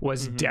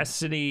was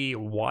Destiny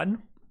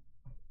 1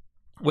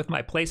 with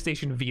my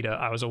PlayStation Vita.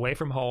 I was away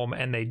from home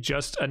and they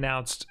just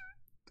announced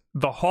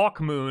the Hawk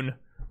Moon,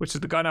 which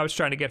is the gun I was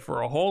trying to get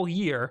for a whole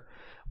year,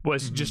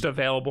 was just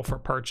available for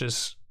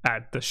purchase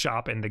at the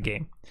shop in the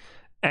game.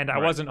 And I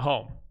wasn't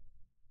home,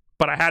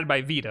 but I had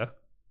my Vita,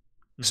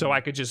 so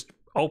I could just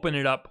open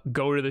it up,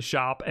 go to the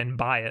shop, and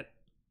buy it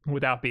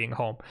without being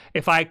home.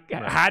 If I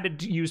had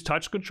to use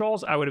touch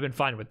controls, I would have been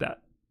fine with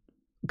that,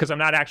 because I'm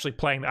not actually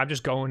playing. I'm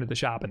just going to the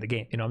shop in the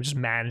game. I'm just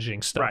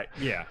managing stuff. Right.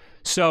 Yeah.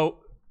 So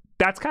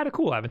that's kind of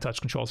cool, having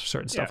touch controls for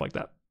certain stuff like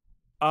that.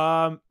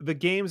 The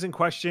games in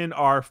question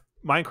are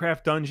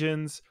Minecraft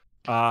Dungeons,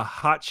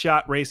 Hot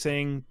Shot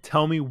Racing,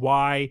 Tell Me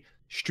Why,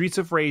 Streets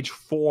of Rage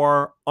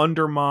 4,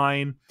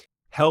 Undermine,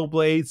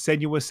 Hellblade,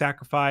 Senua's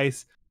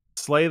Sacrifice,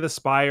 Slay the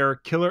Spire,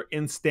 Killer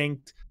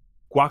Instinct,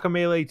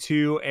 Guacamelee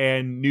 2,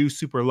 and New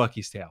Super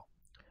Lucky's Tale.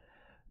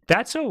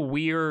 That's a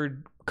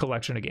weird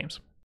collection of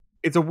games.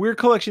 It's a weird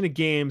collection of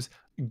games.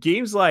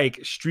 Games like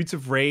Streets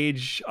of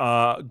Rage,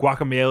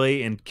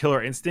 Guacamelee, and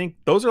Killer Instinct,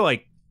 those are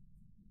like,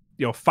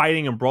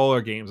 fighting and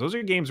brawler games. Those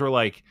are games where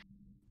like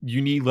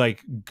you need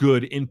like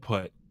good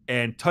input,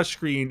 and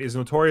touchscreen is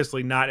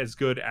notoriously not as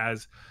good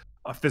as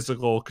a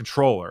physical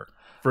controller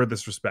for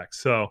this respect.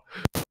 So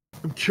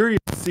I'm curious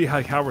to see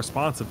how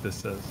responsive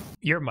this is.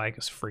 Your mic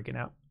is freaking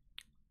out.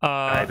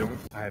 I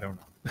don't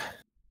know.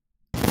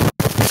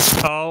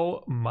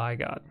 Oh my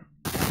god.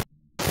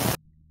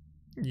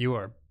 You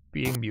are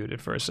being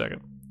muted for a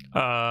second.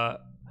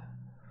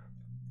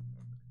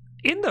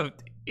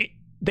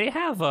 They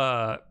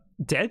have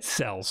Dead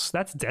Cells.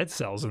 That's Dead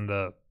Cells in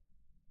the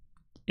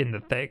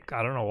thing.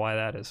 I don't know why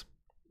that is.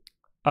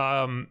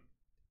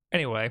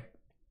 Anyway,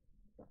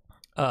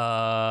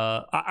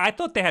 I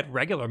thought they had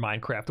regular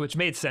Minecraft, which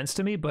made sense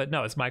to me, but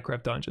no, it's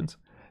Minecraft Dungeons.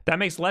 That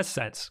makes less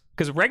sense,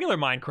 because regular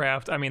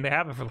Minecraft, I mean, they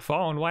have it for the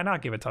phone. Why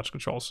not give it touch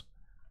controls?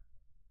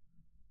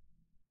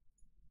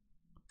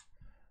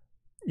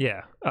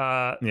 Yeah.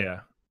 Yeah.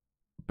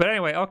 But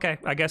anyway, okay.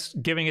 I guess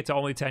giving it to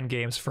only 10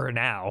 games for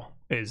now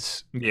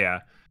is... Yeah.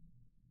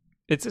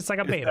 It's like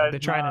a beta. They're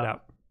trying it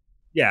out.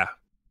 Yeah.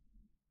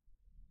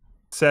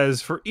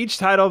 says, for each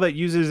title that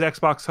uses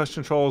Xbox touch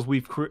controls,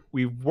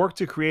 we've worked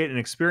to create an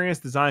experience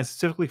designed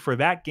specifically for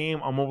that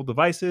game on mobile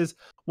devices.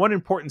 One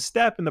important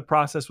step in the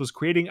process was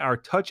creating our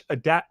touch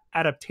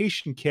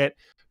adaptation kit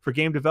for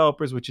game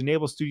developers, which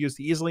enables studios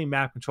to easily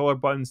map controller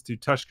buttons to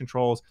touch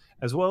controls,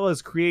 as well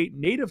as create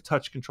native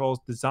touch controls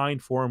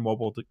designed for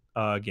mobile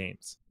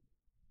games.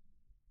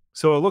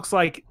 So it looks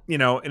like, you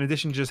know, in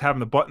addition to just having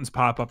the buttons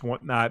pop up and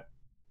whatnot,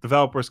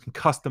 developers can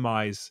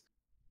customize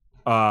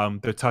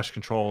their touch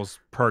controls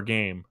per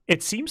game.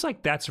 It seems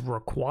like that's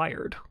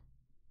required.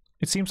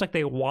 It seems like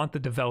they want the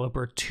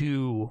developer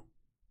to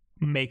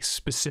make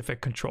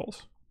specific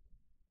controls.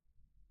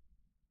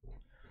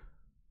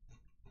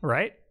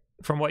 Right?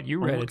 From what you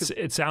read,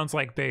 it sounds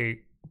like they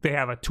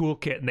have a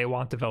toolkit and they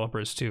want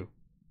developers too.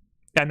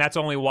 And that's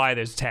only why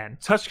there's 10.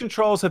 Touch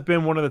controls have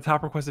been one of the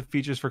top requested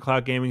features for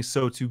cloud gaming.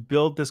 So to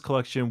build this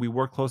collection, we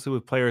work closely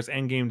with players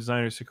and game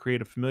designers to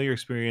create a familiar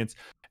experience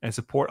and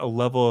support a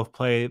level of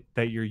play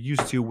that you're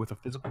used to with a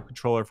physical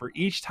controller. For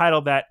each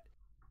title that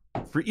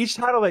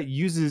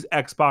uses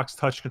Xbox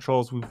touch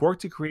controls, we've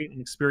worked to create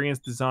an experience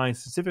designed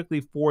specifically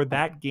for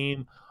that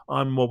game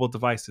on mobile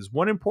devices.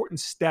 One important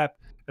step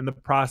in the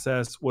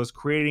process was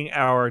creating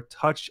our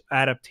touch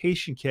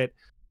adaptation kit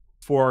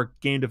for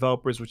game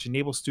developers, which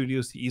enables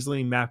studios to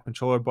easily map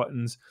controller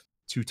buttons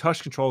to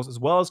touch controls, as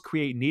well as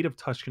create native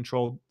touch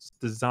controls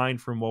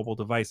designed for mobile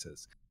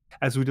devices.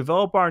 As we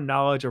develop our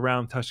knowledge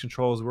around touch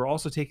controls, we're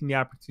also taking the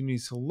opportunity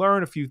to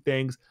learn a few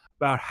things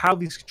about how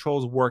these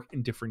controls work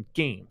in different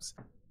games.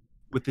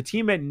 With the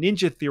team at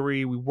Ninja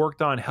Theory, we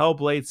worked on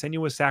Hellblade: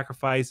 Senua's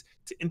Sacrifice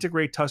to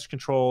integrate touch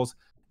controls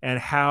and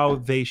how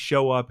they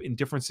show up in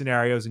different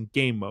scenarios and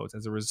game modes.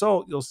 As a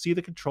result, you'll see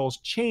the controls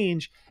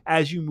change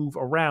as you move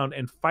around,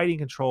 and fighting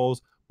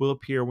controls will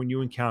appear when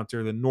you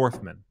encounter the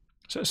Northmen.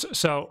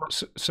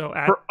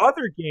 For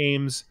other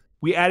games,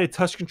 we added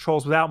touch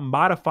controls without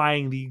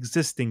modifying the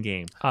existing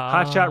game.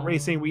 Hotshot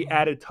Racing, we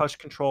added touch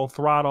control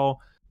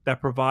throttle that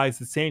provides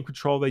the same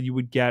control that you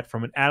would get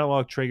from an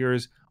analog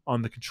triggers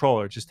on the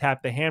controller. Just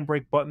tap the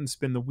handbrake button,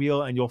 spin the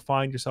wheel, and you'll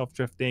find yourself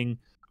drifting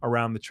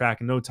around the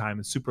track in no time.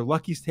 In Super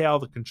Lucky's Tale,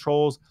 the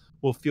controls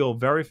will feel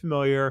very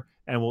familiar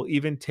and will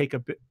even take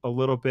a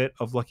little bit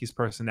of Lucky's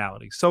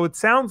personality. So it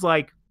sounds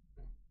like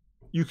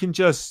you can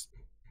just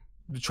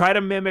try to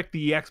mimic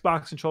the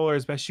Xbox controller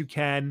as best you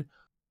can,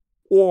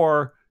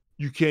 or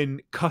you can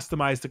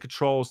customize the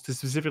controls to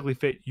specifically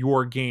fit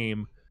your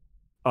game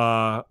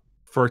for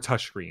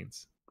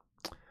touchscreens.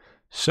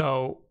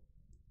 So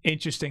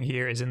interesting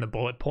here is in the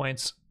bullet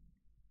points,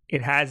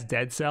 it has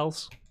Dead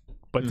Cells,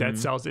 but Dead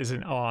Cells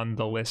isn't on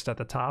the list at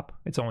the top.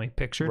 It's only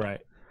pictured. Right.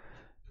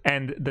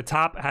 And the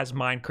top has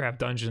Minecraft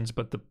Dungeons,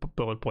 but the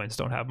bullet points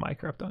don't have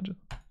Minecraft Dungeon.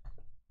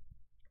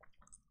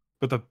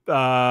 But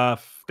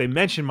they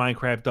mention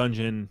Minecraft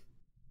Dungeon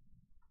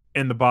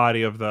in the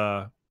body of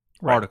the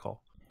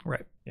article.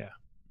 Right. Yeah.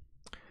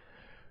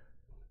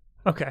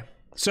 Okay.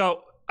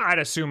 So I'd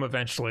assume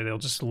eventually they'll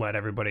just let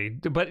everybody,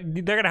 but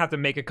they're going to have to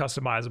make it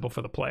customizable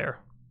for the player.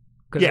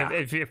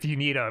 Because if you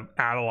need an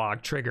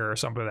analog trigger or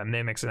something that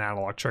mimics an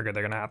analog trigger,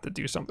 they're going to have to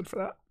do something for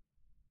that.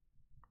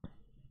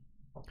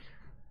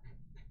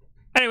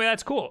 Anyway,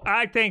 that's cool.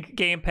 I think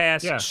Game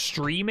Pass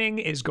streaming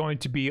is going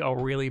to be a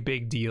really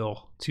big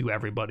deal to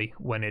everybody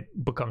when it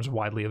becomes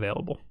widely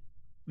available.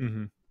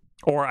 Mm-hmm.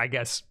 Or I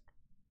guess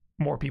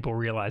more people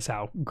realize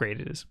how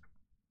great it is.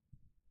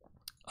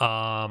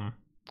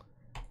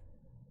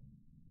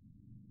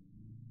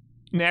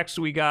 Next,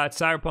 we got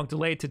Cyberpunk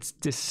delayed to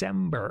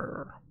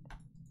December.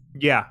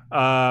 Yeah,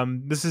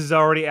 this is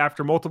already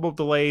after multiple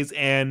delays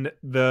and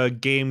the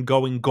game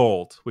going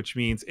gold, which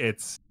means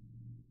it's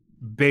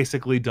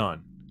basically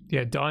done.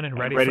 Yeah, done and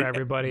ready for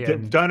everybody.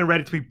 Done and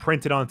ready to be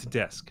printed onto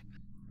disc.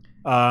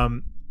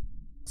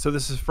 So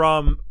this is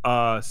from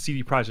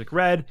CD Projekt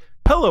Red.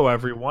 Hello,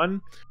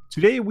 everyone.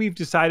 Today, we've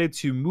decided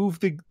to move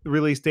the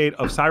release date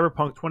of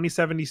Cyberpunk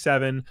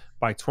 2077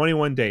 by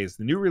 21 days.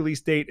 The new release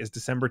date is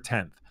December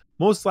 10th.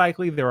 Most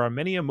likely, there are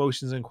many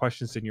emotions and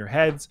questions in your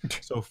heads.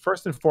 So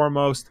first and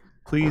foremost,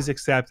 please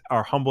accept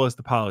our humblest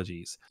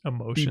apologies.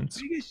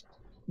 Emotions.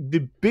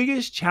 The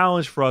biggest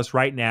challenge for us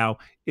right now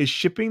is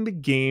shipping the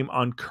game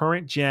on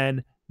current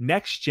gen,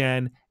 next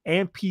gen,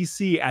 and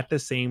PC at the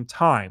same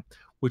time,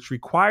 which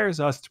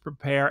requires us to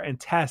prepare and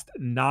test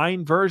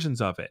 9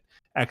 versions of it.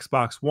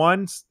 Xbox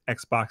One,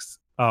 Xbox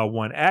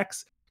One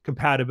X,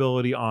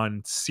 compatibility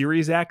on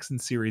Series X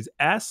and Series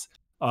S,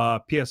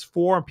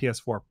 PS4 and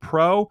PS4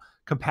 Pro,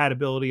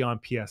 compatibility on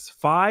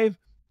PS5,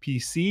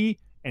 PC,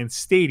 and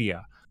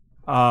Stadia,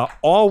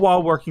 all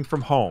while working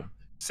from home.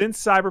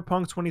 Since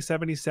Cyberpunk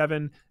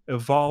 2077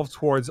 evolved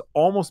towards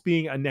almost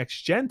being a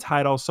next-gen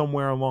title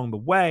somewhere along the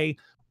way,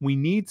 we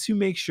need to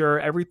make sure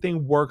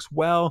everything works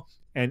well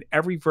and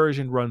every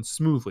version runs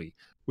smoothly.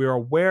 We are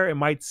aware it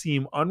might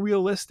seem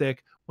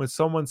unrealistic when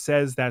someone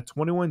says that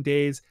 21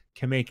 days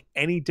can make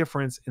any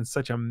difference in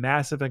such a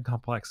massive and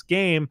complex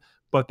game,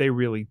 but they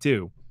really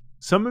do.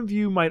 Some of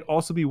you might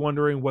also be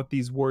wondering what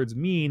these words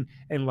mean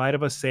in light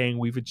of us saying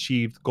we've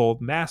achieved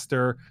Gold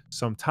Master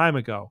some time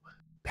ago.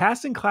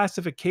 Passing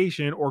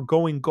classification or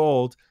going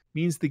gold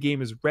means the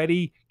game is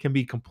ready, can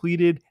be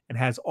completed, and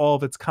has all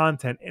of its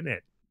content in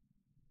it.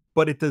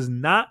 But it does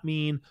not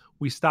mean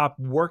we stop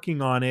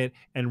working on it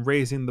and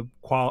raising the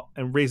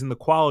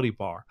quality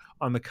bar.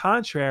 On the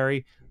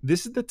contrary,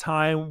 this is the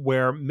time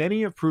where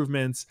many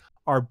improvements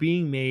are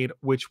being made,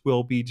 which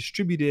will be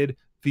distributed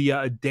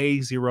via a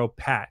day zero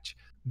patch.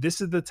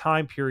 This is the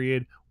time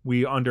period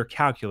we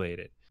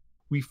undercalculated.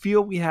 We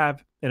feel we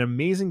have an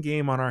amazing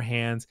game on our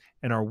hands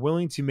and are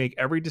willing to make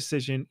every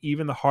decision,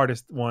 even the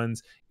hardest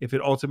ones, if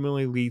it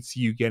ultimately leads to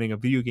you getting a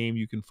video game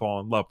you can fall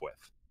in love with.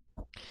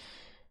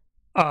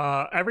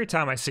 Every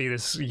time I see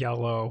this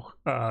yellow,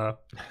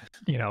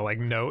 like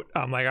note,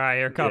 I'm like, all right,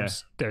 here it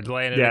comes. Yeah. They're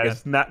delaying it again.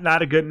 It's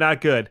not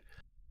good.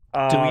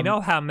 Do we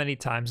know how many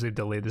times they've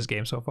delayed this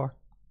game so far?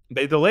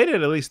 They delayed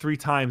it at least 3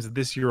 times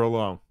this year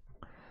alone.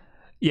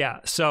 Yeah,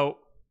 so,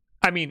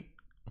 I mean,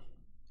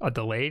 a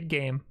delayed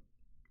game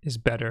is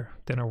better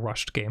than a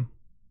rushed game.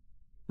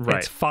 Right.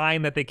 It's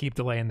fine that they keep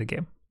delaying the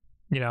game.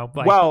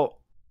 Well,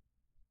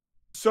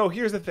 so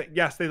here's the thing.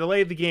 Yes, they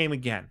delayed the game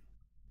again.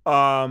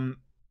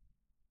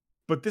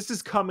 But this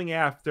is coming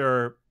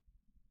after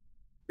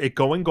it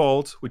going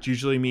gold, which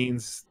usually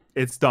means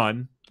it's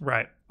done.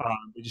 Right.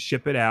 They just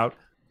ship it out.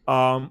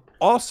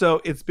 Also,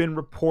 it's been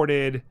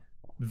reported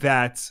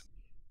that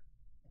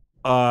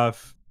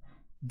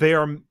they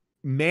are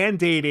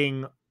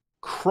mandating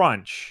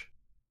crunch.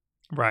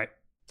 Right.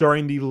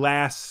 During the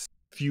last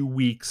few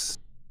weeks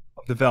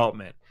of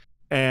development.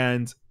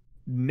 And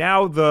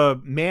now the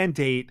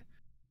mandate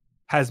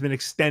has been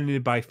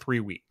extended by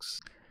 3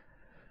 weeks.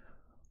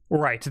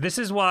 Right. This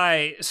is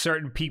why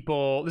certain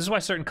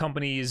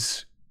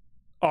companies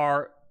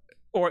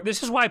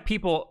this is why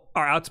people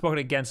are outspoken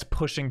against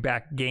pushing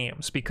back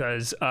games,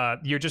 because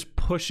you're just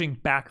pushing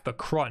back the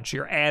crunch.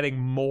 You're adding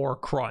more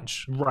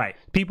crunch. Right.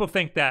 People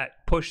think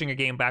that pushing a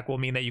game back will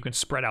mean that you can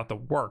spread out the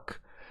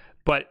work.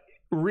 But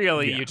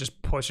really, you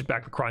just push it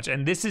back the crunch.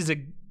 And this is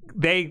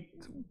they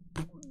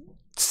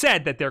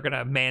said that they're going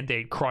to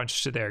mandate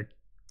crunch to their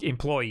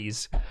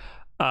employees.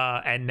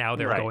 And now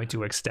they're going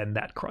to extend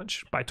that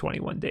crunch by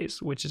 21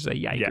 days, which is a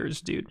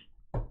yikers, dude.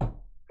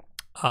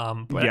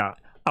 But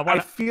I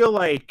feel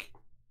like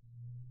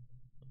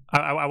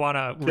I want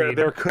to read.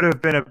 There could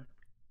have been a.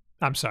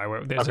 I'm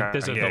sorry. There's a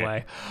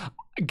delay.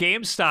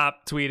 GameStop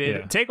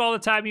tweeted, "Take all the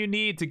time you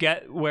need to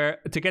get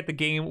the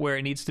game where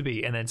it needs to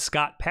be." And then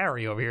Scott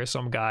Parry over here,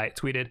 some guy,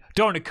 tweeted,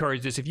 "Don't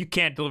encourage this. If you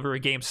can't deliver a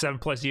game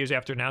 7+ years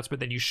after announcement,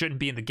 then you shouldn't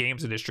be in the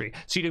games industry.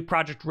 CD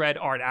Projekt Red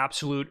are an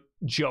absolute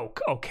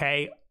joke.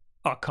 Okay,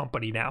 a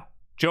company now.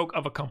 Joke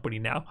of a company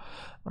now."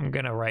 I'm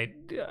gonna write.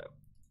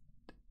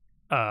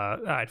 All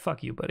right,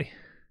 fuck you, buddy.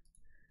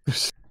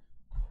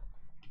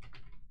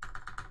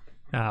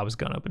 I was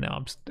gonna, but I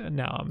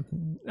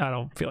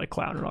don't feel like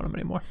clowning on him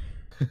anymore.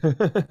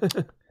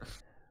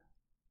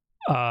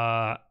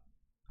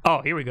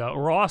 Here we go.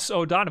 Ross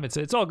O'Donovan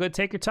said, "It's all good.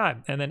 Take your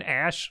time." And then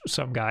Ash,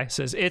 some guy,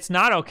 says, "It's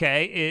not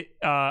okay.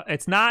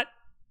 It's not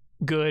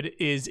good.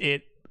 Is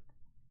it?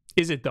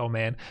 Is it though,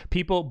 man?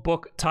 People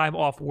book time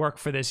off work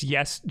for this.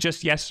 Yes,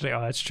 just yesterday. Oh,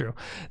 that's true.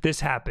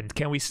 This happened.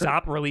 Can we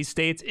stop release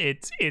dates?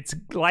 It's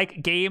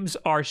like games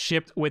are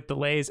shipped with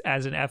delays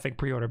as an effing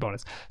pre-order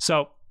bonus."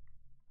 So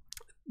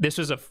this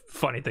was a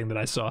funny thing that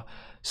I saw.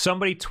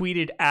 Somebody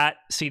tweeted at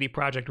CD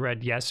Projekt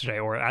Red yesterday,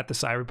 or at the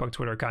Cyberpunk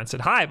Twitter account, and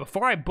said, "Hi,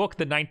 before I book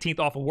the 19th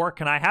off of work,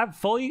 can I have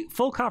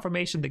full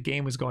confirmation the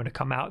game was going to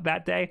come out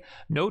that day?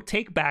 No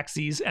take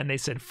backsies." And they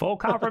said full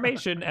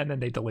confirmation, and then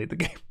they delayed the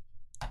game.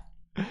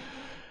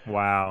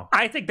 Wow.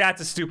 I think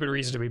that's a stupid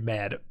reason to be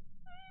mad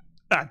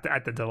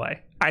at the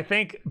delay. I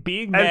think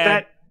being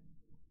mad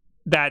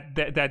that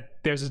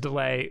there's a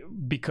delay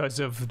because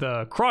of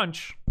the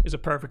crunch is a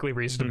perfectly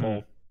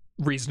reasonable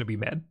reason to be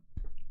mad.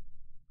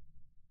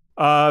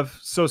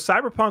 So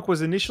Cyberpunk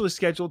was initially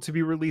scheduled to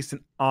be released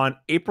on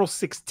April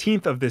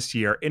 16th of this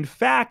year. In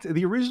fact,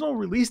 the original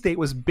release date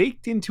was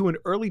baked into an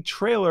early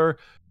trailer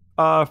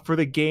for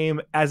the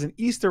game as an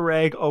Easter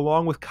egg,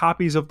 along with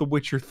copies of The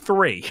Witcher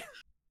 3.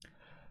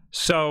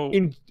 So,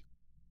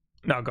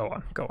 go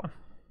on.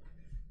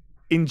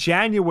 In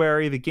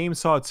January, the game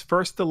saw its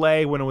first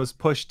delay when it was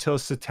pushed till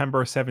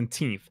September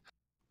 17th.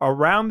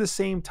 Around the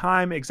same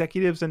time,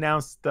 executives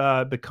announced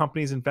the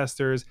company's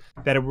investors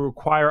that it would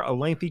require a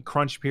lengthy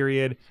crunch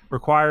period,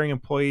 requiring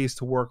employees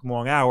to work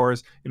long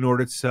hours in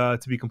order to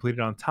be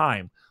completed on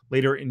time.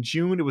 Later in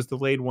June, it was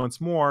delayed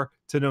once more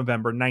to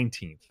November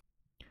 19th.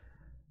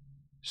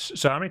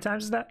 So how many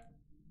times is that?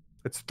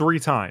 It's 3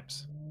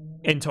 times.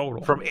 In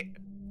total? From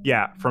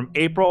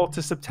April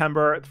to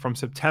September, from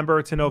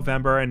September to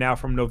November, and now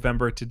from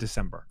November to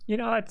December.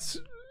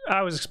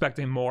 I was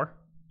expecting more,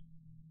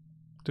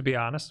 to be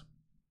honest.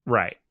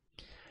 Right.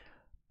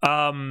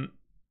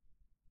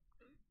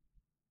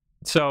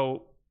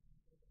 So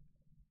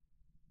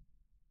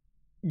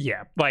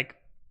yeah, like,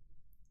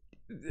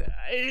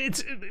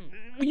 it's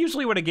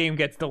usually when a game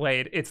gets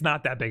delayed, it's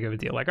not that big of a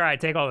deal. Like, all right,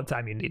 take all the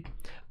time you need.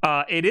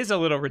 It is a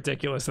little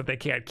ridiculous that they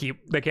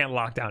can't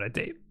lock down a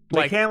date.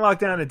 They can't lock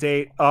down a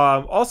date.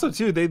 Also,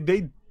 too,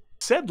 they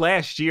said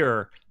last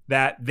year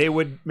that they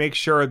would make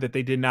sure that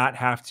they did not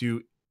have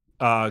to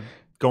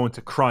go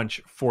into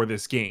crunch for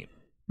this game.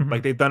 Mhm.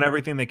 Like they've done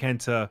everything they can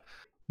to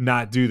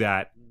not do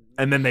that,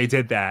 and then they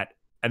did that,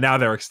 and now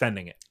they're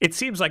extending it. It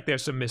seems like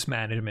there's some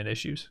mismanagement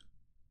issues.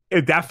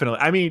 It definitely.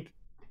 I mean,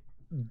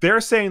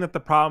 they're saying that the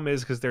problem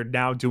is because they're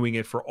now doing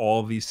it for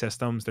all of these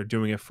systems. They're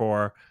doing it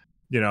for,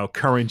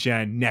 current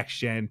gen, next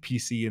gen,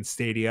 PC, and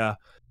Stadia.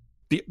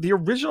 The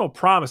original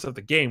promise of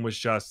the game was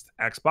just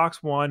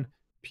Xbox One,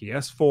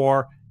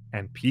 PS4,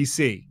 and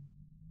PC.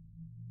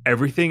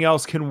 Everything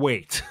else can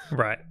wait.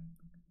 Right.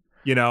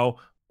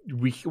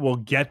 We will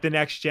get the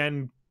next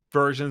gen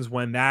versions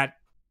when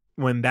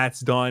that's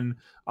done.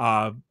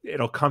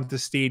 It'll come to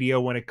Stadia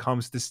when it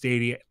comes to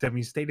Stadia. I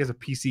mean, Stadia is a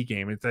PC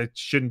game. It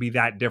shouldn't be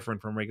that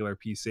different from regular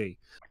PC.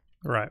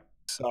 Right.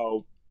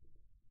 So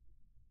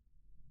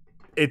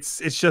it's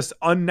just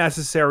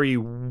unnecessary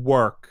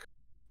work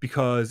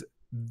because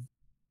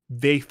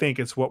they think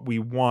it's what we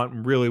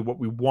want. Really, what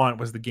we want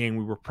was the game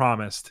we were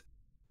promised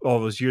all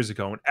those years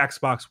ago. An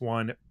Xbox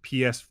One,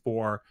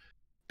 PS4,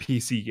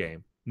 PC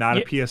game. Not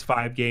a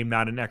PS5 game,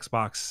 not an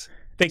Xbox.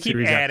 They keep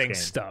Series adding X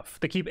game. stuff.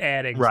 They keep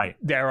adding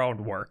their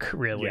own work,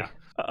 really.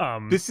 Yeah.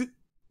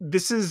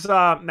 This is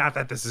not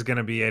that this is going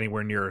to be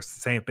anywhere near the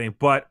same thing,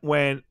 but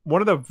one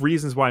of the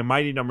reasons why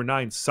Mighty Number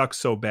 9 sucks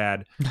so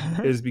bad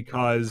is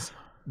because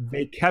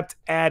they kept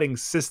adding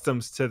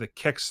systems to the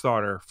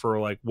Kickstarter for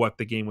like what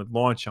the game would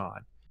launch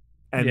on.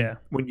 And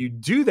when you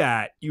do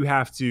that, you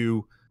have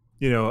to,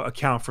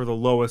 account for the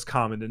lowest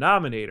common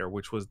denominator,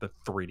 which was the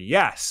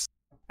 3DS.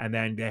 And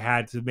then they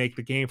had to make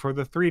the game for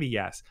the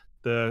 3DS,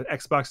 the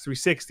Xbox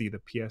 360, the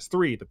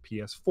PS3, the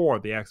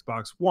PS4, the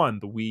Xbox One,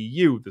 the Wii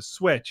U, the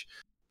Switch,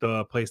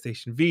 the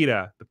PlayStation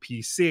Vita, the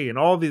PC, and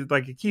all these.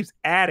 Like, it keeps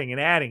adding and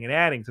adding and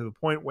adding to the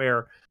point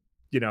where,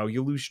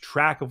 you lose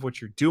track of what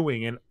you're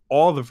doing, and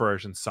all the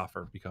versions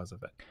suffer because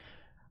of it.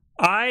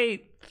 I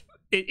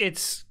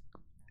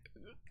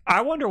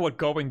wonder what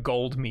going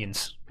gold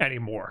means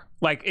anymore.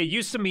 Like, it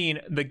used to mean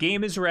the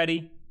game is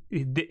ready.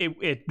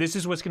 This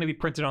is what's going to be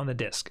printed on the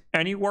disc.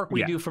 Any work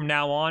we do from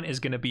now on is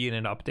going to be in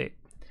an update.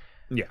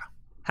 Yeah.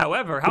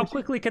 However, how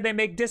quickly can they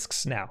make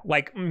discs now?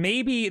 Like,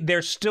 maybe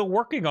they're still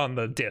working on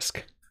the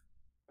disc.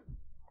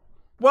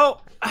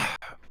 Well,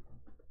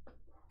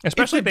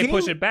 especially if they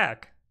push it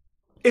back.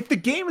 If the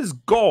game is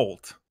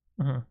gold,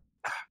 and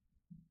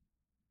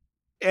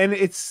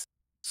it's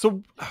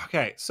so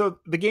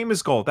the game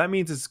is gold. That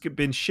means it's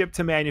been shipped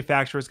to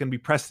manufacturer. It's going to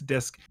be pressed to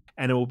disc,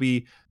 and it will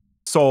be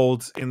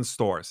sold in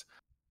stores.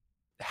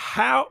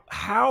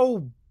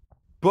 How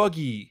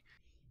buggy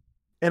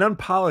and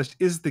unpolished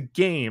is the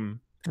game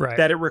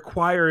that it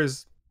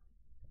requires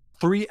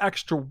 3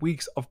 extra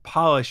weeks of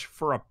polish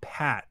for a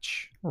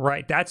patch?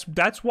 Right.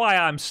 That's why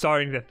I'm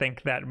starting to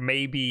think that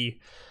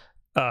maybe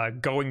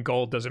going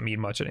gold doesn't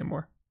mean much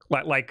anymore.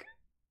 Like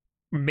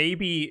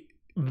maybe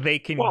they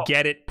can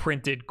get it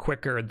printed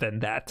quicker than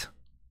that.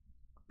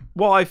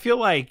 Well, I feel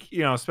like,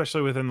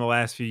 especially within the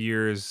last few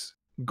years,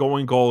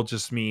 going gold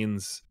just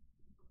means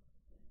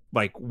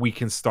like we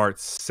can start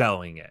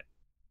selling it.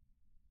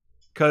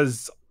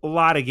 Because a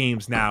lot of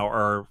games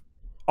now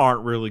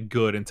aren't really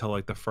good until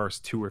like the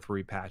first 2 or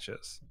 3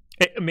 patches.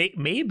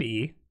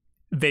 Maybe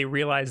they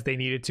realized they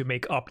needed to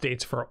make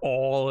updates for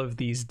all of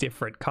these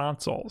different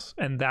consoles,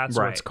 and that's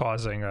what's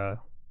causing a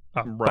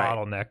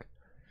bottleneck.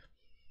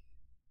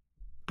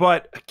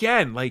 But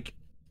again, like,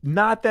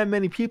 not that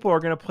many people are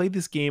going to play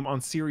this game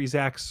on Series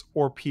X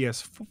or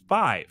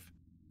PS5.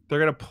 They're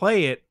going to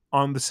play it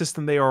on the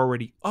system they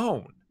already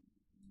own.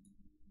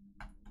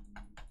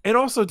 And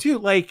also, too,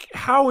 like,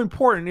 how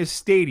important is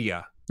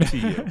Stadia to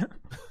you?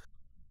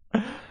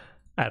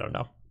 I don't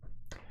know.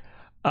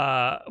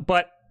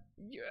 But,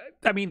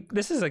 I mean,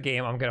 this is a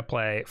game I'm going to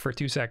play for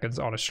 2 seconds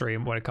on a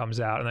stream when it comes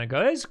out, and then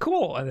go, it's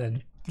cool, and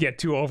then get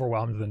too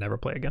overwhelmed and then never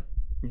play again.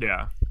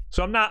 Yeah.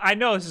 So I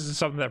know this is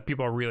something that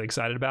people are really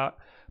excited about.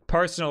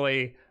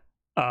 Personally,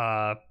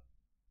 I'm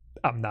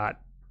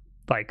not,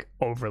 like,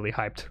 overly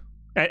hyped.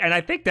 And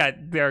I think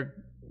that they're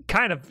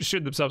kind of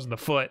shooting themselves in the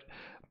foot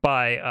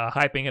by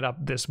hyping it up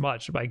this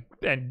much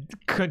and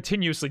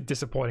continuously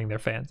disappointing their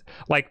fans.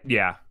 Like,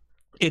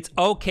 it's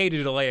okay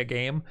to delay a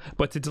game,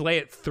 but to delay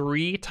it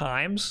 3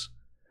 times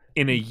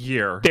in a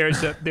year,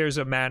 there's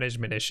a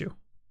management issue.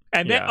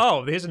 And then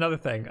here's another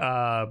thing.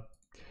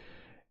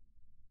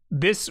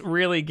 This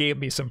really gave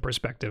me some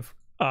perspective.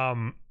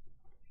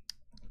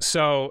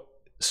 So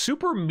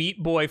Super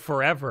Meat Boy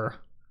Forever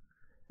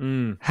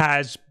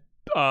has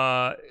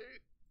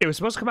it was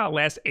supposed to come out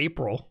last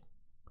April.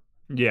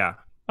 Yeah.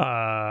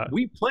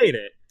 We played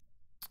it.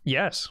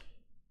 Yes.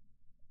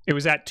 It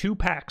was at 2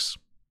 PAX.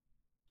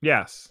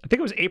 Yes. I think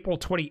it was April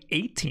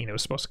 2018 it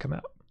was supposed to come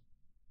out.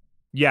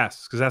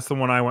 Yes, because that's the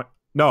one I went.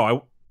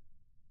 No,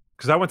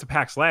 because I went to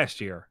PAX last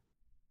year.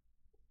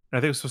 And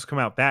I think it was supposed to come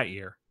out that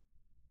year.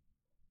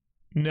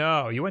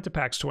 No, you went to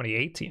PAX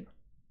 2018.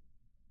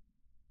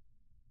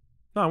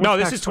 No,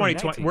 this is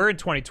 2020. We're in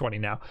 2020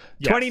 now.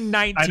 Yes,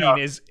 2019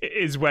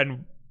 is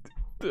when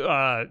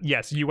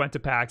yes, you went to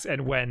PAX,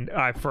 and when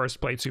I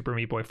first played Super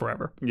Meat Boy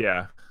Forever.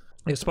 Yeah.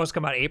 It was supposed to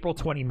come out April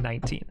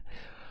 2019.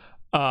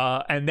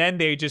 And then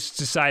they just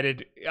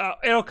decided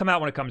it'll come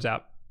out when it comes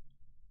out.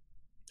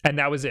 And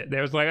that was it.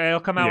 There was like, it'll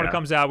come out when it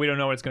comes out. We don't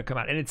know when it's going to come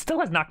out. And it still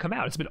has not come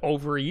out. It's been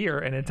over a year,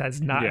 and it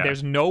has not. Yeah.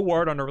 There's no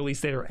word on a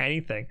release date or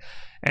anything.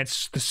 And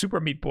the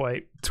Super Meat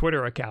Boy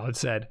Twitter account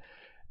said,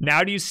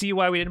 "Now do you see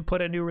why we didn't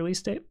put a new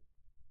release date?"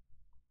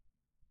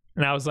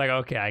 And I was like,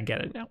 okay, I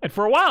get it now. And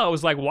for a while, I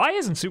was like, why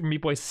isn't Super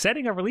Meat Boy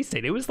setting a release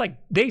date? It was like,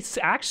 they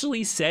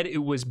actually said it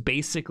was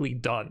basically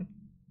done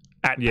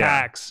at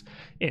PAX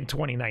in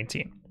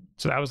 2019.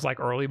 So that was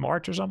like early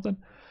March or something.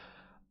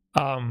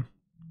 And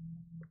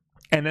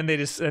then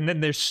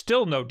there's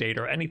still no date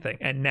or anything.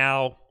 And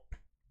now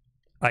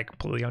I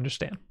completely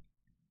understand.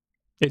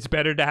 It's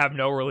better to have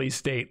no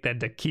release date than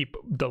to keep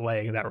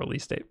delaying that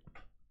release date.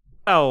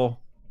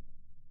 Well,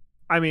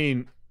 I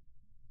mean,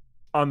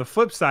 on the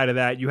flip side of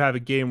that, you have a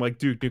game like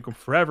Duke Nukem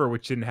Forever,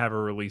 which didn't have a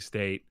release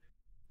date,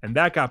 and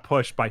that got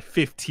pushed by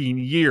 15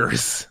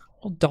 years.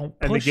 Well, don't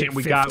push and the game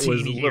we got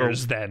was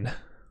years then.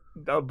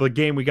 The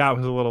game we got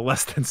was a little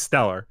less than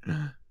stellar.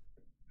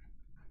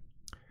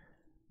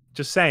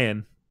 Just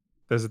saying,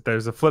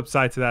 there's a flip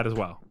side to that as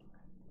well.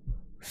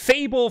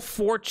 Fable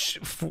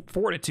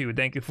Fortitude,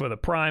 thank you for the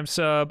Prime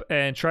sub.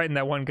 And Triton,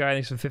 that one guy,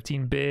 thanks for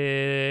 15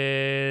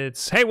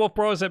 bits. Hey, Wolf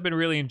Bros, I've been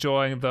really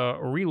enjoying the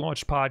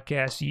relaunch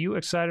podcast. You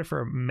excited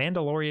for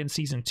Mandalorian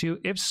Season 2?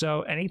 If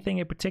so, anything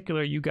in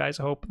particular you guys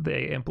hope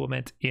they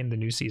implement in the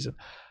new season?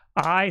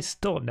 I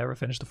still have never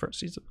finished the first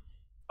season.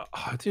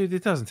 Oh, dude,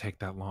 it doesn't take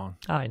that long.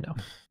 I know.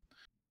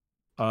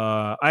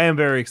 I am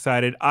very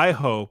excited. I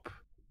hope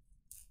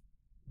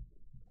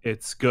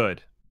it's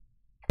good.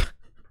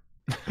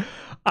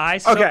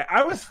 I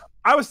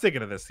was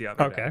thinking of this the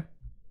other day.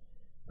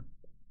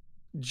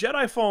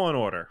 Jedi Fallen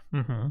Order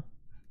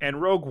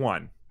and Rogue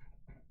One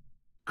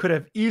could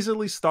have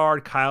easily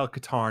starred Kyle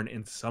Katarn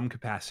in some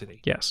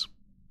capacity. Yes.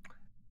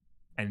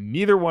 And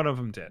neither one of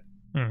them did.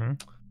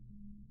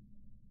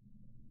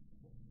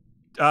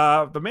 The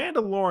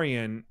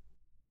Mandalorian,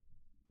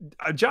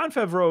 Jon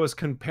Favreau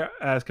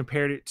has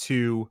compared it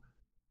to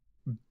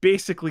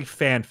basically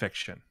fan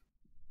fiction.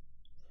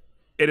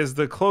 It is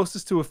the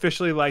closest to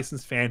officially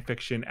licensed fan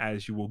fiction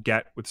as you will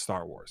get with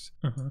Star Wars.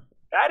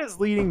 That is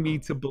leading me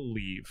to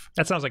believe.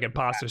 That sounds like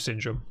imposter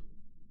syndrome.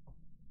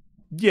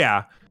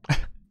 Yeah.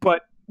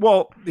 But,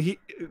 well, he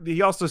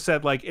also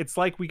said, like, it's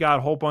like we got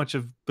a whole bunch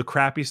of the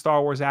crappy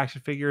Star Wars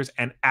action figures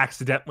and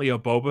accidentally a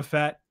Boba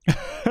Fett.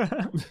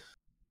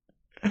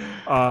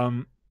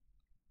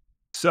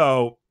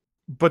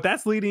 But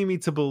that's leading me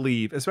to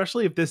believe,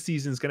 especially if this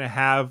season is going to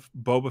have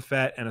Boba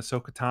Fett and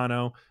Ahsoka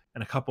Tano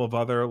and a couple of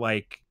other,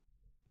 like,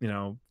 you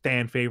know,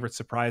 fan favorite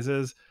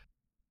surprises,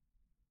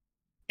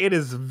 it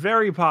is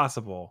very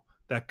possible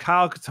that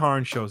Kyle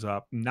Katarn shows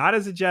up not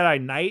as a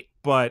Jedi Knight,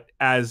 but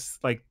as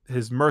like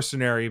his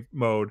mercenary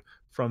mode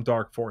from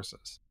Dark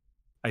Forces.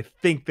 I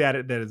think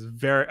that is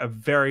a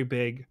very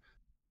big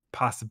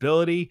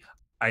possibility.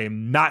 I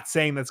am not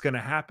saying that's going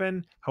to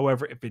happen.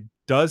 However, if it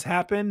does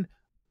happen,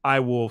 I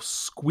will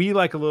squeal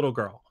like a little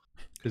girl,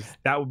 because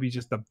that would be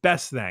just the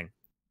best thing.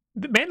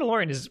 The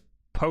Mandalorian is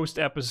post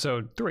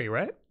episode 3,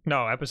 right?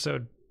 No,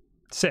 episode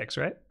 6,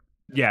 right?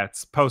 Yeah,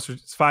 it's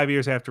 5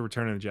 years after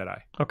Return of the Jedi.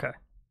 Okay.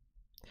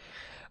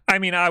 I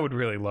mean, I would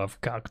really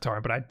love Kyle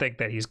Katarn, but I think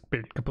that he's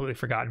been completely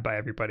forgotten by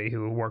everybody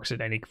who works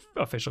in any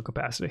official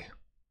capacity.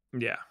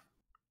 Yeah.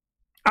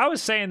 I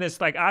was saying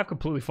this, like, I've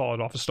completely fallen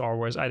off of Star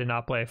Wars. I did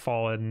not play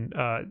Fallen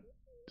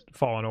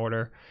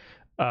Order.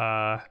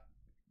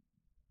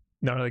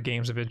 None of the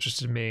games have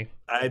interested me.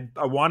 I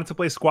wanted to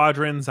play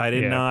Squadrons. I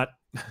did not.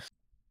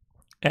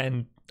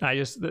 And I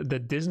just, the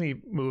Disney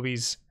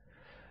movies,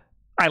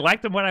 I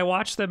liked them when I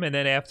watched them, and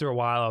then after a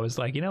while I was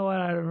like, you know what,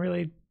 I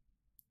really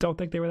don't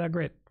think they were that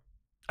great.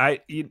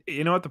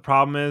 You know what the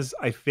problem is?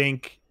 I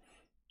think,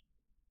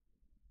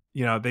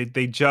 you know, they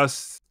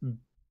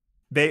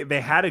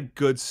had a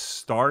good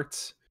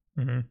start,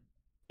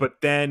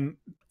 but then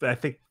I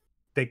think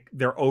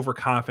their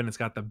overconfidence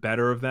got the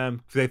better of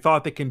them. They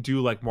thought they can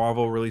do like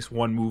Marvel, release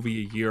one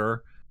movie a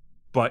year,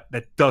 but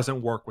that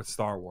doesn't work with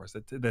Star Wars.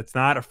 That's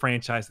not a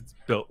franchise that's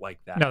built like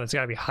that. No, that's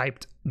got to be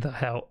hyped the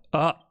hell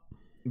up.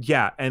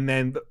 Yeah, and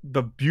then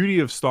the beauty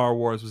of Star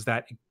Wars was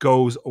that it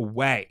goes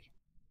away,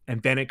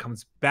 and then it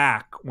comes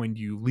back when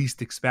you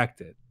least expect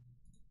it.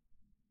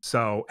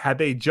 So had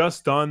they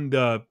just done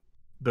the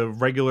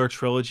regular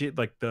trilogy,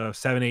 like the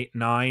 7, 8,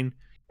 9,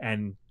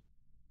 and,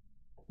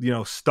 you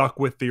know, stuck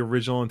with the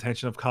original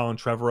intention of Colin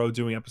Trevorrow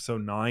doing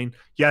episode 9.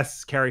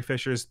 Yes, Carrie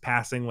Fisher's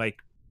passing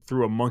like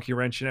through a monkey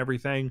wrench and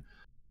everything.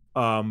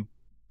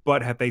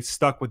 But had they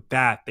stuck with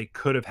that, they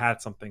could have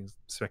had something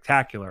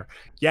spectacular.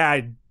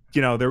 Yeah,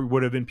 you know, there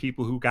would have been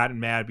people who gotten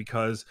mad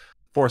because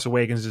Force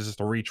Awakens is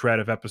just a retread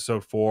of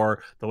episode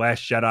 4. The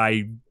Last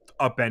Jedi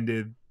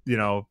upended, you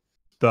know,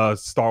 the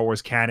Star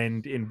Wars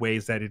canon in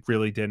ways that it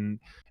really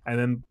didn't.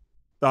 And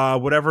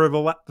then whatever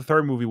the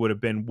third movie would have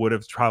been, would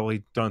have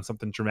probably done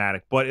something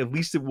dramatic, but at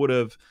least it would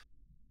have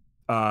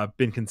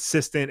been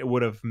consistent. It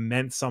would have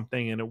meant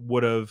something, and it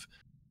would have,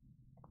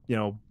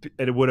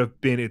 it would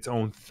have been its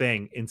own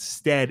thing.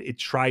 Instead, it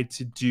tried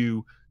to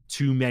do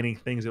too many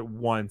things at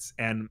once,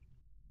 and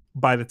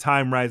by the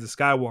time Rise of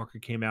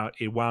Skywalker came out,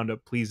 it wound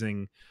up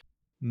pleasing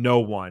no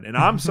one. And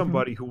I'm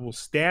somebody who will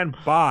stand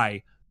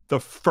by the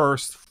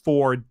first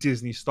 4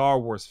 Disney Star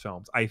Wars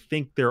films. I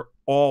think they're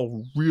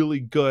all really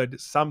good,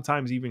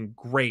 sometimes even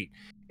great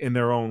in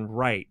their own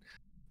right.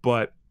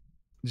 But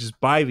just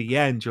by the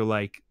end, you're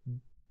like,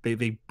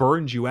 they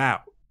burned you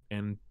out.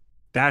 And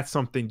that's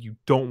something you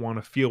don't want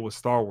to feel with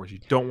Star Wars. You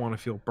don't want to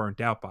feel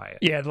burnt out by it.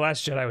 Yeah, The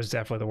Last Jedi was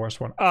definitely the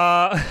worst one.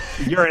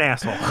 You're an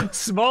asshole.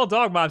 Small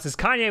Dog Mom says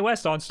Kanye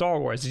West on Star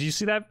Wars. Did you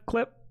see that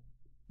clip?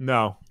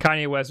 No.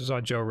 Kanye West was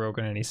on Joe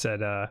Rogan, and he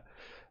said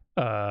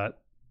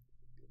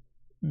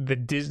the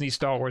Disney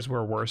Star Wars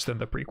were worse than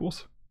the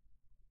prequels.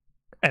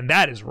 And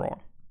that is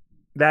wrong.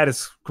 That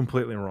is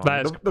completely wrong.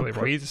 That is completely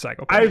wrong. He's a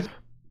psychopath.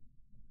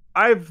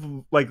 I've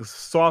like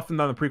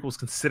softened on the prequels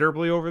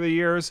considerably over the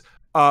years,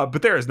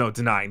 but there is no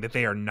denying that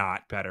they are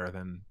not better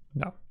than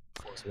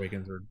Force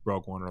Awakens or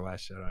Rogue One or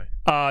Last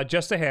Jedi.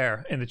 Just a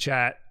Hair in the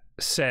chat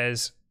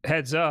says,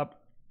 heads up,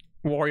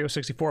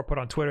 Wario64 put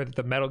on Twitter that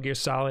the Metal Gear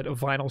Solid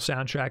vinyl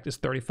soundtrack is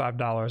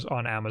 $35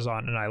 on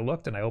Amazon, and I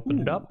looked and I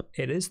opened it up.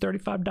 It is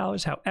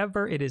 $35.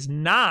 However, it is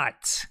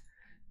not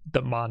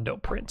the Mondo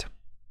print.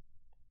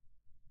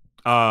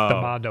 The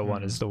Mondo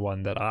one is the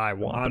one that I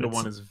want. The Mondo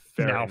one is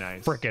very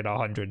nice. Freaking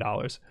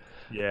 $100.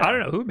 Yeah, I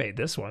don't know who made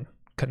this one.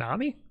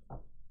 Konami?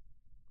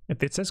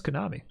 It says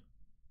Konami.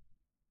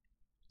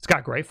 It's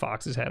got Gray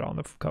Fox's head on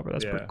the cover.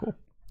 That's pretty cool.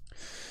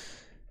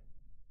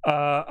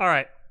 All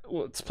right.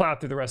 Let's plow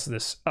through the rest of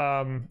this.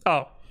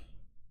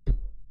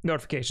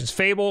 Notifications.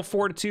 Fable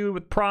Fortitude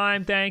with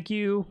Prime. Thank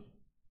you.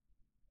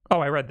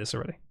 Oh, I read this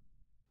already.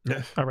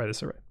 All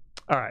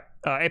right.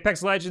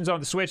 Apex Legends on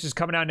the Switch is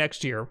coming out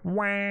next year.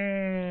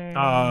 It's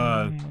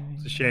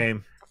a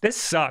shame. This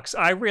sucks.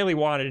 I really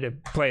wanted to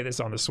play this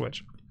on the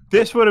Switch.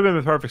 This would have been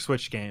the perfect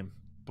Switch game,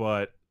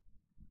 but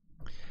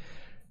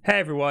hey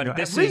everyone, at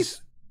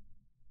least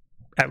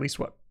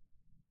what?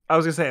 I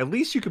was gonna say, at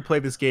least you could play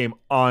this game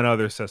on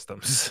other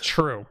systems.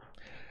 True.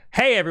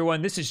 Hey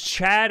everyone, this is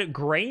Chad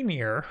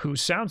Granier, who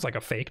sounds like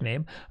a fake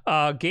name,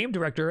 game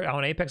director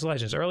on Apex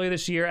Legends. Earlier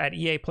this year at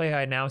EA Play,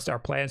 I announced our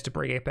plans to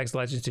bring Apex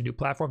Legends to new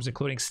platforms,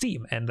 including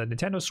Steam and the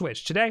Nintendo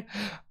Switch. Today,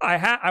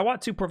 I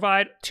want to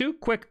provide 2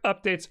 quick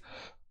updates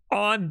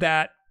on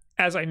that,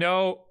 as I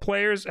know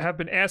players have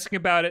been asking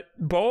about it.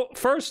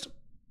 First,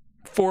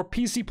 for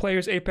PC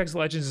players, Apex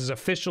Legends is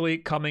officially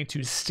coming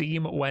to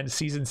Steam when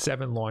Season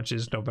 7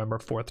 launches November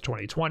 4th,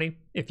 2020.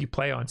 If you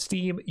play on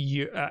Steam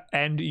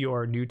and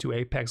you're new to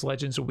Apex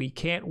Legends, we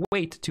can't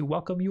wait to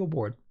welcome you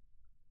aboard.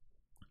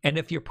 And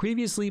if you've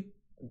previously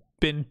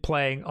been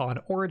playing on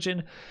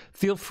Origin,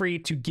 feel free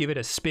to give it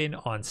a spin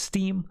on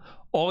Steam.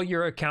 All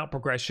your account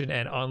progression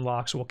and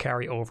unlocks will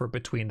carry over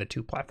between the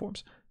 2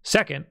 platforms.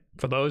 Second,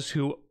 for those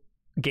who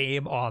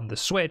game on the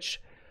Switch,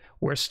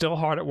 we're still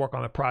hard at work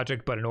on the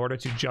project, but in order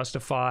to do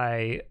justice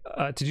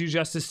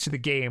to the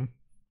game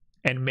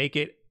and make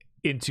it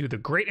into the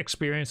great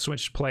experience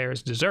Switch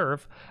players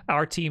deserve,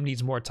 our team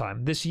needs more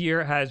time. This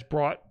year has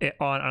brought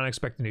on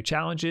unexpected new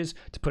challenges,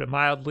 to put it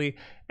mildly,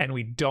 and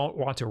we don't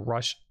want to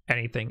rush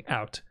anything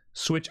out.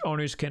 Switch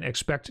owners can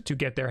expect to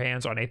get their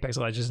hands on Apex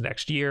Legends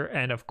next year,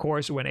 and of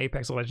course, when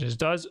Apex Legends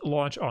does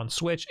launch on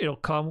Switch, it'll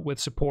come with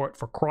support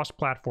for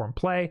cross-platform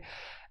play,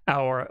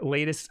 our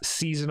latest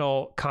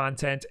seasonal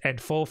content,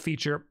 and full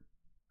feature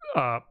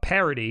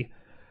parity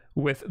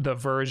with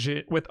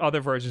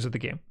other versions of the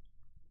game.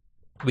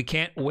 We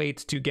can't wait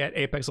to get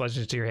Apex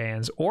Legends to your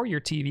hands or your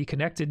TV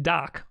connected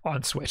dock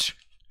on Switch.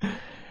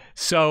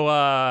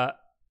 So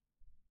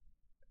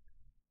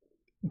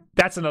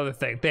that's another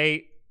thing.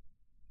 They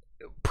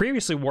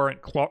previously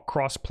weren't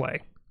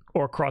cross-play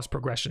or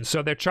cross-progression,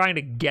 so they're trying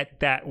to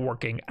get that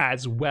working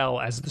as well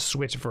as the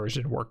Switch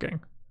version working.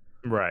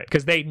 Right.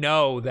 Because they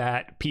know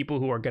that people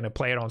who are going to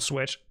play it on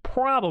Switch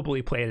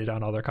probably played it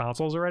on other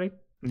consoles already.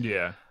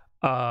 Yeah.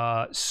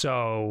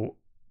 So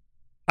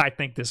I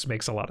think this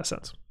makes a lot of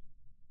sense.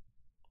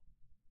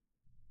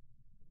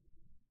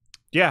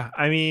 Yeah,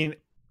 I mean,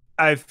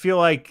 I feel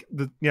like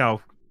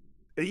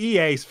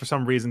EA for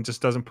some reason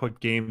just doesn't put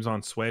games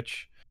on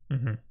Switch.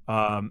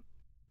 Mm-hmm.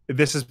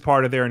 This is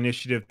part of their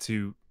initiative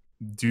to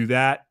do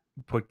that,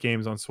 put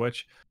games on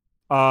Switch.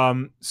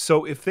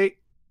 So if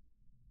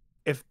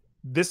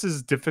this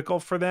is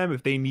difficult for them,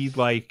 if they need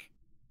like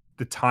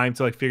the time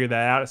to like figure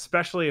that out,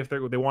 especially if they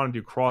want to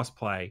do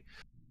crossplay,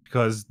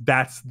 because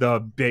that's the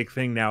big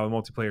thing now in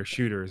multiplayer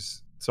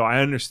shooters. So I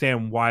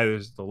understand why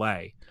there's a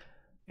delay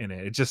in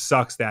it. It just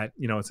sucks that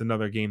it's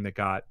another game that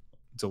got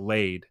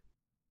delayed.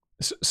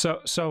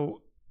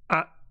 So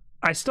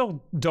I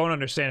still don't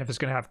understand if it's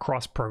going to have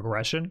cross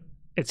progression.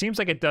 It seems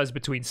like it does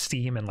between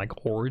Steam and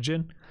like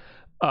Origin.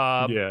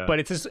 But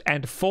it's just,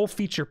 and full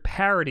feature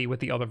parity with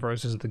the other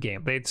versions of the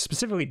game. They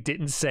specifically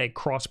didn't say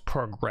cross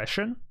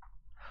progression.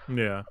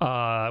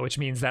 Yeah. Which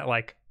means that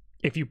like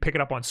if you pick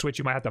it up on Switch,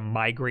 you might have to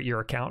migrate your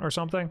account or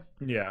something.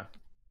 Yeah.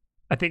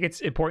 I think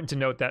it's important to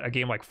note that a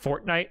game like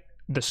Fortnite,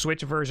 the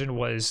Switch version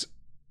was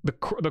the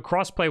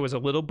crossplay was a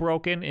little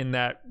broken in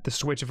that the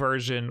Switch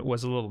version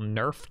was a little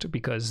nerfed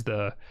because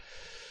the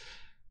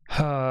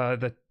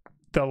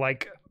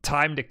like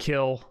time to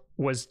kill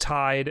was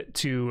tied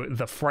to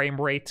the frame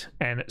rate,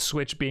 and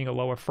Switch being a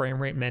lower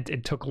frame rate meant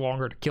it took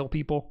longer to kill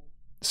people.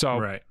 So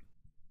right.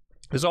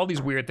 There's all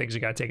these weird things you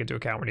got to take into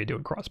account when you're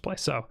doing crossplay.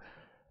 So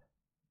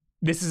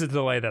this is a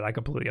delay that I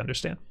completely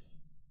understand.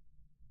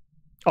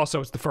 Also,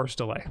 it's the first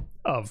delay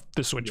of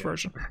the Switch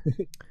version.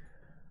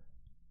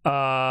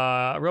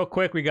 Real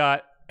quick, we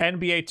got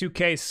NBA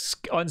 2K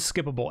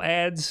unskippable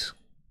ads.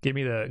 Give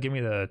me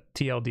the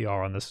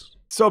TLDR on this.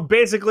 So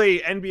basically,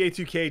 NBA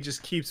 2K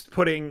just keeps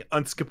putting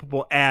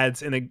unskippable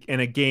ads in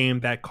a game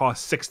that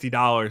costs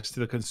 $60 to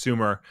the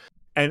consumer,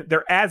 and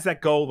they're ads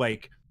that go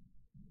like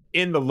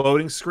in the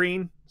loading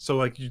screen. So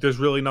like, there's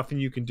really nothing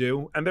you can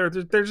do, and they're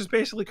just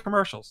basically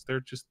commercials.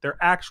 They're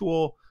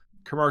actual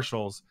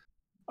commercials.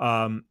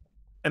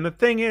 And the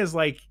thing is,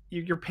 like,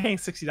 you're paying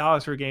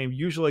 $60 for a game.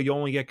 Usually, you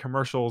only get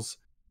commercials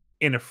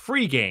in a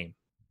free game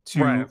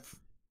to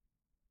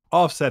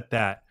offset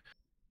that.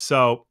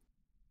 So.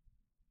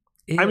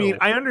 Ew. I mean,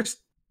 I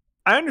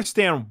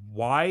understand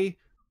why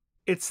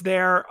it's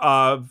there.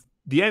 The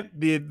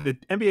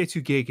NBA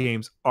 2K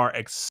games are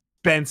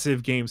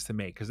expensive games to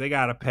make because they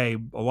got to pay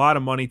a lot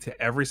of money to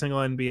every single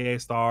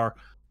NBA star.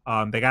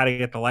 They got to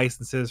get the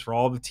licenses for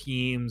all the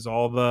teams,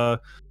 all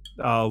the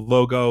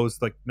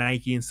logos like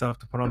Nike and stuff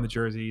to put on the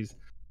jerseys.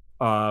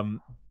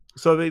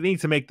 So they need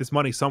to make this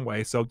money some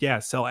way. So yeah,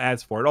 sell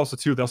ads for it. Also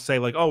too, they'll say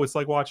like, oh, it's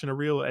like watching a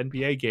real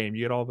NBA game.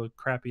 You get all the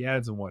crappy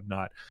ads and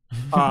whatnot.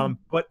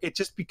 But it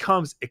just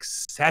becomes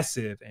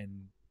excessive and,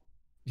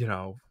 you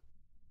know,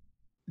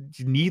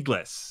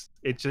 needless.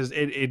 It just,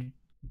 it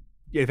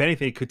if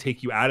anything, it could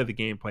take you out of the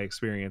gameplay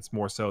experience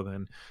more so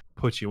than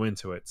put you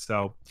into it.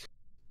 So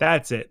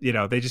that's it. You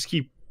know, they just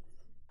keep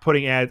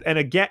putting ads. And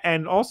again,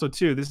 and also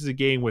too, this is a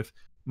game with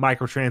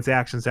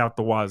microtransactions out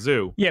the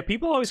wazoo. Yeah,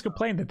 people always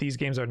complain that these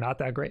games are not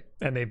that great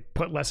and they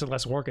put less and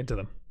less work into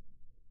them.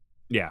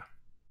 Yeah.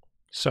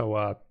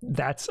 So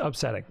that's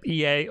upsetting.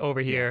 EA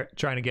over here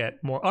trying to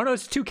get more. Oh no,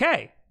 it's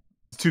 2K.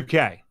 It's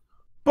 2K.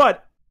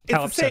 But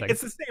it's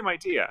the same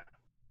idea.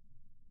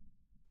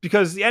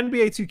 Because the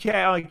NBA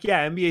 2K, like,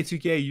 yeah, NBA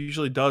 2K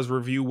usually does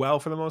review well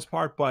for the most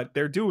part, but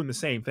they're doing the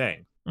same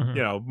thing. Mm-hmm.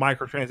 You know,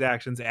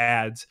 microtransactions,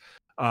 ads,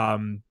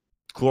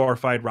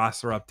 glorified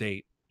roster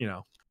update, you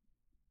know.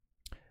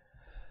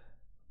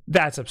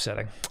 That's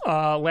upsetting.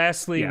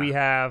 Lastly, we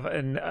have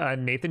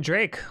Nathan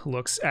Drake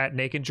looks at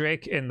Nathan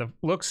Drake in the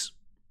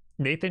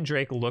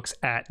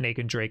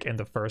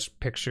first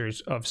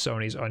pictures of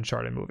Sony's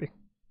Uncharted movie.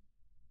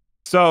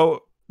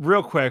 So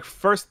real quick,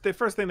 the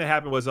first thing that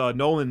happened was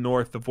Nolan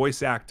North, the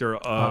voice actor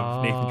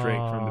of Nathan Drake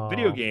from the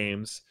video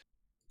games,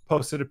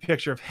 posted a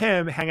picture of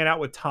him hanging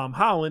out with Tom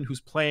Holland, who's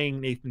playing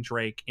Nathan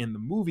Drake in the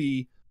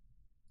movie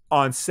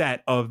on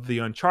set of the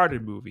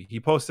Uncharted movie.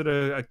 He posted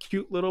a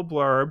cute little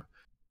blurb.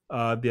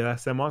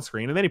 That's them on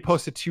screen, and then he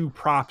posted 2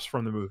 props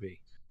from the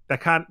movie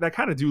that kind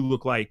of do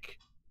look like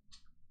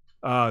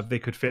they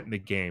could fit in the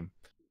game.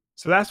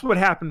 So that's what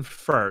happened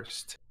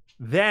first.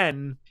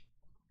 Then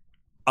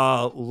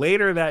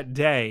later that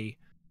day,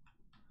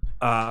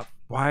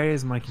 why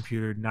is my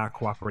computer not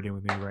cooperating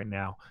with me right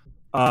now?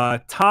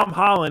 Tom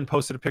Holland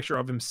posted a picture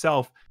of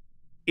himself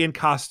in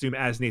costume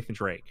as Nathan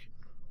Drake.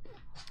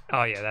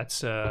 Oh yeah,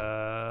 that's right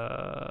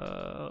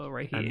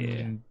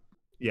here.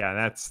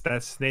 Yeah,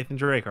 that's Nathan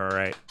Drake, all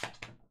right.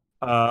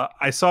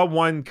 I saw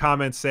one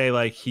comment say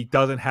like he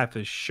doesn't have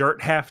his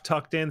shirt half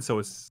tucked in, so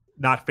it's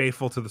not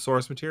faithful to the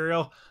source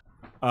material.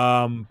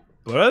 But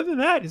other than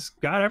that, he's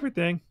got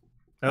everything.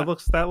 That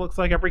looks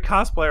like every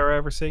cosplayer I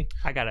ever see.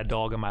 I got a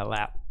dog in my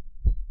lap.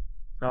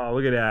 Oh,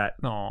 look at that.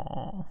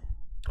 Oh.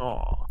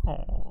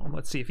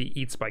 Let's see if he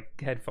eats my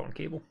headphone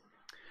cable.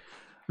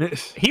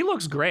 He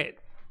looks great.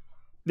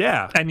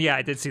 Yeah. And yeah,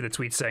 I did see the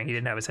tweet saying he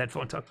didn't have his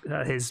headphone tucked,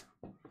 his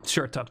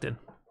shirt tucked in.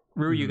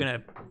 Rue, you're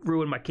gonna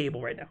ruin my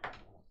cable right now.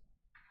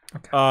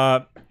 Okay.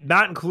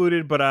 Not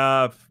included,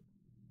 but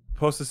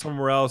posted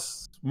somewhere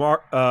else.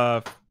 Mark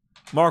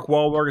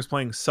Wahlberg is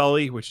playing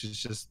Sully, which is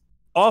just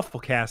awful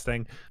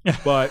casting,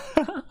 but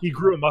he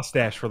grew a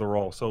mustache for the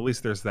role, so at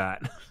least there's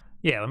that.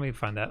 Yeah, let me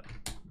find that.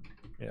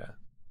 Yeah.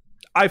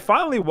 I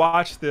finally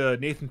watched the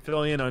Nathan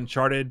Fillion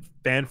Uncharted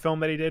fan film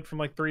that he did from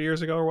like 3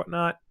 years ago or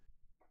whatnot.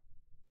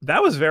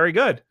 That was very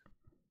good.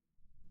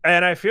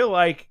 And I feel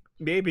like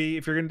maybe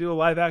if you're going to do a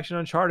live action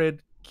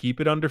Uncharted, keep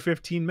it under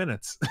 15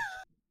 minutes.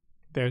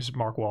 There's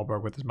Mark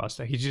Wahlberg with his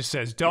mustache. He just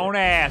says, don't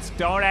ask,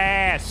 don't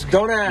ask.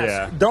 Don't ask.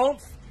 Yeah. Don't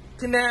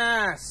f***ing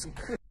ask.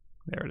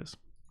 There it is.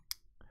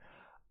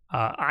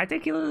 I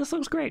think this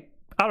looks great.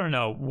 I don't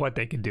know what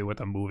they can do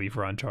with a movie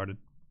for Uncharted.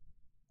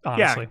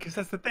 Honestly. Yeah, because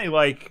that's the thing.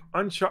 Like,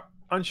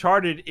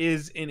 Uncharted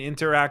is an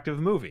interactive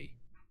movie.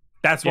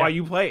 That's why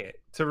you play it.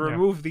 To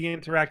remove the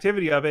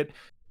interactivity of it,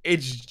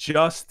 it's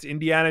just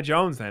Indiana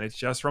Jones then. It's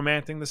just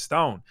Romancing the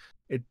Stone.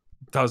 It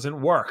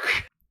doesn't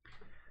work.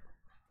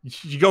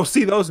 You go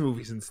see those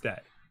movies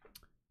instead.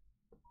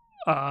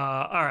 All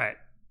right.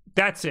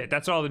 That's it.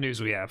 That's all the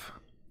news we have.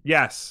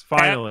 Yes,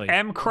 finally.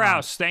 M.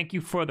 Kraus, thank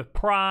you for the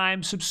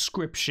Prime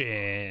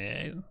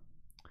subscription.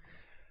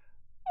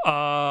 Tweet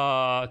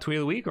of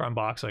the week or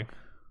unboxing?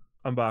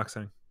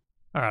 Unboxing.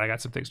 All right, I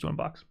got some things to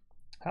unbox.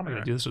 How am I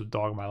going to do this with a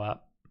dog in my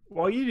lap?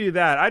 While you do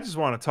that, I just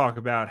want to talk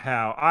about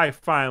how I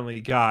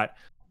finally got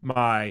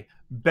my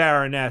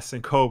Baroness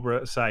and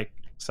Cobra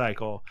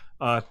cycle,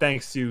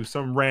 thanks to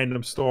some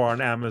random store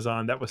on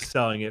Amazon that was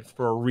selling it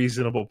for a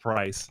reasonable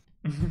price.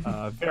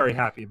 Very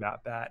happy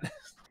about that.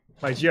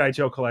 My G.I.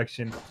 Joe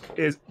collection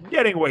is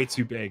getting way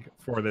too big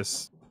for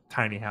this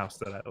tiny house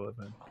that I live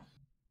in.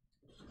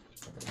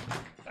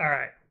 All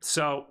right,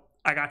 so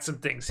I got some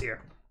things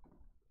here.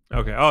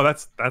 Okay. Oh,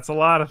 that's a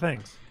lot of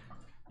things.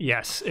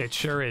 Yes, it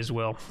sure is,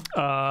 Will.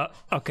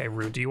 Okay,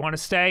 Rue, do you want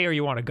to stay or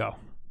you want to go?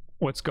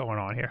 What's going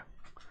on here?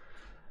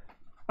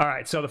 All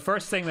right, so the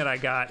first thing that I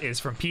got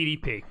is from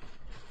PDP.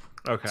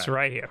 Okay. It's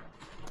right here.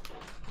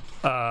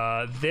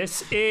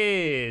 This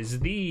is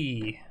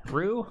the...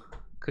 Rue,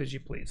 could you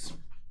please?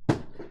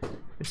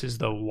 This is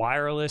the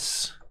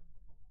wireless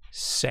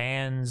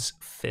sans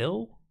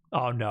fill.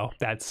 Oh, no,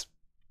 that's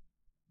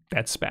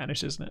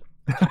Spanish, isn't it?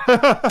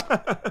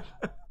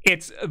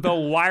 It's the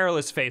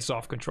wireless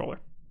face-off controller.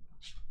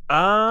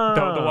 Oh.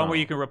 The one where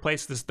you can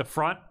replace the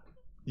front.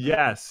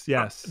 Yes.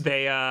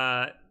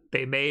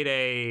 They made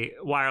a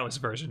wireless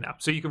version now,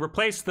 so you can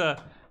replace the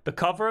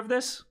cover of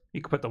this.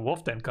 You can put the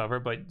Wulff Den cover,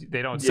 but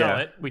they don't sell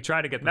it. We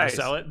try to get them to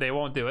sell it. They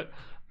won't do it.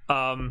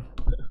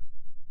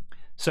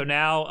 So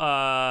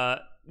now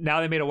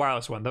they made a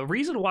wireless one. The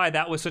reason why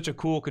that was such a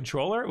cool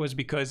controller was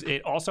because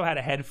it also had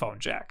a headphone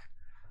jack.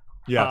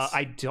 Yes.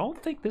 I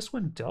don't think this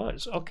one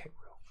does. Okay.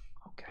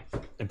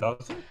 It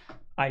doesn't?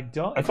 I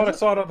don't. I thought I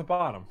saw it on the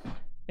bottom.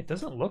 It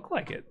doesn't look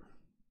like it.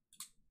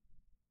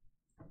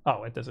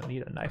 Oh, it doesn't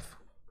need a knife.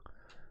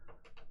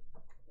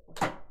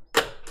 Now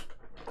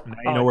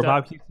you know where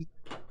Bob keeps it?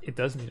 It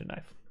does need a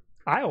knife.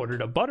 I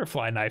ordered a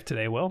butterfly knife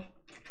today, Will.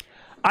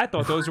 I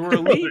thought those were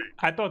illegal.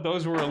 I thought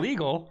those were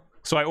illegal,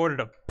 so I ordered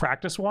a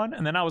practice one,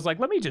 and then I was like,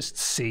 let me just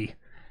see.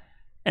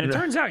 And it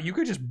turns out you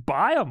could just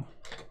buy them.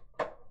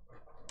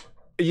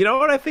 You know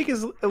what I think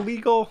is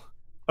illegal?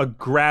 A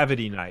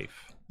gravity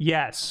knife.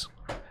 Yes.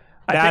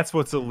 That's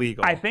what's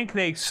illegal. I think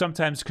they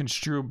sometimes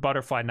construe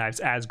butterfly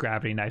knives as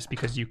gravity knives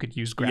because you could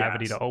use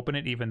gravity to open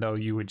it, even though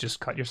you would just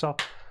cut yourself.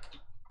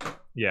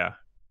 Yeah.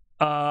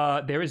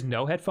 There is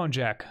no headphone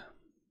jack.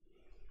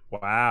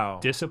 Wow.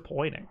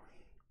 Disappointing.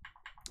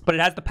 But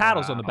it has the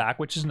paddles on the back,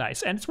 which is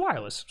nice, and it's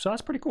wireless, so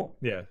that's pretty cool.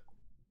 Yeah.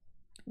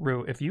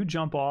 Rue, if you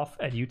jump off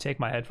and you take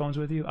my headphones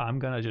with you, I'm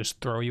gonna just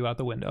throw you out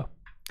the window.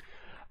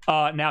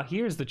 Now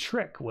here's the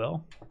trick,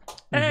 Will.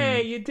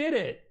 Hey, you did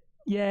it!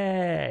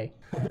 Yay!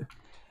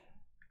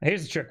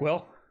 Here's the trick,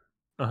 Will.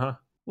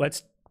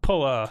 Let's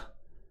pull a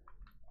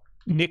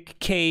Nick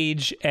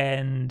Cage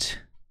and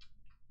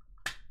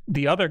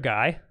the other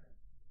guy,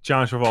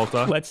 John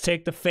Travolta. Let's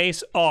take the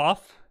face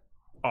off.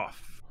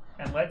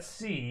 And let's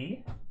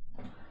see.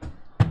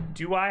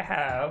 Do I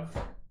have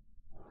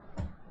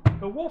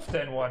the Wulff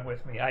Den one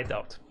with me? I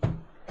don't.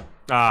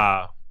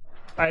 I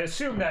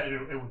assume that it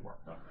would work,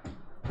 though.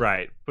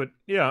 Right. But,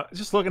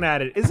 just looking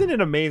at it, isn't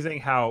it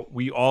amazing how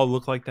we all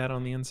look like that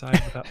on the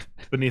inside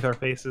beneath our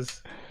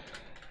faces?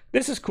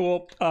 This is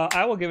cool.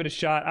 I will give it a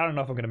shot. I don't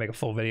know if I'm going to make a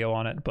full video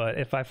on it, but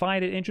if I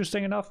find it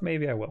interesting enough,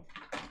 maybe I will.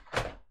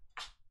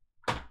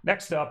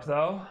 Next up,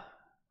 though.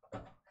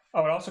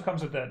 Oh, it also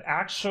comes with an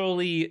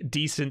actually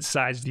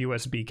decent-sized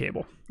USB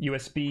cable.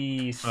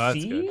 USB-C? Oh,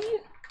 that's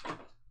good.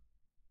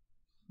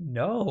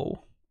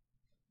 No.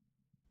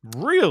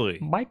 Really?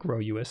 Micro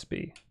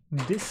USB.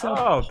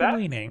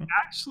 Disappointing. That's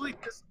actually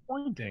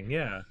disappointing,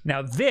 yeah.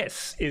 Now,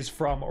 this is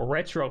from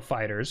Retro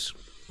Fighters,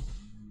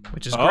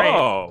 which is great.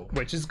 Oh.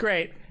 Which is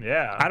great.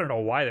 Yeah. I don't know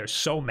why there's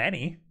so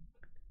many.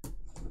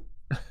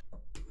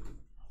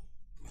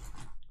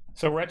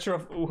 So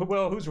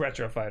who's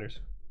Retro Fighters?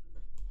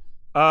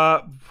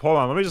 Hold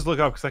on, let me just look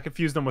up because I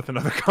confused them with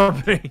another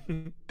company.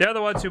 They're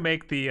the ones who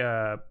make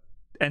the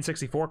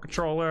N64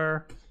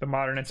 controller, the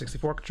modern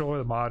N64 controller,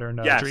 the modern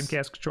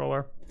Dreamcast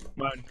controller.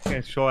 Modern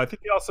controller. I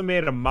think they also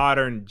made a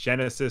modern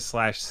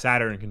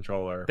Genesis/Saturn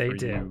controller. They for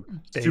did.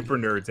 You super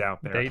nerds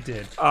out there. They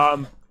did.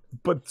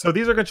 But so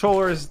these are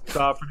controllers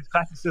for these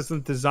classic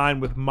systems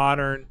designed with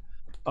modern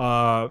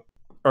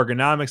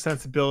ergonomic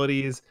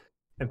sensibilities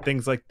and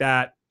things like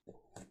that.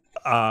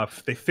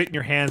 They fit in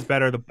your hands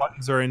better. The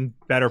buttons are in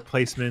better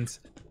placements.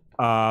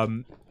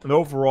 And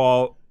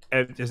overall,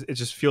 it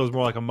just feels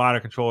more like a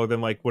modern controller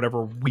than like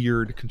whatever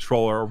weird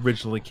controller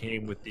originally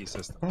came with these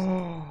systems.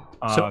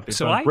 They've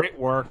done great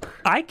work.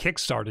 I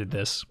kickstarted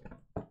this.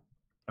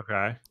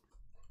 Okay.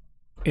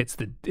 It's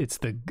the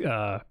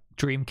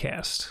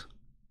Dreamcast.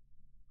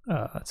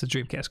 It's the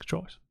Dreamcast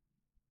controllers.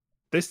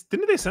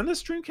 Didn't they send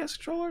us Dreamcast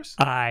controllers?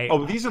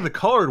 These are the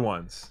colored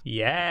ones.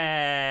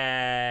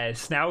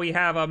 Yes. Now we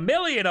have 1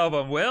 million of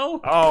them, Will.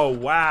 Oh,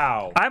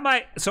 wow.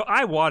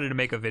 I wanted to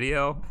make a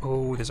video.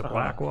 Oh, there's a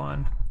black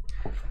one.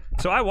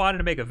 So I wanted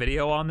to make a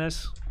video on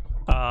this.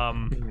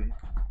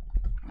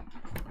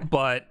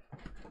 But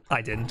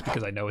I didn't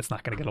because I know it's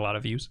not going to get a lot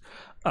of views.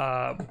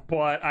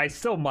 But I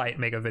still might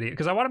make a video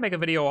because I want to make a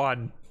video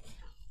on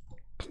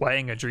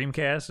playing a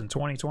Dreamcast in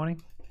 2020.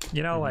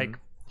 You know, like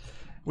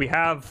we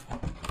have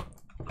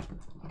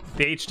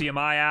the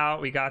HDMI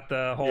out, we got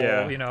the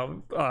whole you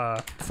know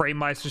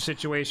FrameMeister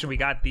situation, we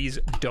got these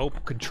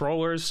dope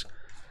controllers.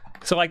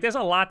 So like there's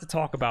a lot to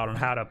talk about on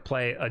how to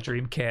play a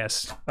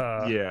Dreamcast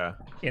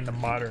in the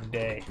modern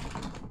day.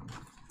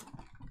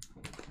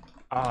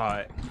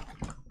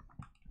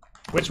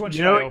 Which one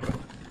should I open?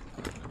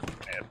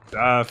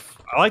 I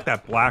like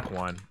that black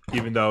one,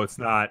 even though it's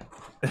not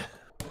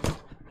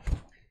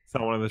it's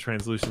not one of the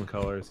translucent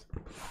colors.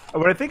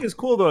 What I think is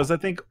cool though is I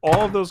think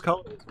all of those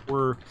colors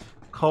were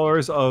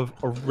colors of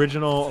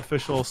original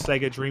official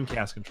Sega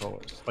Dreamcast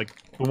controllers, like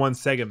the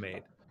ones Sega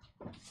made.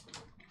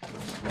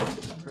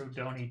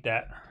 Don't eat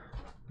that.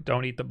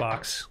 Don't eat the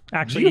box.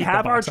 Actually, do you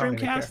have our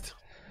Dreamcast?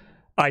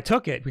 I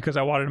took it because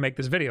I wanted to make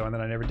this video and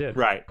then I never did.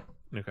 Right.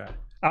 Okay.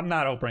 I'm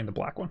not opening the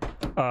black one.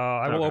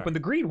 I will open the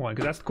green one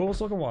because that's the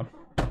coolest looking one.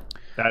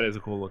 That is a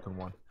cool looking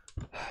one.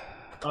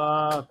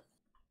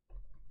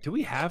 Do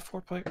we have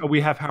 4-player? Oh,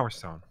 we have Power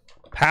Stone.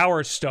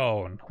 Power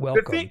Stone.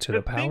 Welcome to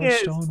the Power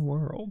Stone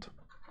world.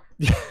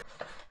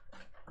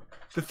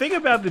 The thing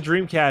about the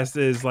Dreamcast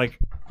is, like,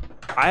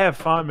 I have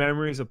fond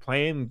memories of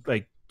playing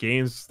like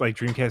games, like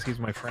Dreamcast games with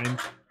my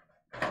friends.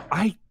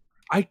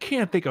 I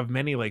can't think of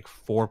many like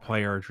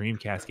 4-player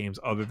Dreamcast games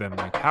other than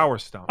like Power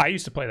Stone. I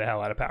used to play the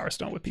hell out of Power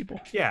Stone with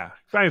people. Yeah,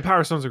 I mean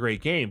Power Stone's a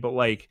great game, but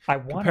like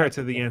compared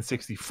to the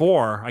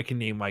N64, I can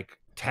name like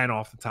 10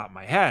 off the top of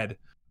my head.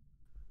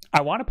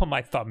 I want to put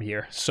my thumb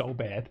here so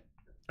bad.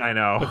 I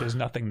know, but there's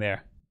nothing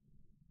there.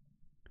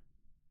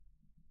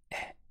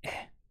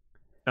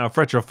 Now,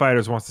 Retro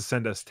Fighters wants to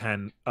send us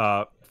 10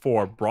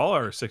 for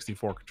Brawler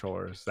 64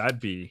 controllers. That would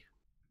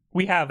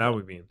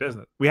be in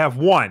business. We have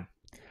one.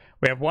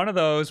 We have one of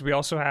those. We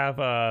also have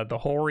the the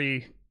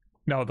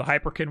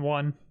Hyperkin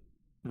one.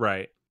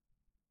 Right.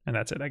 And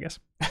that's it, I guess.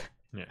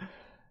 Yeah.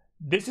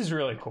 This is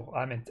really cool.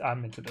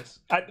 I'm into this.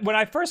 When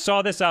I first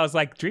saw this, I was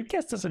like,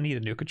 Dreamcast doesn't need a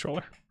new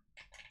controller.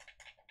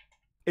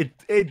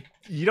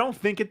 You don't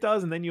think it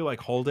does, and then you like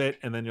hold it,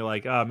 and then you're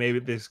like, maybe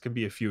this could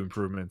be a few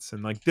improvements,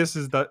 and like this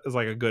is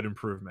like a good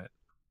improvement.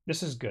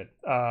 This is good.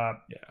 Yeah.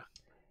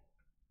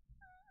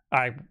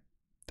 I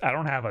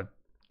don't have a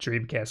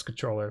Dreamcast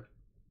controller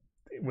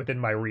within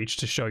my reach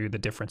to show you the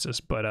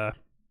differences, but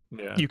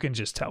you can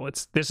just tell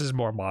this is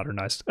more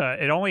modernized.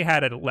 It only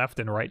had a left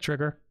and right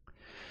trigger,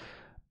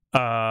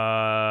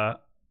 and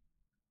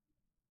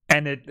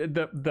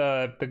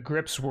the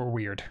grips were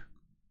weird.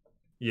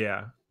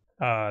 Yeah.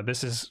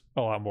 This is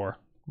a lot more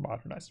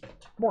modernized,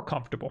 more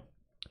comfortable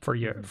for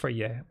your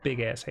big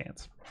ass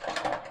hands.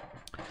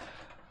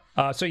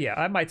 So yeah,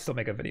 I might still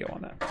make a video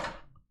on that.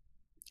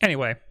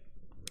 Anyway,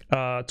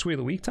 tweet of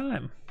the week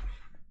time.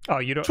 Oh,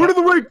 you don't. Tweet of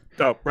the week.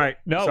 Oh, right.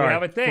 No, sorry. we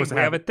have a thing. We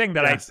have a thing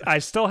that yes. I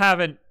still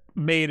haven't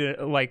made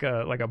it like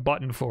a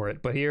button for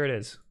it, but here it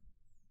is.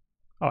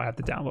 Oh, I have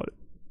to download it.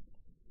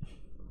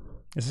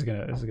 This is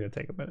gonna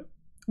take a minute.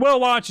 Well,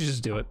 why don't you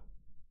just do it?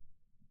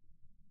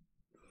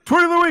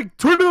 Tweet of the week.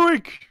 Tweet of the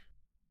week.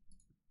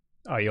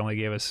 Oh, you only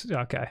gave us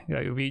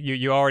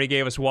You already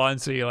gave us one,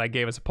 so you like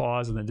gave us a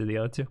pause and then did the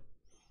other two.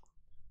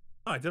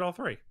 Oh, I did all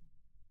three.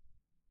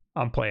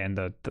 I'm playing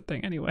the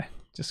thing anyway.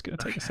 Just gonna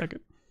take a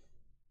second.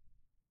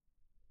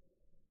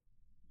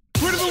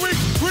 Tweet of the week.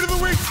 Tweet of the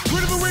week.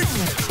 Tweet of the week.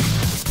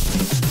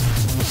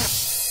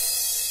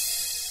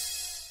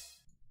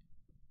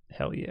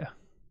 Hell yeah.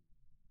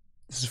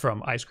 This is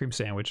from Ice Cream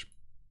Sandwich.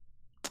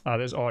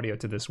 There's audio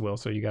to this, Will,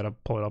 so you gotta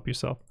pull it up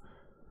yourself.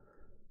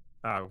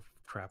 Oh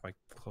crap! I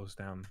closed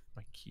down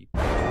my key.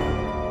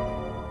 I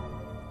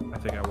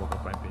think I woke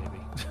up my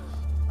baby.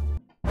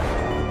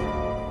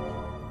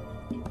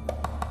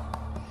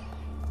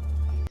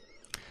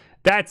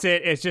 That's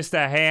it. It's just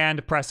a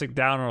hand pressing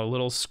down on a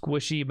little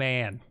squishy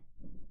man,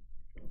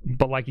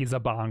 but like he's a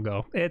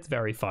bongo. It's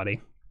very funny.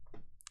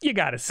 You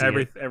gotta see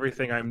it.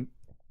 Everything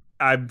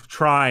I'm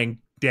trying.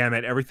 Damn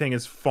it! Everything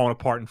is falling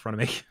apart in front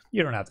of me.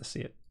 You don't have to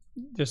see it.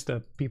 Just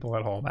the people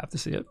at home have to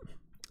see it.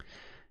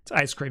 It's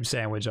Ice Cream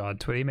Sandwich on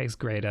Twitter. He makes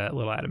great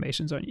little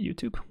animations on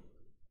YouTube.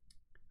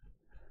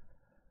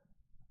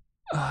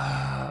 All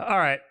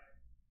right.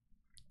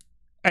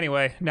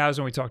 Anyway, now is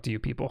when we talk to you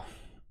people.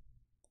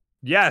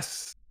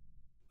 Yes.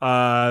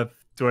 Should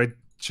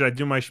I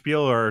do my spiel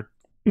or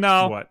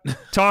no? What?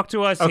 Talk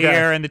to us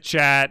here in the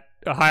chat.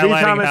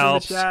 Highlighting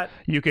helps.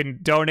 You can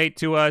donate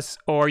to us,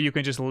 or you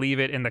can just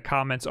leave it in the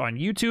comments on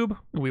YouTube.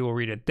 We will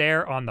read it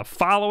there on the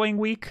following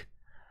week.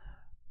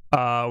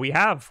 We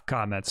have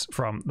comments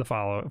from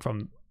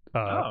from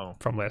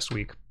last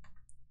week.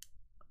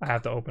 I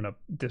have to open up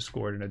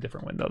Discord in a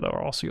different window though,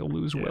 or else you'll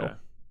lose Will.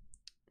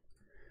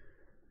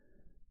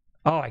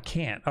 Oh, I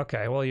can't.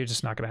 Okay, well you're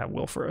just not gonna have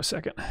Will for a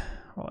second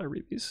while I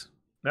read these.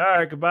 All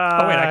right, goodbye.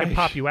 Oh wait, I can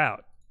pop you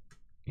out.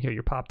 Here,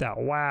 you're popped out.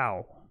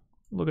 Wow,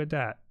 look at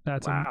that.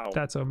 That's wow.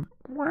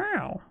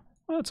 Wow.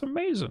 That's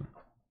amazing.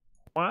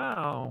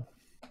 Wow.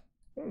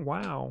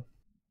 Wow.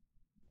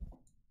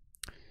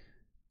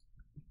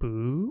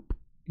 Boop.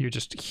 You're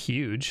just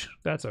huge.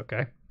 That's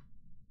okay.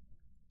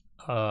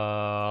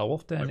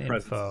 Wulff Den My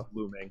presence info. is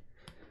looming.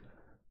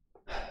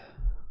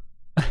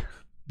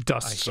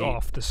 Dusts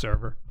off the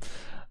server.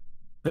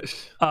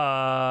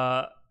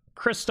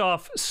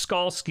 Christoph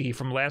Skalski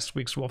from last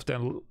week's Wulff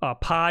Den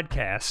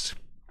podcast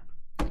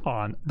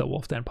on the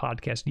Wulff Den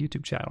podcast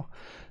YouTube channel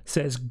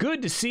says,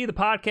 good to see the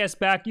podcast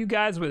back. You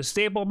guys were the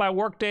staple of my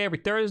workday every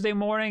Thursday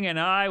morning, and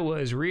I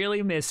was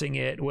really missing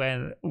it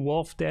when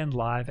Wulff Den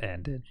Live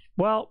ended.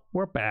 Well,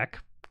 we're back.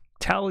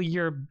 Tell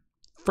your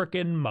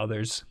frickin'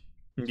 mothers.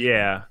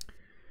 Yeah.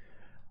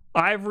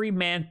 Ivory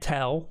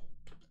Mantel.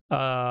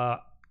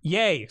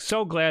 Yay.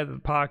 So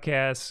glad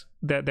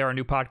that there are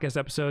new podcast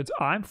episodes.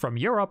 I'm from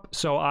Europe,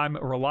 so I'm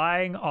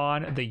relying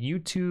on the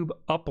YouTube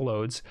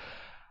uploads.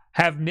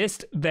 Have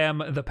missed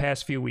them the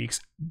past few weeks,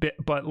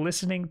 but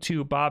listening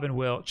to Bob and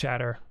Will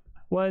chatter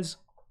was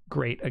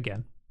great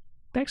again.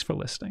 Thanks for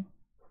listening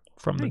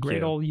from the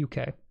great old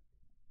UK.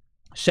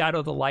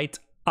 Shadow the Light.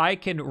 I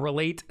can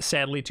relate,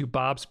 sadly, to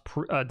Bob's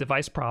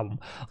device problem.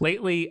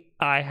 Lately,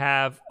 I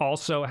have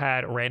also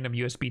had random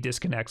USB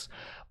disconnects.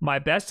 My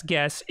best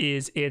guess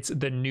is it's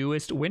the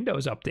newest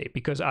Windows update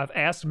because I've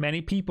asked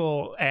many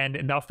people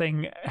and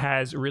nothing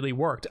has really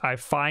worked. I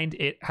find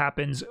it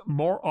happens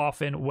more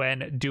often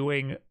when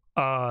doing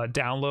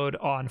download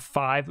on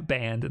 5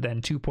 band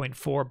than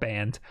 2.4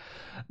 band,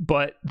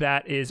 but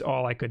that is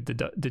all I could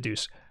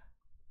deduce.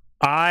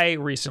 I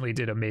recently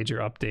did a major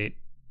update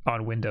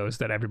on Windows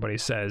that everybody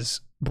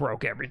says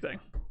broke everything.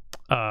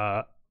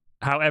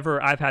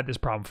 However, I've had this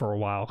problem for a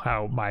while,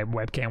 how my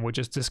webcam would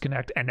just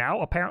disconnect, and now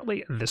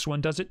apparently this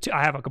one does it too.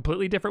 I have a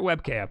completely different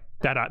webcam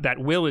that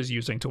Will is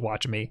using to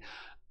watch me,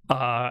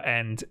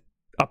 and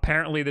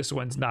apparently this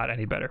one's not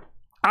any better.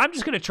 I'm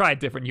just going to try a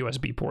different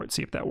USB port,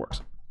 see if that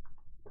works.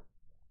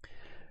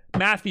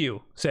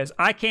 Matthew says,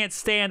 I can't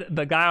stand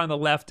the guy on the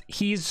left.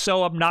 He's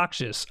so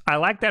obnoxious. I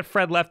like that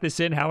Fred left this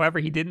in. However,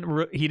 he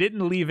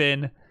didn't leave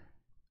in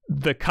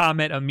the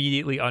comment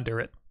immediately under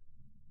it.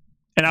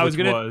 And I was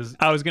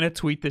gonna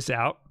tweet this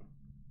out.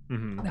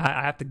 Mm-hmm.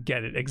 I have to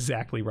get it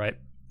exactly right,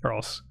 or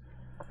else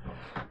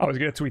I was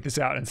gonna tweet this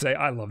out and say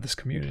I love this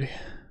community.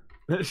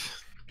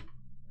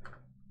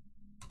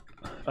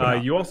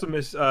 You also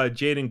miss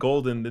Jaden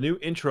Golden. The new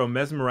intro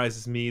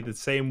mesmerizes me the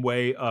same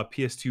way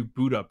PS2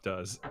 boot up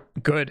does.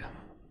 Good.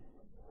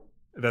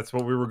 That's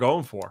what we were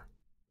going for,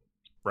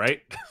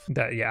 right?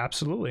 Yeah,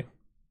 absolutely.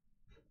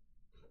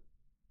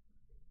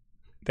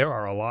 There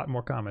are a lot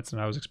more comments than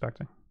I was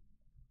expecting.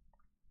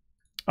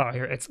 Oh,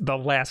 here, it's the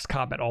last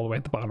comment all the way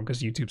at the bottom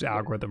because YouTube's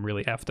algorithm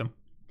really effed him.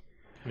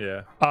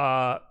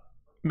 Yeah.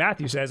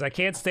 Matthew says, I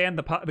can't stand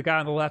the guy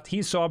on the left.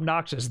 He's so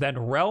obnoxious. Then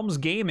Realms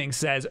Gaming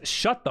says,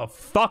 shut the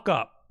fuck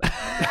up.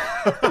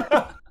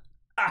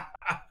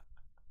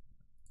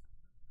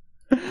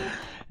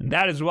 And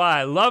that is why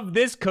I love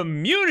this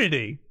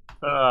community.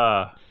 Good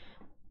right.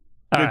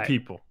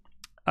 people.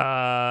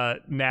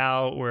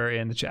 Now we're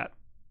in the chat.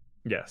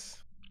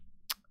 Yes.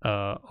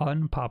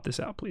 Unpop this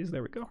out, please.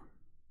 There we go.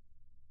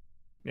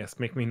 Yes,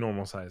 make me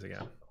normal size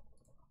again.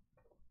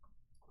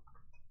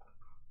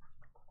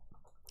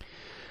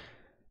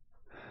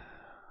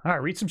 All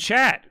right, read some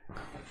chat.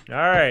 All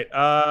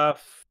right.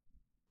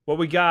 What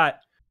we got?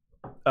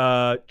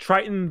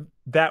 Triton,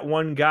 that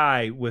one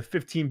guy with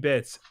 15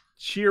 bits.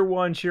 Cheer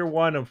one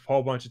a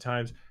whole bunch of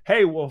times.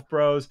 Hey, Wolf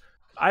Bros.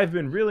 I've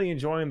been really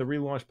enjoying the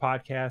relaunch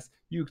podcast.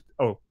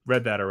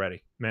 Read that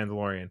already.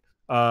 Mandalorian.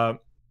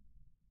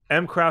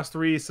 M Kraus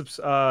 3 with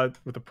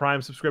a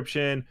Prime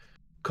subscription.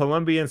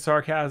 Colombian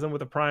Sarcasm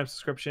with a Prime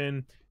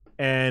subscription.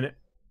 And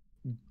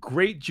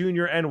Great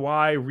Junior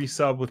NY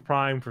resub with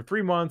Prime for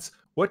 3 months.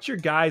 What's your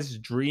guys'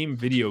 dream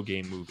video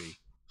game movie?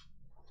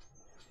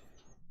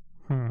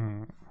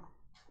 Did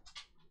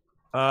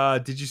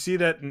you see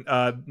that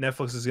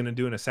Netflix is going to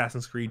do an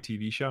Assassin's Creed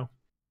TV show?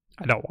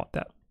 I don't want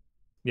that.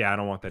 Yeah, I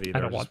don't want that either.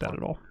 I don't want that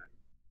at all.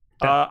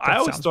 I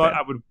always thought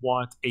I would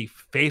want a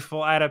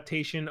faithful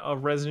adaptation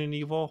of Resident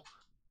Evil.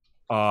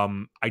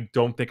 I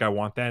don't think I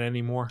want that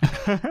anymore.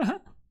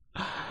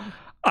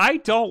 I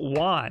don't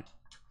want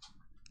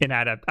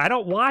I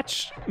don't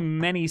watch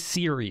many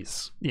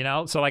series,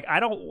 so like I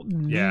don't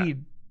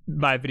need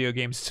my video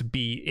games to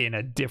be in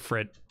a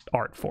different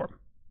art form.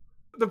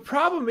 The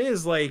problem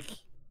is, like,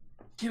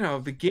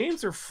 the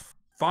games are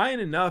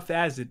fine enough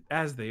as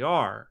they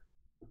are,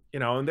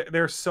 and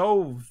they're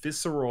so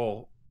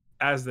visceral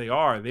as they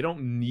are. They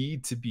don't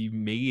need to be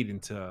made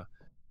into,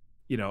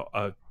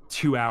 a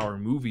 2-hour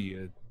movie,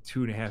 a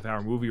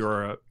 2.5-hour movie,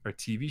 or a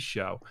TV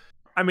show.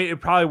 I mean,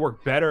 it probably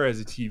worked better as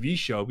a TV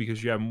show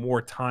because you have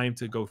more time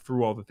to go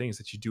through all the things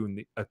that you do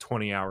in a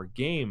 20-hour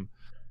game.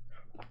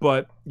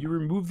 But you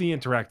remove the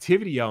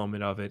interactivity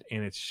element of it,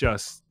 and it's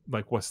just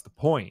like, what's the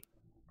point?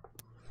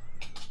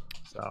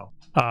 So,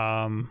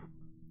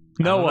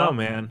 Noah,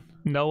 man.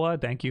 Noah,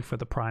 thank you for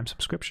the Prime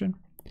subscription.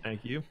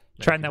 Thank you.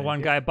 Trying that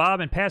one guy, Bob.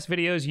 In past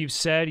videos, you've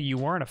said you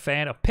weren't a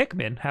fan of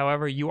Pikmin.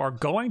 However, you are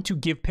going to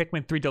give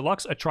Pikmin 3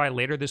 Deluxe a try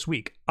later this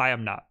week. I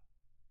am not.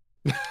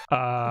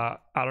 I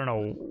don't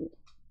know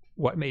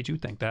What made you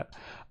think that?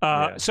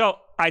 Yeah. So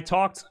I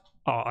talked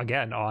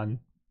again on,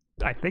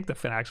 I think, the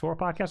Finax 4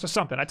 podcast or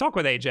something. I talked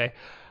with AJ.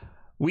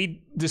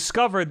 We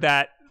discovered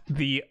that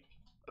the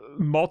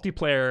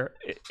multiplayer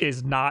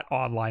is not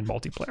online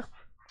multiplayer.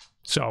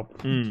 So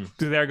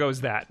there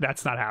goes that.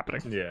 That's not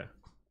happening. Yeah.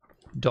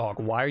 Dog,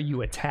 why are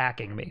you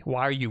attacking me?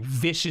 Why are you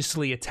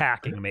viciously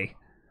attacking me?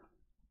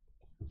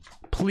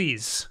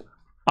 Please.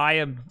 I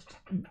am,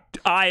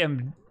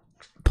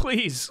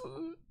 please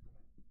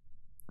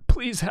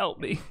help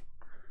me.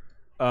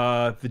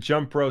 The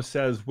Jump Bro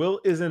says, Will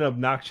isn't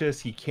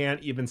obnoxious. He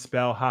can't even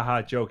spell.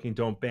 Haha, joking.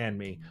 Don't ban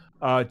me.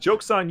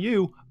 Joke's on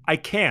you. I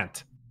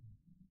can't.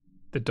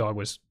 The dog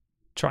was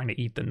trying to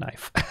eat the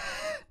knife.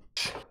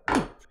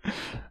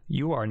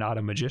 You are not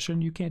a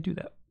magician. You can't do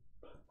that.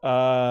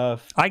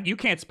 You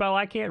can't spell.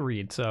 I can't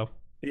read. So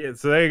yeah.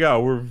 So there you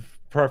go. We're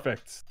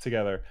perfect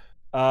together.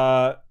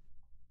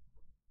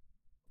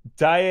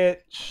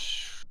 Diet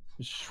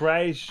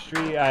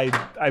Shri.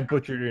 I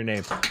butchered your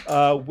name.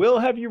 Will,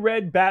 have you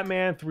read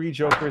Batman 3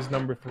 Jokers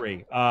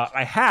 #3?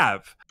 I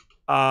have.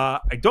 I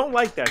don't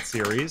like that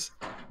series,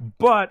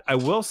 but I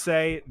will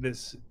say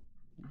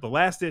the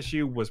last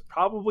issue was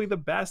probably the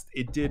best.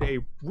 It did a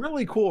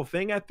really cool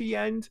thing at the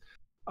end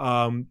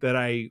that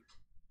I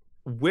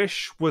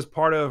wish was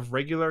part of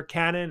regular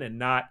canon and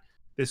not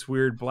this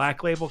weird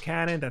Black Label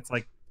canon that's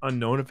like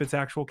unknown if it's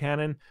actual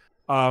canon.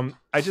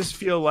 I just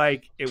feel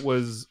like it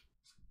was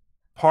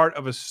part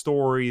of a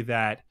story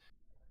that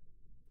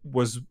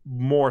was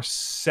more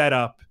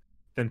setup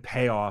than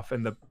payoff,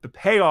 and the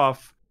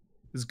payoff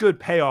is good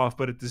payoff,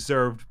 but it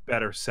deserved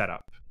better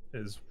setup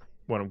is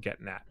what I'm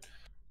getting at.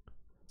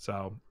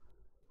 So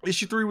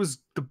issue 3 was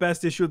the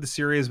best issue of the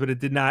series, but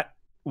it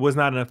was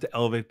not enough to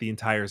elevate the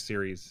entire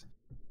series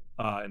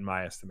in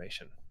my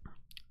estimation.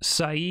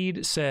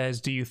 Saeed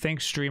says, do you think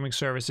streaming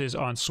services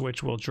on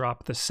Switch will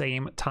drop the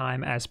same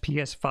time as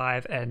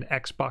PS5 and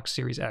Xbox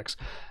Series X?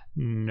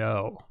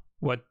 No.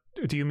 What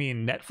do you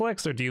mean,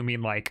 Netflix, or do you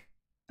mean like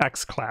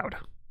xCloud?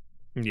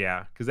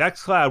 Yeah, because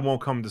xCloud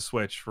won't come to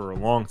Switch for a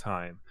long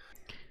time.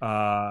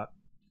 I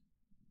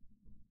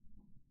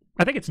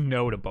think it's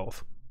no to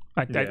both.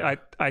 I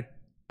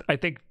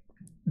think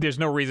there's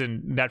no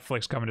reason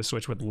Netflix coming to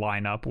Switch would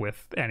line up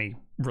with any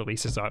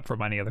releases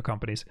from any other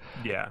companies.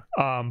 Yeah.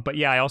 But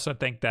yeah, I also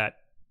think that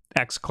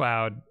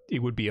xCloud,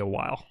 it would be a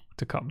while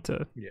to come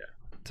to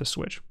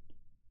Switch.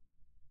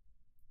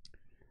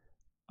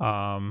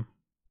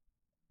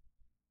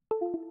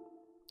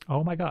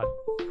 Oh my god.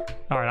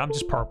 All right, I'm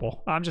just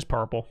purple. Oh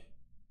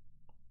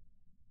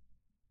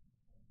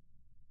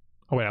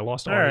wait, I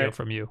lost audio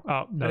from you.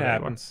 Oh no, that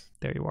happens.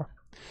 There you are.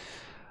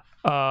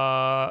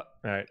 All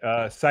right.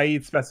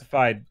 Saeed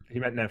specified he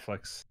meant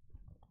Netflix.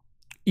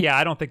 Yeah,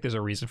 I don't think there's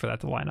a reason for that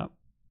to line up.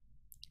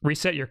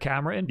 Reset your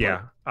camera input.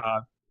 Yeah.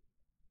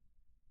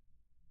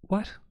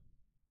 What?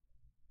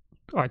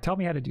 All right, tell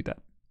me how to do that.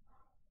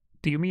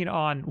 Do you mean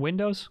on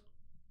Windows?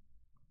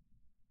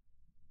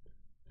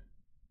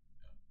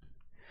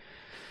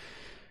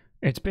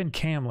 It's been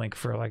Camlink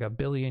for like 1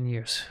 billion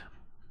years.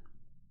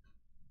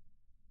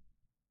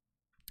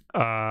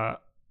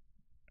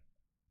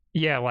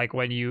 Yeah, like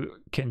when you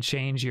can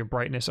change your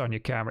brightness on your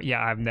camera.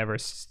 Yeah, I've never.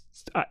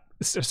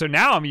 So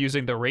now I'm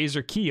using the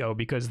Razer Kiyo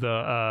because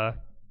the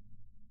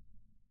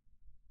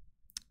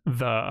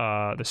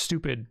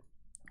stupid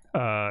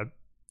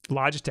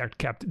Logitech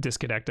kept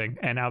disconnecting,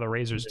 and now the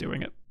Razer's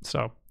doing it.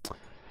 So,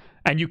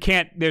 and you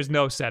can't. There's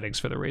no settings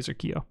for the Razer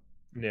Kiyo.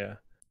 Yeah.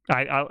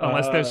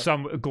 Unless there's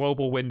some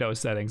global Windows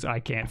settings,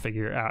 I can't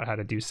figure out how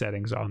to do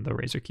settings on the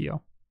Razer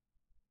Kiyo.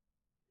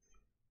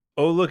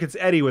 Oh, look, it's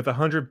Eddie with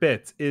 100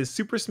 bits. Is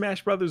Super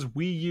Smash Brothers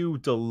Wii U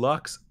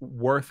Deluxe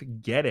worth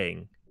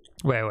getting?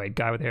 Wait.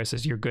 Guy with hair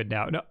says you're good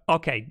now. No,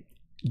 okay,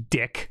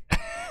 dick.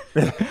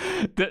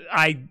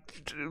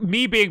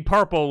 Me being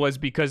purple was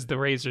because the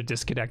Razer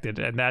disconnected,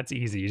 and that's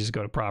easy. You just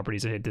go to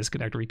properties and hit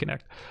disconnect,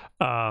 reconnect,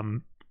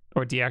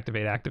 or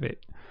deactivate, activate.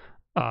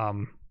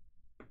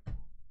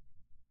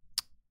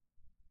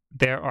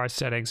 There are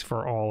settings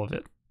for all of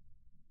it.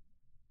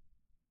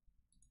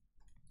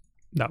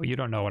 No, you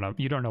don't know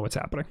you don't know what's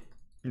happening.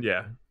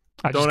 Yeah.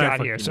 I just got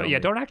here. So yeah,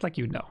 don't act like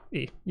you know.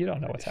 You don't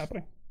know what's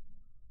happening.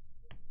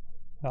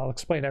 I'll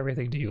explain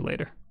everything to you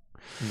later.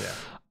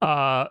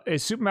 Yeah.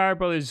 Is Super Mario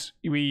Brothers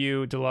Wii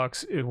U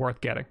Deluxe worth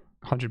getting?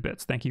 100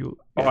 bits. Thank you.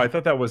 Oh, I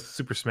thought that was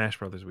Super Smash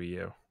Brothers Wii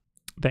U.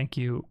 Thank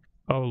you.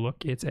 Oh,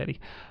 look, it's Eddie.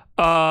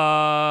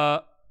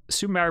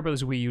 Super Mario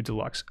Brothers Wii U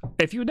Deluxe.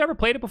 If you've never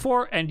played it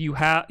before and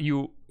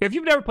if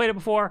you've never played it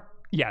before,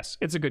 yes,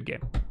 it's a good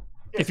game.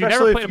 If you've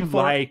never played it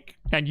before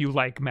and you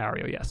like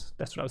Mario, yes,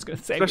 that's what I was going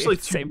to say. Especially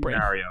same brain.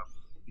 Mario,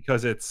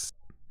 because it's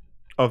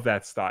of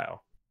that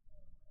style.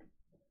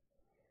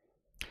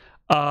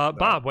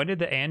 Bob, when did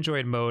the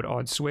Android mode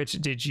on Switch?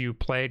 Did you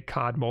play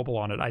COD Mobile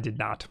on it? I did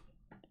not.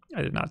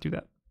 I did not do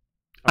that.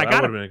 That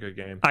would have been a good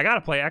game. I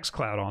gotta play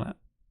xCloud on it.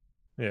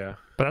 Yeah,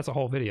 but that's a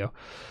whole video.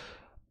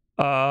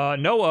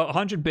 Noah,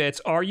 100 bits.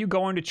 Are you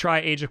going to try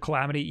Age of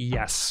Calamity?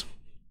 Yes,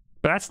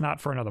 but that's not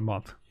for another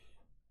month.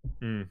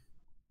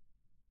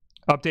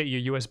 Update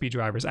your USB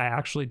drivers. I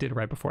actually did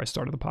right before I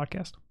started the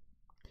podcast.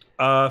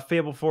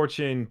 Fable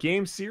Fortune,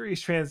 game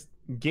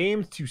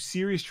to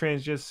series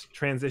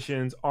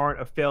transitions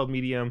aren't a failed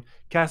medium.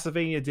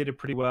 Castlevania did it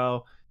pretty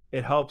well.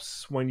 It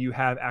helps when you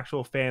have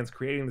actual fans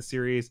creating the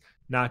series,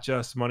 not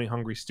just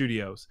money-hungry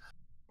studios.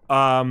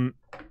 I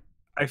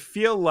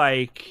feel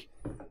like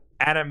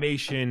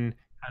animation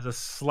has a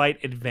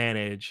slight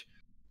advantage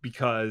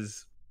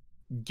because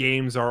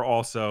games are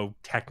also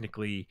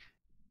technically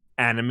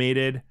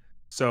animated.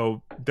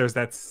 So there's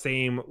that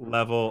same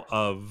level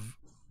of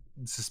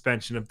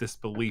suspension of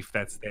disbelief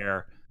that's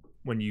there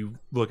when you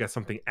look at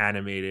something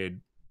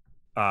animated,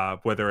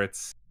 whether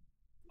it's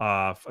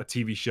a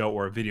TV show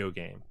or a video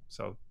game.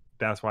 So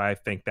that's why I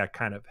think that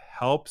kind of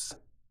helps.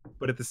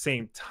 But at the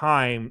same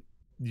time,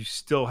 you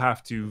still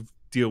have to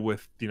deal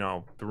with,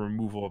 the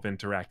removal of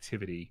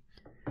interactivity.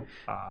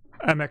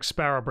 MX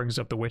Sparrow brings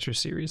up the Witcher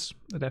series,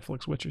 the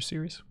Netflix Witcher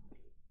series.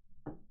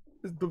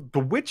 The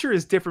Witcher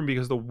is different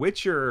because the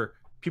Witcher,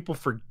 people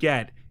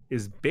forget,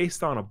 is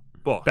based on a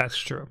book. That's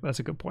true. That's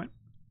a good point.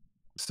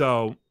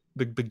 So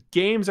the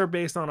games are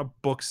based on a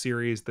book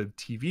series. The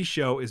TV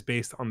show is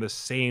based on the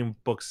same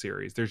book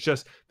series. There's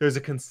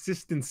a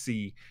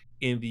consistency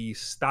in the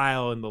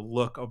style and the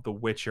look of The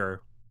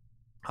Witcher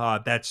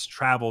that's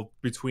traveled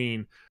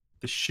between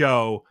the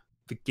show,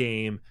 the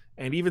game,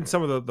 and even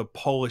some of the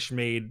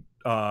Polish-made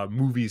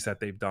movies that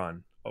they've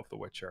done of The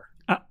Witcher.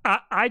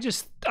 I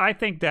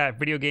think that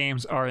video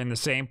games are in the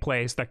same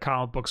place that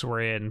comic books were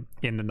in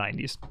the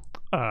 90s.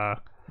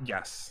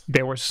 Yes.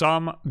 There were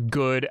some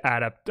good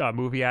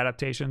movie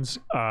adaptations.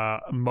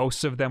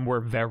 Most of them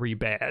were very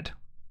bad.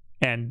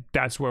 And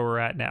that's where we're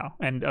at now.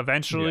 And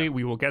eventually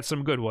we will get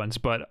some good ones.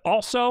 But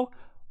also,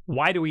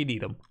 why do we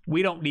need them?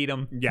 We don't need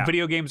them. Yeah.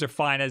 Video games are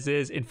fine as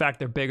is. In fact,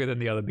 they're bigger than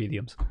the other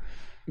mediums.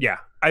 Yeah.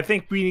 I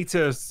think we need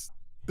to...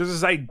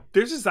 There's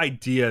this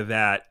idea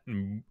that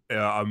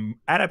a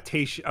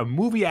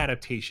movie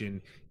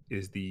adaptation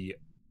is the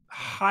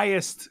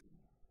highest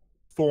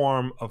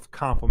form of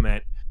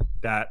compliment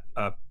that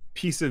a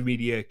piece of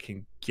media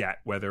can get,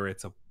 whether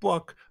it's a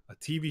book, a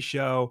TV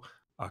show,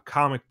 a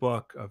comic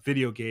book, a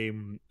video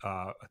game,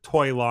 a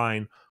toy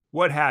line,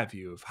 what have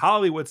you. If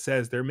Hollywood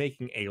says they're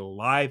making a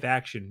live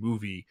action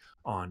movie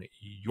on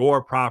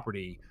your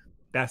property,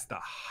 that's the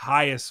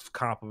highest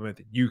compliment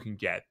that you can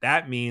get.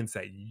 That means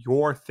that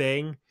your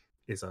thing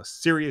is a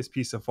serious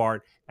piece of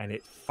art and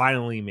it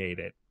finally made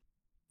it,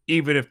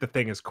 even if the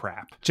thing is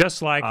crap.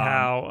 Just like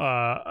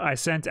how I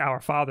sent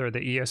our father the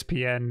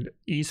ESPN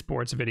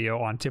esports video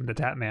on Tim the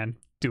Tatman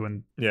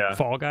doing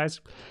Fall Guys,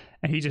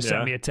 and he just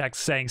sent me a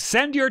text saying,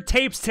 "Send your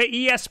tapes to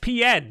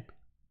ESPN."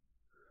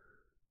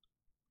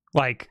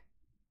 Like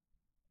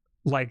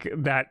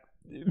that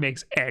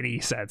makes any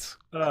sense.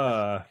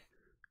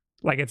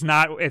 Like it's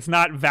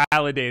not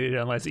validated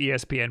unless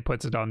ESPN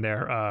puts it on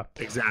their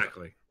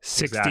exactly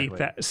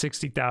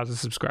 60,000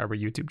 subscriber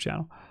YouTube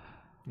channel.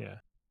 Yeah.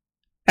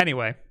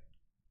 Anyway,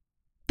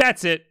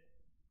 that's it.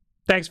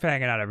 Thanks for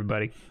hanging out,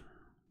 everybody.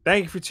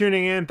 Thank you for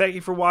tuning in. Thank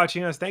you for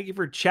watching us. Thank you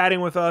for chatting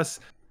with us.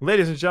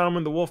 Ladies and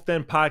gentlemen, the Wulff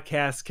Den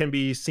podcast can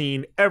be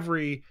seen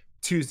every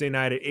Tuesday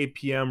night at 8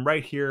 p.m.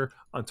 right here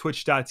on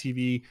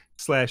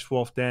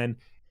twitch.tv/Wulff Den.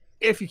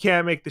 If you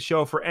can't make the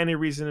show for any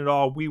reason at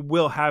all, we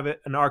will have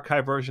an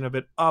archive version of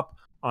it up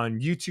on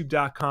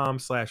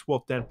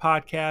youtube.com/Wulff Den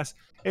podcast.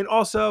 And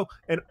also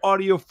an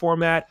audio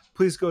format.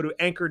 Please go to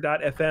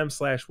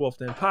anchor.fm/Wulff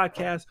Den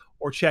podcast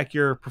or check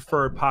your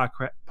preferred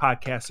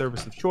podcast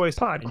service of choice.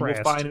 And you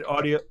will find an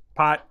audio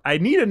I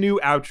need a new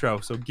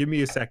outro, so give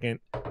me a second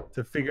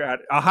to figure out.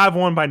 I'll have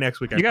one by next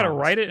week. You got to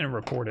write it and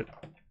record it.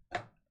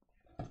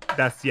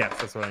 That's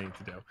what I need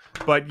to do.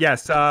 But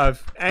yes,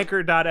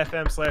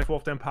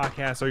 anchor.fm/Wulff Den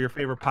podcast or your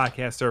favorite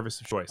podcast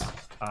service of choice.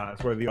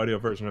 That's where the audio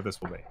version of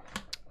this will be.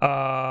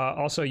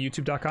 Also,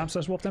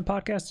 youtube.com/Wulff Den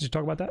podcast. Did you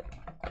talk about that?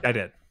 I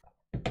did.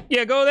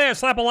 Yeah, go there,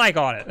 slap a like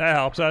on it. That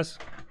helps us.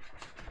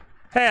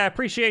 Hey, I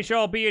appreciate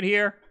y'all being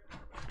here.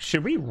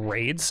 Should we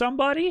raid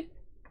somebody?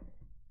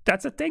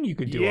 That's a thing you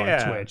could do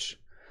on Twitch.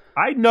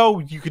 I know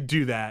you could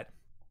do that.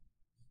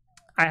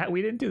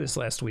 We didn't do this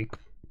last week.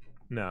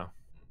 No.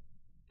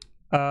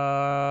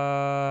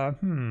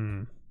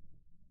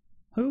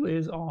 Who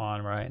is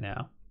on right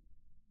now?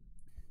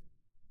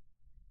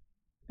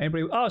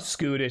 Anybody? Oh,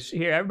 SwItCh.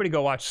 Here, everybody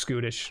go watch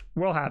SwItCh.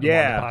 We'll have him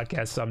on the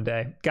podcast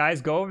someday.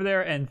 Guys, go over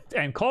there and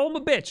call him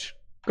a bitch.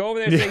 Go over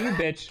there and say, you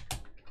bitch.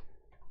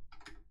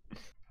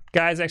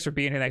 Guys, thanks for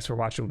being here. Thanks for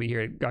watching. We'll be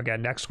here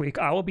again next week.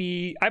 I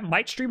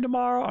might stream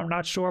tomorrow. I'm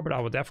not sure, but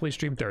I will definitely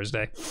stream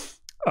Thursday.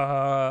 We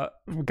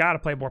gotta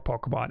play more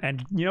Pokemon.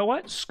 And you know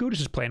what? SwItCh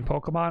is playing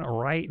Pokemon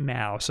right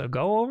now. So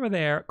go over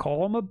there,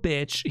 call him a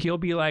bitch. He'll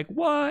be like,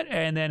 what?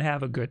 And then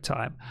have a good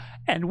time.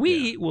 And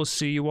we will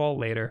see you all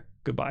later.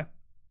 Goodbye.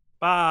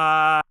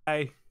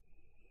 Bye.